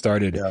just getting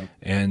started. Yeah.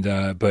 And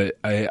but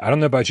I don't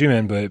know about you,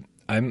 man, but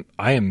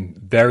I am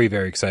very,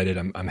 very excited.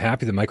 I'm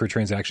happy the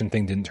microtransaction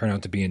thing didn't turn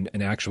out to be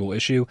an actual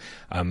issue.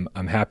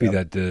 I'm happy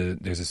that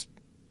there's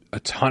a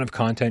ton of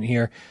content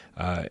here,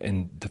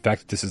 and the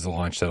fact that this is a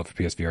launch title for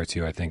PSVR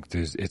 2, I think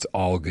it's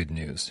all good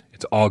news.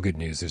 It's all good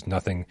news. There's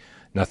nothing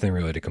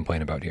really to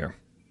complain about here.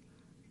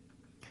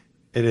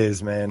 It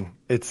is, man.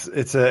 It's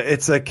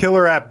a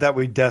killer app that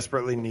we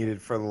desperately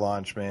needed for the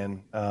launch,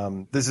 man.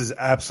 This is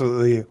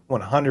absolutely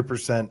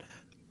 100%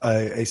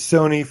 a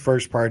Sony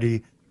first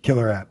party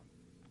killer app.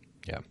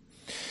 Yeah.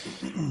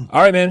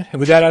 All right, man. And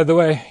with that out of the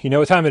way, you know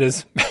what time it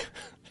is.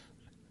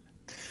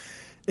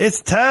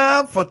 It's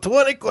time for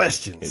 20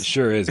 questions. It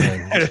sure is,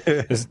 man.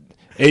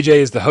 AJ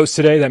is the host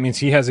today. That means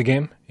he has a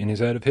game in his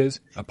head of his.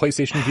 A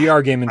PlayStation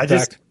VR game, in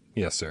fact.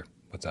 Yes, sir.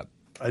 What's up?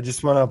 I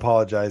just want to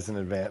apologize in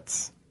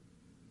advance.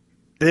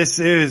 This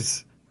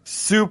is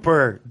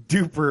super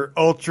duper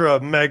ultra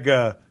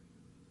mega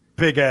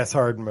big ass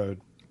hard mode.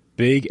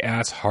 Big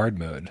ass hard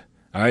mode.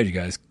 All right, you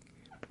guys.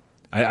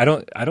 I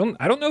don't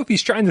know if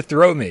he's trying to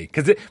throw me,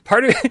 because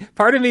part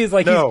of me is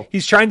like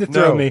he's trying to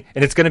throw me,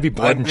 and it's going to be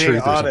Blood and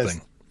Truth or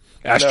something.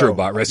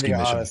 Astrobot rescue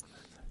mission. Honest.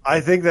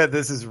 I think that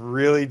this is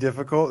really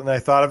difficult, and I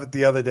thought of it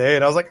the other day,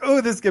 and I was like,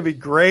 "Oh, this could be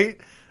great,"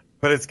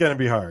 but it's going to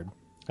be hard.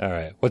 All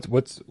right,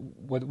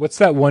 what's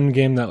that one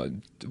game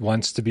that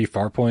wants to be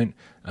Farpoint?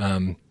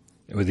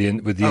 With the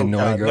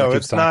annoying girl that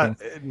keeps talking.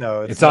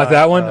 It's not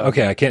that one.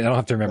 Okay, I don't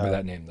have to remember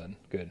that name then.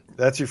 Good.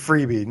 That's your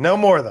freebie. No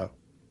more though.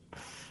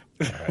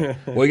 All right.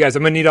 Well, you guys,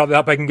 I'm gonna need all the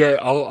help I can get.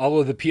 All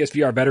of the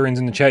PSVR veterans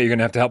in the chat, you're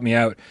gonna have to help me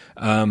out,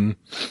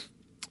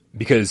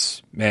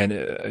 because man,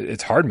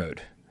 it's hard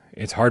mode.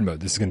 It's hard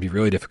mode. This is gonna be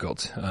really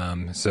difficult.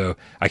 So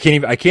I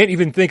can't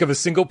even think of a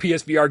single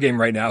PSVR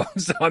game right now.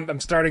 So I'm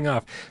starting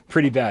off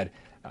pretty bad.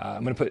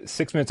 I'm going to put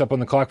 6 minutes up on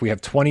the clock. We have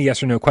 20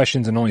 yes or no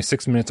questions and only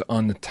 6 minutes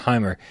on the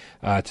timer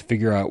to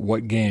figure out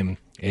what game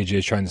AJ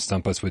is trying to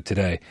stump us with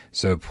today.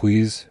 So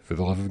please, for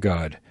the love of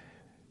God,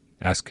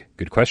 ask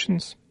good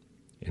questions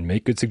and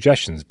make good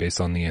suggestions based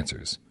on the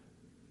answers.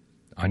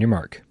 On your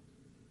mark.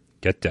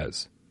 Get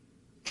Des.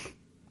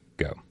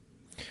 Go.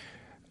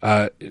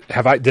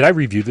 Did I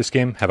review this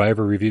game? Have I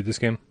ever reviewed this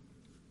game?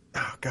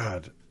 Oh,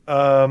 God.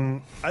 I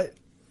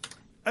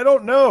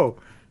don't know,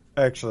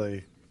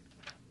 actually.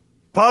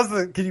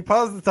 Can you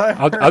pause the timer?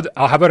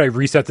 How about I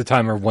reset the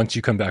timer once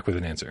you come back with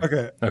an answer?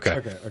 Okay.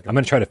 I'm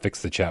going to try to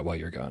fix the chat while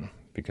you're gone,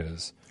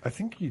 because I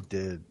think you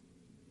did.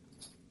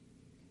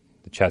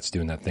 The chat's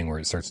doing that thing where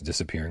it starts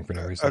disappearing for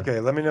no reason. Okay,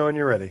 let me know when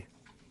you're ready.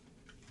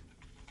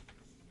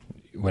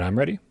 When I'm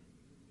ready?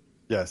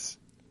 Yes.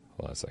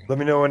 Hold on a second. Let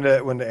me know when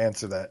to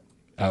answer that.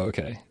 Oh,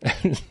 okay.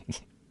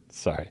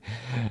 Sorry.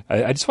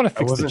 I just want to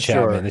fix the wasn't chat,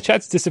 sure. man. The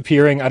chat's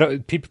disappearing.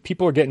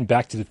 People are getting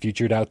back to the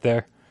future out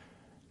there.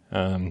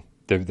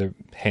 Their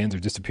hands are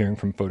disappearing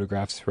from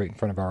photographs right in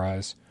front of our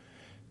eyes.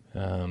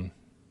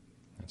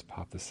 Let's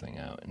pop this thing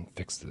out and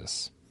fix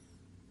this.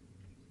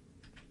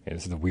 Okay,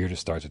 this is the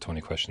weirdest start to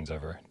 20 questions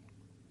ever.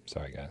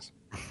 Sorry, guys.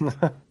 All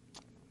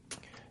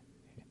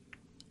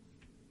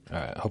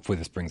right. Hopefully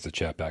this brings the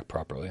chat back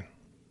properly.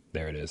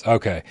 There it is.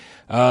 Okay.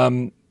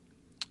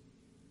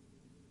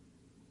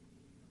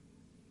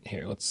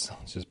 Here, let's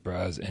just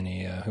browse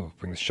any. We'll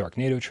bring the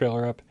Sharknado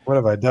trailer up. What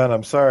have I done?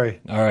 I'm sorry.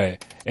 All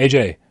right,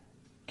 AJ,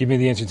 give me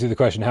the answer to the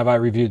question. Have I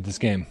reviewed this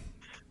game?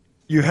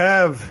 You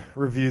have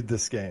reviewed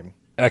this game.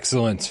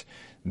 Excellent.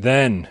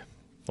 Then,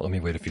 let me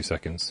wait a few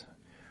seconds.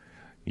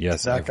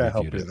 Yes, That I've can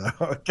help reviewed you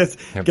it.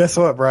 though. Guess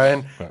what,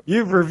 Brian?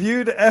 You've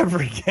reviewed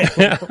every game.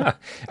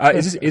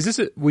 Is this?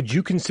 Would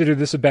you consider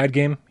this a bad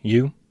game?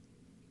 You?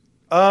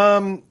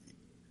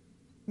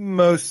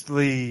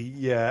 Mostly,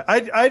 yeah.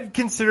 I'd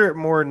consider it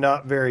more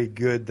not very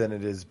good than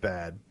it is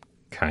bad.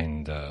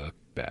 Kinda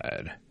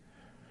bad.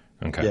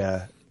 Okay.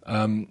 Yeah.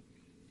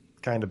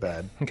 Kind of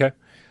bad. Okay.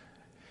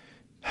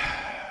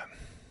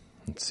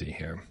 Let's see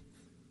here.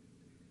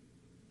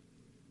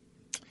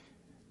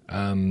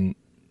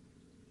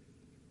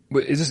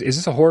 Is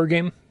this a horror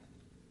game?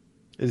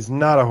 It is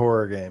not a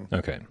horror game.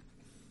 Okay.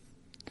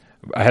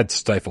 I had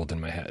Stifled in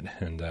my head,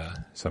 and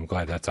so I'm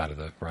glad that's out of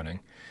the running.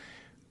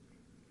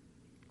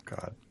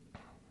 God.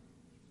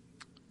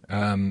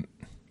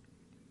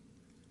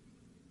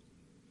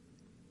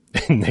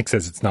 Nick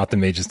says it's not The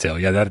Mage's Tale.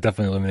 Yeah, that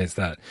definitely eliminates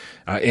that.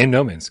 And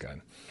No Man's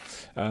Sky.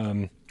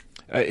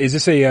 Is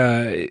this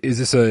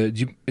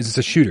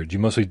a shooter? Do you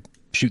mostly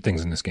shoot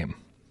things in this game?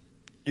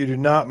 You do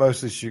not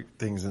mostly shoot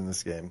things in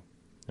this game.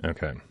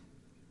 Okay.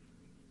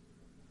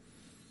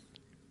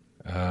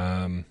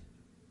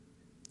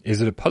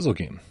 Is it a puzzle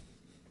game?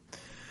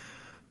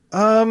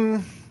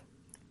 I'm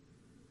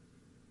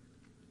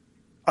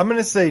going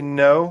to say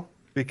no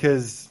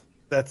because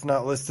that's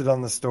not listed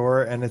on the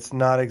store, and it's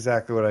not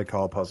exactly what I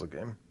call a puzzle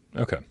game.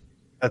 Okay.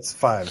 That's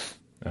 5.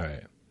 All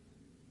right.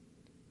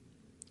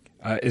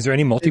 Is there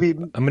any I'm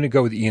going to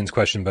go with Ian's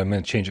question, but I'm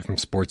going to change it from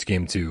sports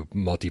game to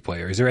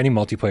multiplayer. Is there any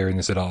multiplayer in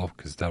this at all?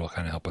 Because that'll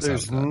kind of help us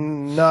There's out with that.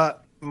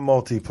 not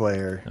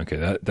multiplayer.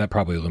 Okay, that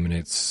probably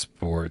eliminates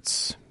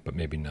sports, but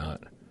maybe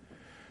not.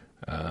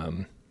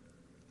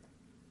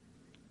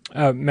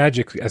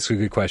 Magic, that's a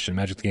good question.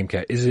 Magic the Game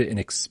Cat, is it an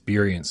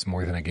experience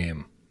more than a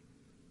game?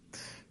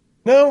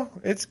 No,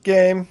 it's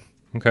game.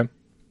 Okay.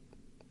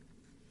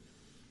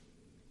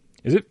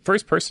 Is it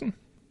first person?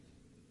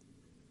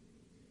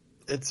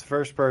 It's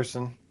first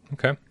person.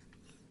 Okay.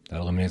 That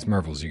eliminates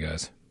Marvels, you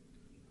guys.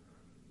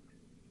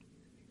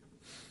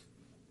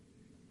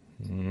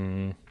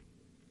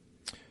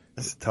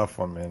 It's a tough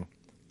one, man.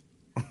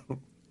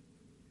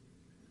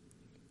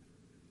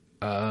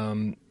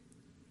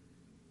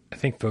 I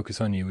think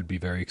Focus on You would be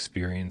very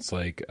experienced.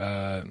 Like,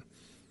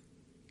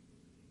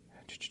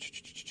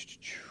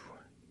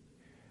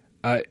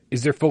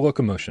 is there full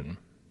locomotion?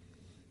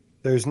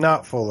 There's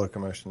not full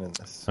locomotion in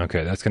this.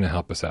 Okay, that's going to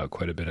help us out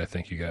quite a bit, I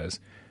think, you guys.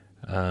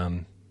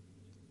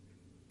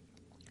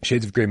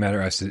 Shades of Grey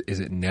Matter asks,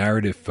 is it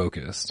narrative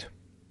focused?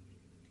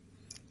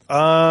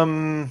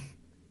 No,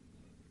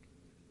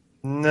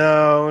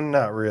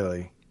 not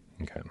really.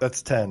 Okay.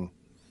 That's 10.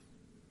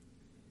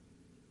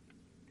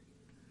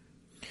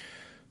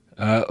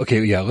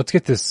 Okay, yeah, let's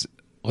get this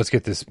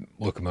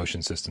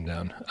locomotion system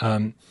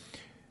down.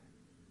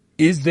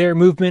 Is there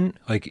movement,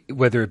 like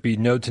whether it be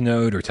node to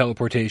node or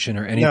teleportation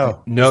or anything?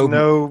 No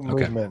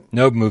okay. movement.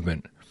 No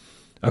movement.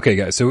 Okay,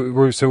 guys. So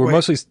we're Wait.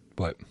 mostly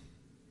what?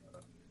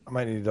 I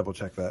might need to double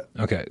check that.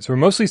 Okay, so we're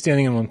mostly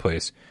standing in one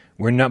place.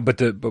 We're not,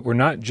 but we're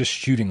not just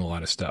shooting a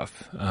lot of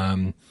stuff.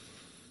 There's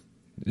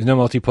no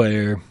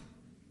multiplayer.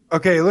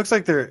 Okay, it looks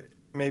like there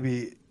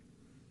maybe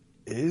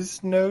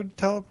is node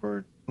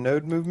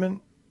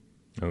movement.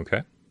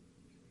 Okay.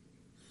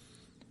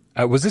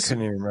 Was this?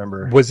 Couldn't even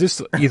remember. Was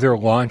this either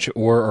launch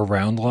or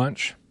around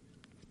launch?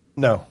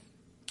 No.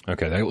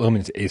 Okay, that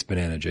eliminates Ace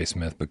Banana, J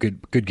Smith, but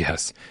good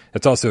guess.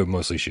 That's also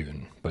mostly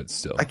shooting, but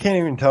still. I can't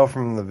even tell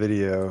from the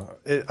video.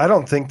 I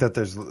don't think that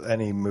there's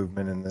any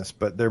movement in this,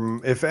 but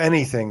if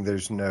anything,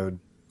 there's node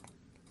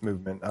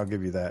movement. I'll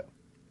give you that.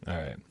 All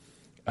right.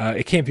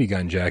 It can't be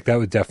Gunjack. That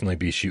would definitely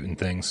be shooting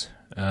things.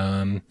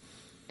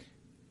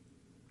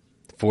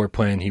 Floor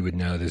plan, he would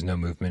know. There's no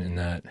movement in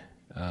that.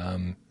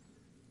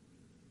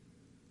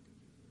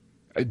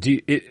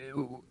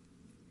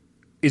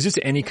 Is this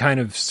any kind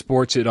of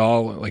sports at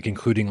all, like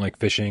including like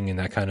fishing and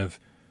that kind of?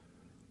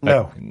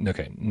 No.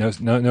 Okay.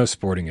 No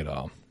sporting at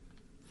all.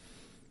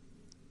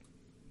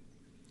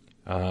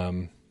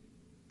 Yeah,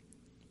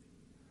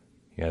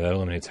 that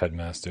eliminates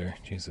Headmaster.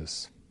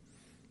 Jesus.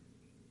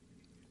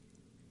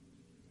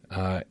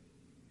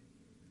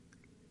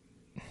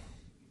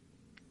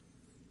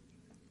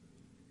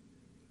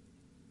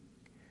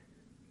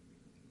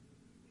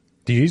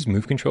 Do you use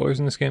move controllers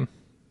in this game?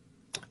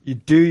 You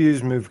do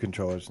use move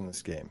controllers in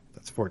this game.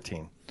 That's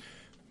 14.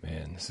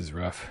 Man, this is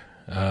rough.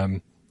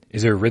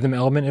 Is there a rhythm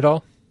element at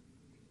all?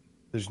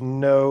 There's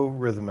no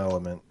rhythm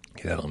element.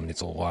 Okay, that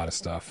eliminates a lot of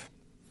stuff.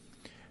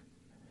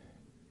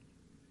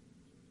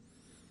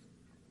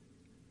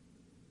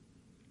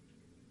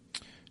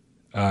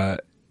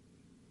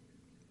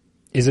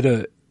 Is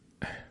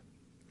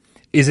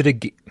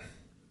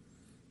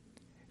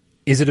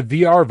it a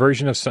VR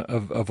version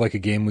of like a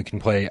game we can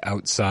play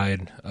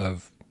outside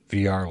of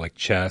VR, like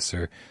chess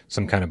or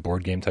some kind of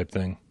board game type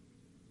thing?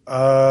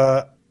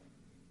 No,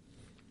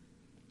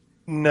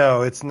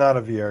 it's not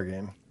a VR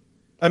game.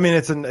 I mean,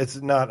 it's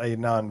not a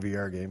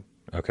non-VR game.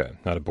 Okay,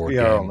 not a board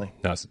VR game. only.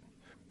 But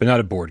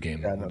not a board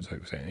game. Yeah, no. That's what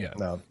I'm saying. Yeah.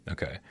 No.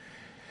 Okay.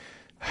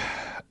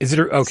 Is it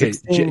okay?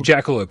 16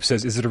 Jackalope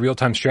says, "Is it a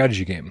real-time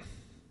strategy game?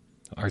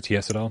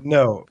 RTS at all?"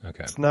 No.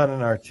 Okay. It's not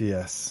an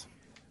RTS.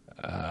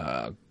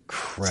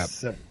 Crap.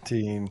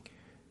 17.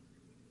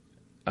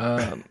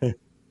 Are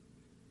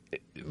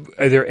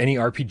there any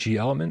RPG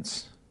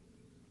elements?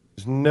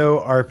 There's no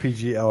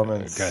RPG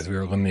elements. Guys, we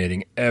are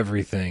eliminating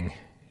everything.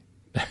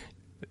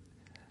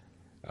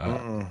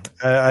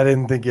 I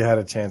didn't think you had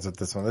a chance with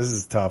this one. This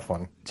is a tough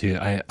one.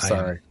 Dude,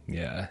 Sorry.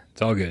 Yeah,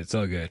 it's all good. It's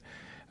all good.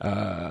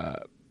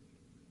 Let's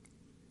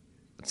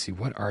see.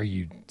 What are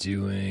you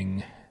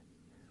doing?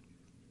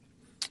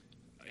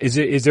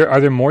 Are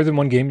there more than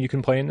one game you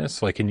can play in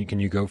this? Like, can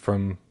you go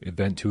from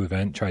event to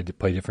event, try to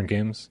play different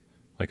games,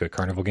 like a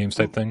carnival games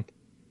type thing?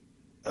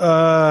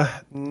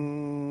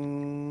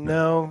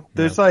 No.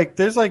 There's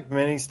like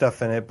mini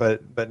stuff in it,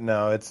 but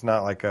no, it's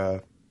not like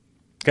a.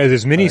 Guys,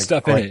 there's mini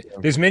stuff in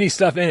it. There's mini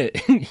stuff in it.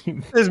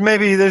 There's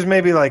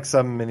maybe like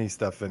some mini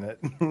stuff in it.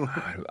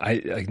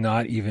 I like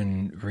not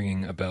even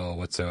ringing a bell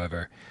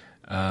whatsoever.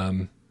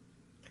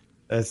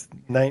 That's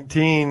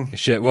 19.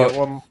 Shit.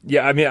 Well,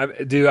 yeah. I mean,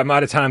 I'm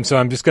out of time, so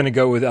I'm just going to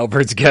go with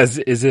Albert's guess.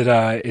 Is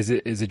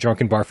it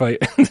Drunken Bar Fight?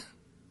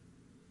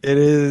 It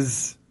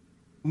is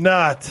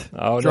not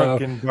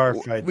Drunken no. Bar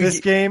Fight. This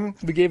game,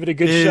 we gave it a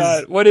good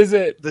shot. What is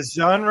it? The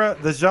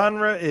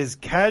genre is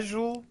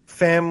casual,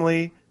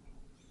 family,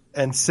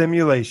 and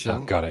simulation.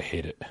 Oh God, I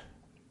hate it.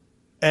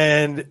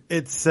 And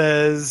it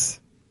says,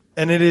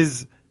 and it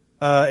is,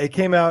 it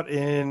came out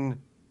in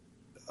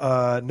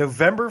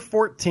November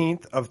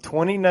 14th of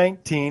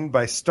 2019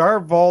 by Star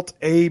Vault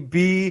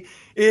AB.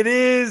 It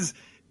is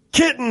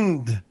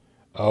Kittened.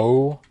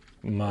 Oh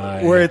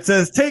my. Where it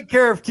says, take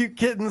care of cute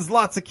kittens,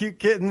 lots of cute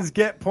kittens,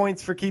 get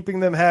points for keeping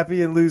them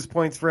happy and lose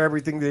points for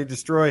everything they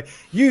destroy.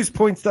 Use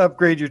points to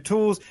upgrade your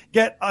tools,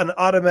 get an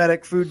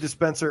automatic food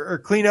dispenser, or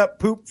clean up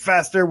poop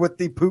faster with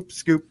the Poop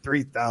Scoop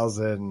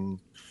 3000.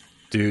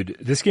 Dude,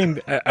 this game,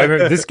 I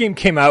remember this game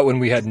came out when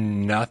we had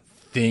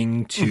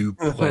nothing to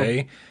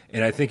play.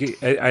 And I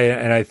think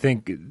I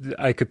think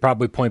I could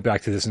probably point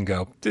back to this and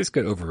go, this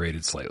got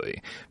overrated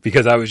slightly,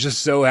 because I was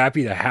just so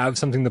happy to have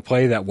something to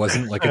play that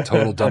wasn't like a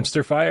total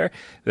dumpster fire.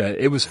 That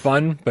it was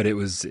fun, but it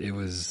was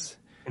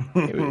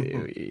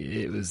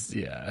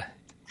yeah.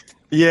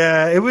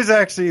 Yeah, it was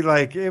actually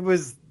like, it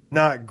was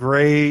not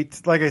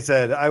great. Like I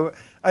said, I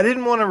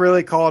didn't want to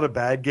really call it a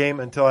bad game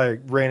until I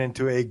ran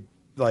into a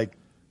like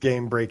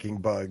game-breaking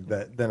bug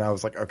that then I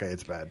was like, okay,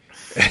 it's bad.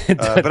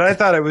 But I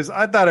thought it was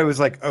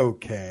like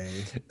okay.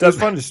 It was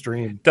fun to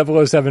stream.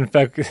 007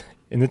 Feck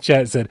in the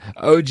chat said,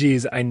 "Oh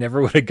geez, I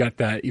never would have got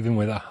that even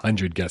with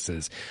 100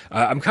 guesses."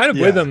 I'm kind of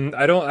with him.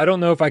 I don't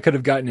know if I could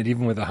have gotten it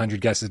even with 100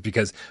 guesses,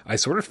 because I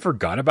sort of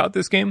forgot about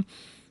this game.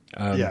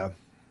 Yeah.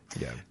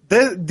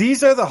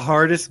 These are the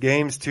hardest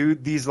games too.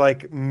 These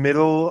like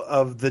middle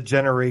of the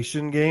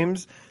generation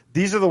games.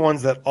 These are the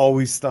ones that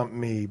always stump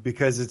me,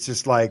 because it's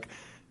just like,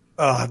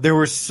 there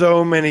were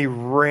so many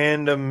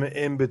random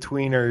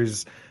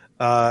in-betweeners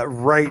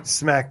right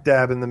smack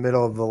dab in the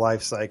middle of the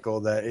life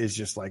cycle that is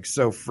just like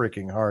so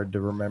freaking hard to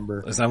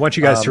remember. Listen, I want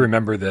you guys to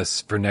remember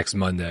this for next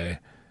Monday,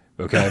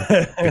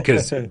 okay?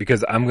 because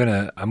I'm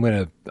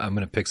gonna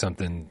pick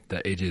something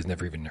that AJ has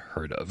never even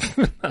heard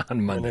of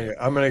on Monday.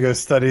 I'm gonna go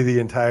study the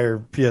entire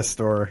PS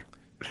Store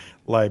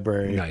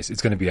library. Nice.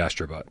 It's gonna be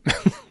Astrobot.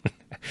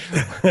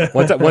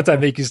 Once I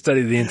make you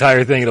study the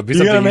entire thing, it'll be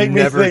something you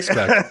never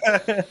expect.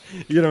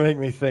 You're going to make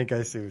me think.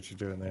 I see what you're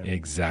doing there.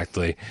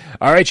 Exactly.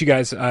 All right, you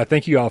guys.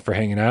 Thank you all for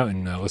hanging out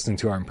and listening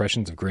to our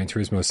impressions of Gran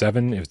Turismo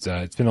 7.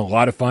 It's been a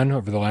lot of fun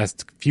over the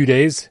last few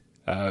days,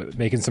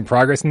 making some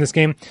progress in this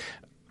game.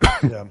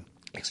 Yeah.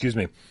 Excuse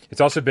me. It's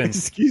also been...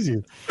 Excuse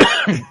you.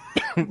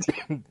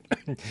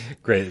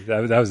 Great.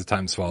 That was a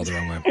time swallow the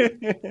wrong way.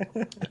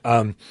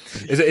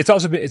 It's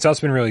also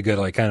been really good,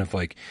 like kind of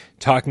like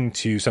talking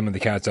to some of the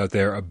cats out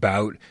there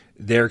about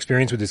their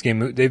experience with this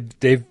game.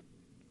 They've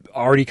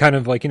already kind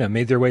of like,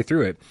 made their way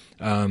through it.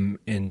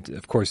 And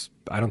of course,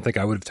 I don't think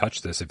I would have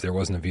touched this if there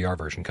wasn't a VR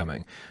version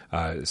coming.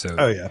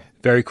 Oh yeah,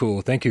 very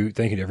cool. Thank you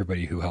to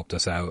everybody who helped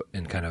us out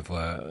and kind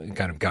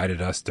of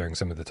guided us during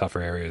some of the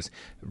tougher areas.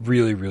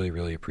 Really, really,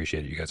 really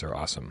appreciate it. You guys are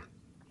awesome.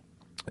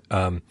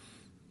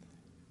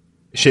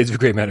 Shades of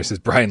Grey Matter says,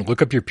 Brian,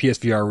 look up your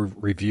PSVR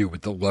review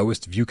with the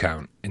lowest view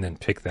count and then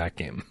pick that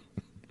game.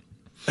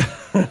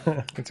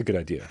 That's a good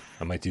idea.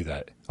 I might do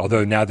that.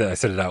 Although now that I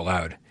said it out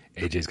loud,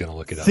 AJ's going to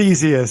look it up.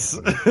 Theseus.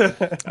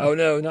 Oh,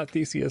 no, not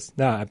Theseus.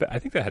 Nah, I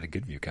think that had a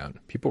good view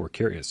count. People were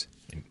curious.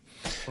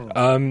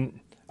 All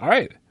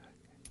right.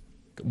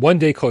 One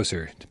day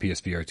closer to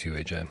PSVR 2,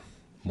 AJ.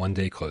 One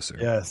day closer.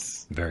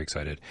 Yes. Very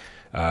excited.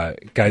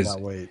 Guys,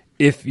 Cannot wait.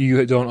 if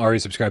you don't already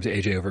subscribe to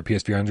AJ over at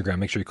PSVR Underground,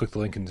 make sure you click the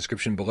link in the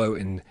description below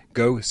and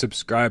go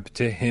subscribe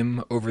to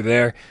him over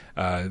there.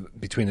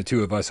 Between the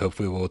two of us,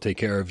 hopefully we'll take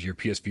care of your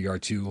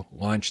PSVR 2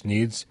 launch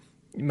needs.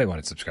 You may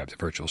want to subscribe to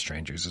Virtual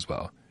Strangers as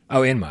well.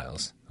 Oh, and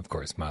Miles, of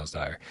course, Miles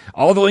Dyer.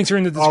 All the links are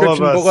in the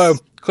description below.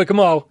 Click them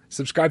all.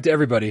 Subscribe to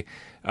everybody.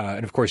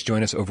 And, of course,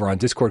 join us over on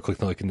Discord. Click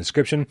the link in the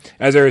description.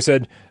 As I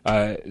said,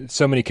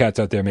 so many cats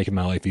out there making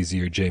my life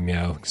easier. J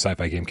Meow,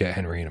 Sci-Fi Game Cat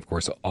Henry, and, of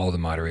course, all the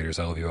moderators.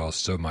 I love you all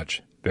so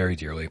much, very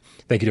dearly.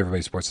 Thank you to everybody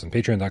who supports us on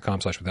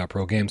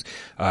patreon.com/withoutparolgames.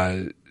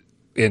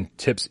 And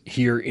tips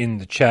here in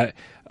the chat.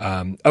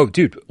 Oh,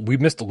 dude, we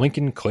missed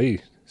Lincoln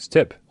Clay's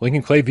tip.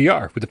 Lincoln Clay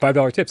VR with the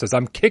 $5 tip says,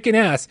 I'm kicking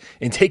ass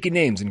and taking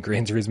names in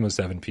Gran Turismo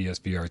 7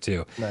 PSVR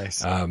 2.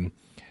 Nice.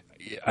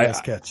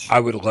 Nice catch. I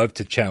would love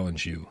to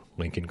challenge you,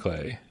 Lincoln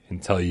Clay,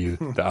 and tell you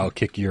that I'll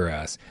kick your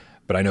ass,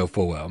 but I know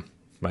full well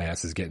my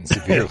ass is getting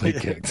severely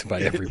kicked by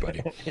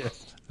everybody.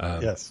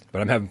 Yes.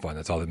 But I'm having fun.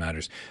 That's all that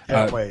matters.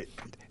 Can't wait.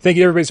 Thank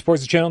you to everybody who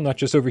supports the channel, not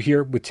just over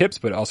here with tips,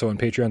 but also on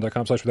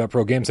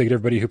patreon.com/withoutparolgames. Thank you to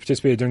everybody who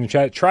participated during the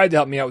chat. Tried to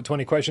help me out with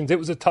 20 questions. It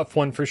was a tough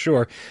one for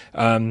sure.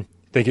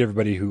 Thank you to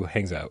everybody who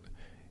hangs out.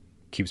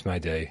 Keeps my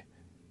day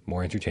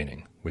more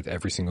entertaining with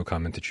every single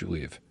comment that you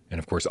leave. And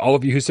of course, all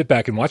of you who sit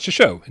back and watch the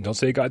show and don't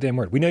say a goddamn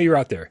word. We know you're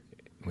out there.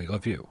 We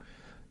love you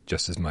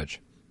just as much.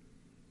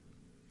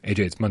 AJ,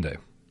 it's Monday.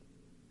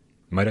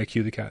 Might I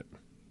cue the cat?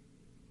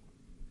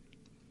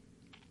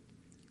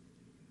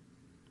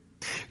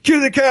 Cue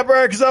the cat,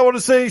 Brian, because I want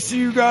to say see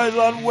you guys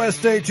on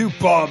West Day to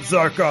Bob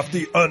Zarkoff,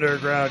 the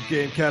Underground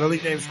Game Cat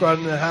Elite Name Squad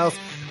in the house.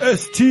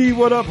 ST,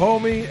 what up,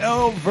 homie?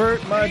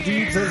 Elvert, my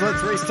dude, says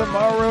let's race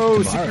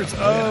tomorrow. Secrets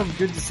of,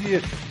 good to see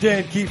you.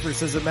 Dan Kiefer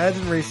says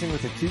imagine racing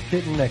with a cute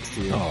kitten next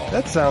to you. Aww.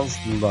 That sounds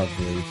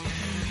lovely.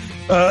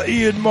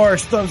 Ian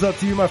Marsh, thumbs up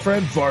to you, my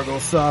friend.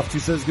 Vargosoft, who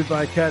says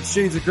goodbye, cats.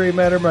 Shades of Gray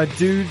Matter, my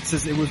dude,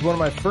 says it was one of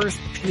my first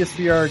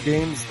PSVR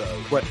games, though.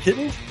 What,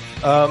 kittens?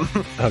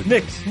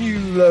 Nick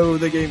Mulo,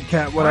 the Game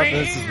Cat, what up?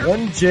 This is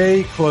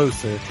 1J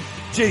closer.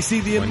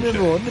 JC, the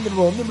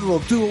inimitable,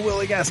 dual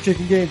willing ass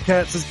kicking Game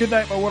Cat says, good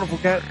night, my wonderful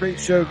cat. Great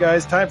show,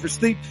 guys. Time for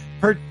sleep,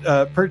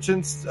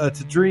 perchance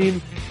to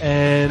dream,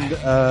 and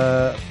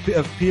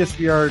of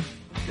PSVR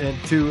and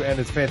 2 and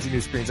its fancy new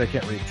screens. I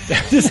can't read.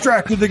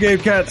 Distracted, the Game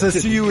Cat says,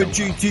 see you in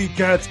GT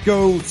Cats.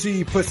 Go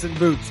see Puss in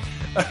Boots.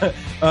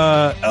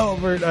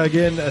 Elbert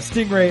again,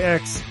 Stingray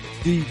X.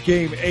 The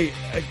Game 8,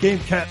 Game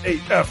Cat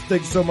 8F.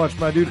 Thanks so much,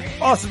 my dude.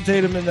 Awesome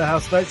Tatum in the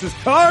house tonight says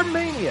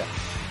Carmania.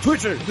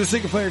 Twitcher, the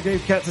single player Game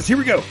Cat says, here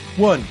we go.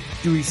 1,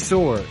 do we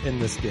soar in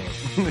this game?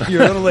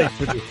 You're a little late,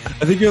 Twitcher.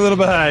 I think you're a little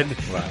behind.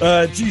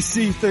 Wow.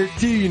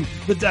 GC13,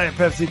 the Diet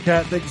Pepsi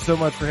Cat. Thank you so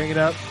much for hanging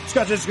out.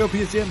 Scott Jessico,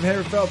 PSM,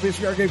 Harry Fell,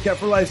 PSVR Game Cat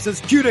for Life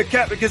says, cue to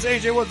cat because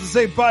AJ wants to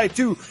say bye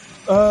to,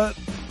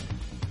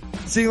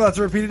 seeing lots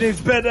of repeated names.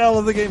 Ben L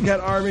of the Game Cat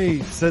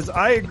Army says,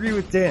 I agree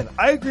with Dan.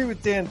 I agree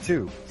with Dan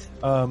too.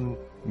 I don't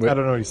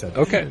know what he said.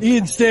 Okay.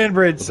 Ian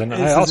Stanbridge. Well, then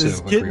I also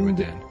agree with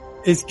Dan.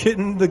 Is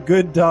Kitten the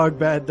good dog,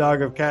 bad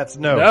dog of cats?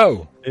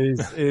 No. It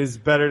is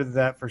better than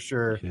that for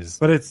sure.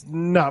 But it's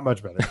not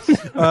much better.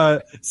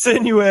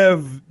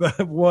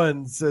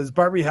 Sinuev1 says,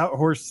 Barbie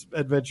Horse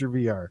Adventure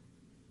VR.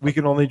 We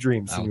can only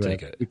dream. I'll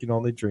take it. We can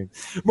only dream.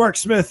 Mark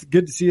Smith,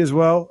 good to see you as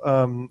well.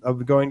 I'm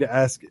going to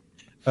ask...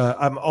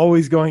 I'm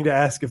always going to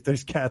ask if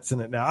there's cats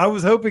in it now. I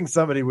was hoping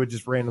somebody would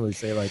just randomly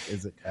say, like,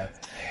 is it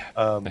cats?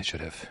 I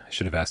should have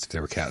asked if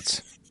there were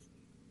cats.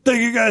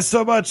 Thank you guys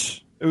so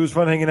much. It was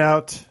fun hanging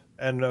out.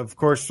 And, of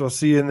course, we'll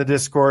see you in the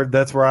Discord.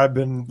 That's where I've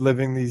been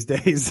living these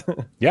days.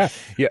 Yeah.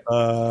 If you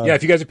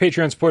guys are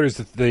Patreon supporters,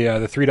 the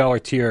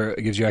 $3 tier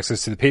gives you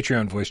access to the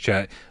Patreon voice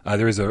chat.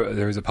 There is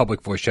a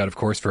public voice chat, of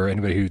course, for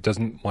anybody who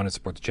doesn't want to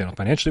support the channel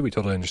financially. We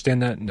totally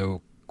understand that.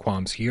 No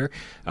qualms here.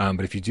 But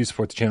if you do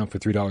support the channel for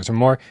 $3 or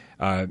more,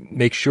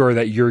 make sure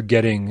that you're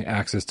getting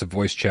access to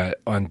voice chat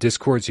on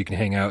Discord so you can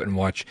hang out and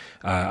watch.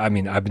 I've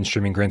been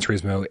streaming Gran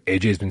Turismo.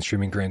 AJ's been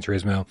streaming Gran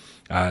Turismo.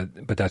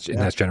 But that's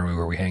generally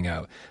where we hang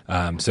out.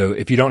 So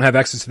if you don't have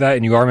access to that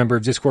and you are a member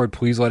of Discord,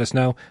 please let us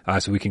know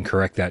so we can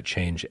correct that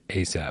change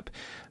ASAP.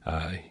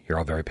 You're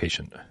all very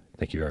patient.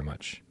 Thank you very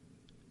much.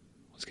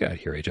 Let's get out of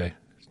here, AJ.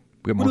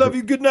 We love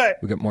you. Good night.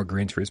 We got more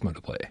Gran Turismo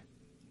to play.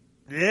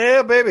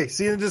 Yeah, baby.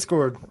 See you in the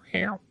Discord.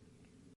 Meow.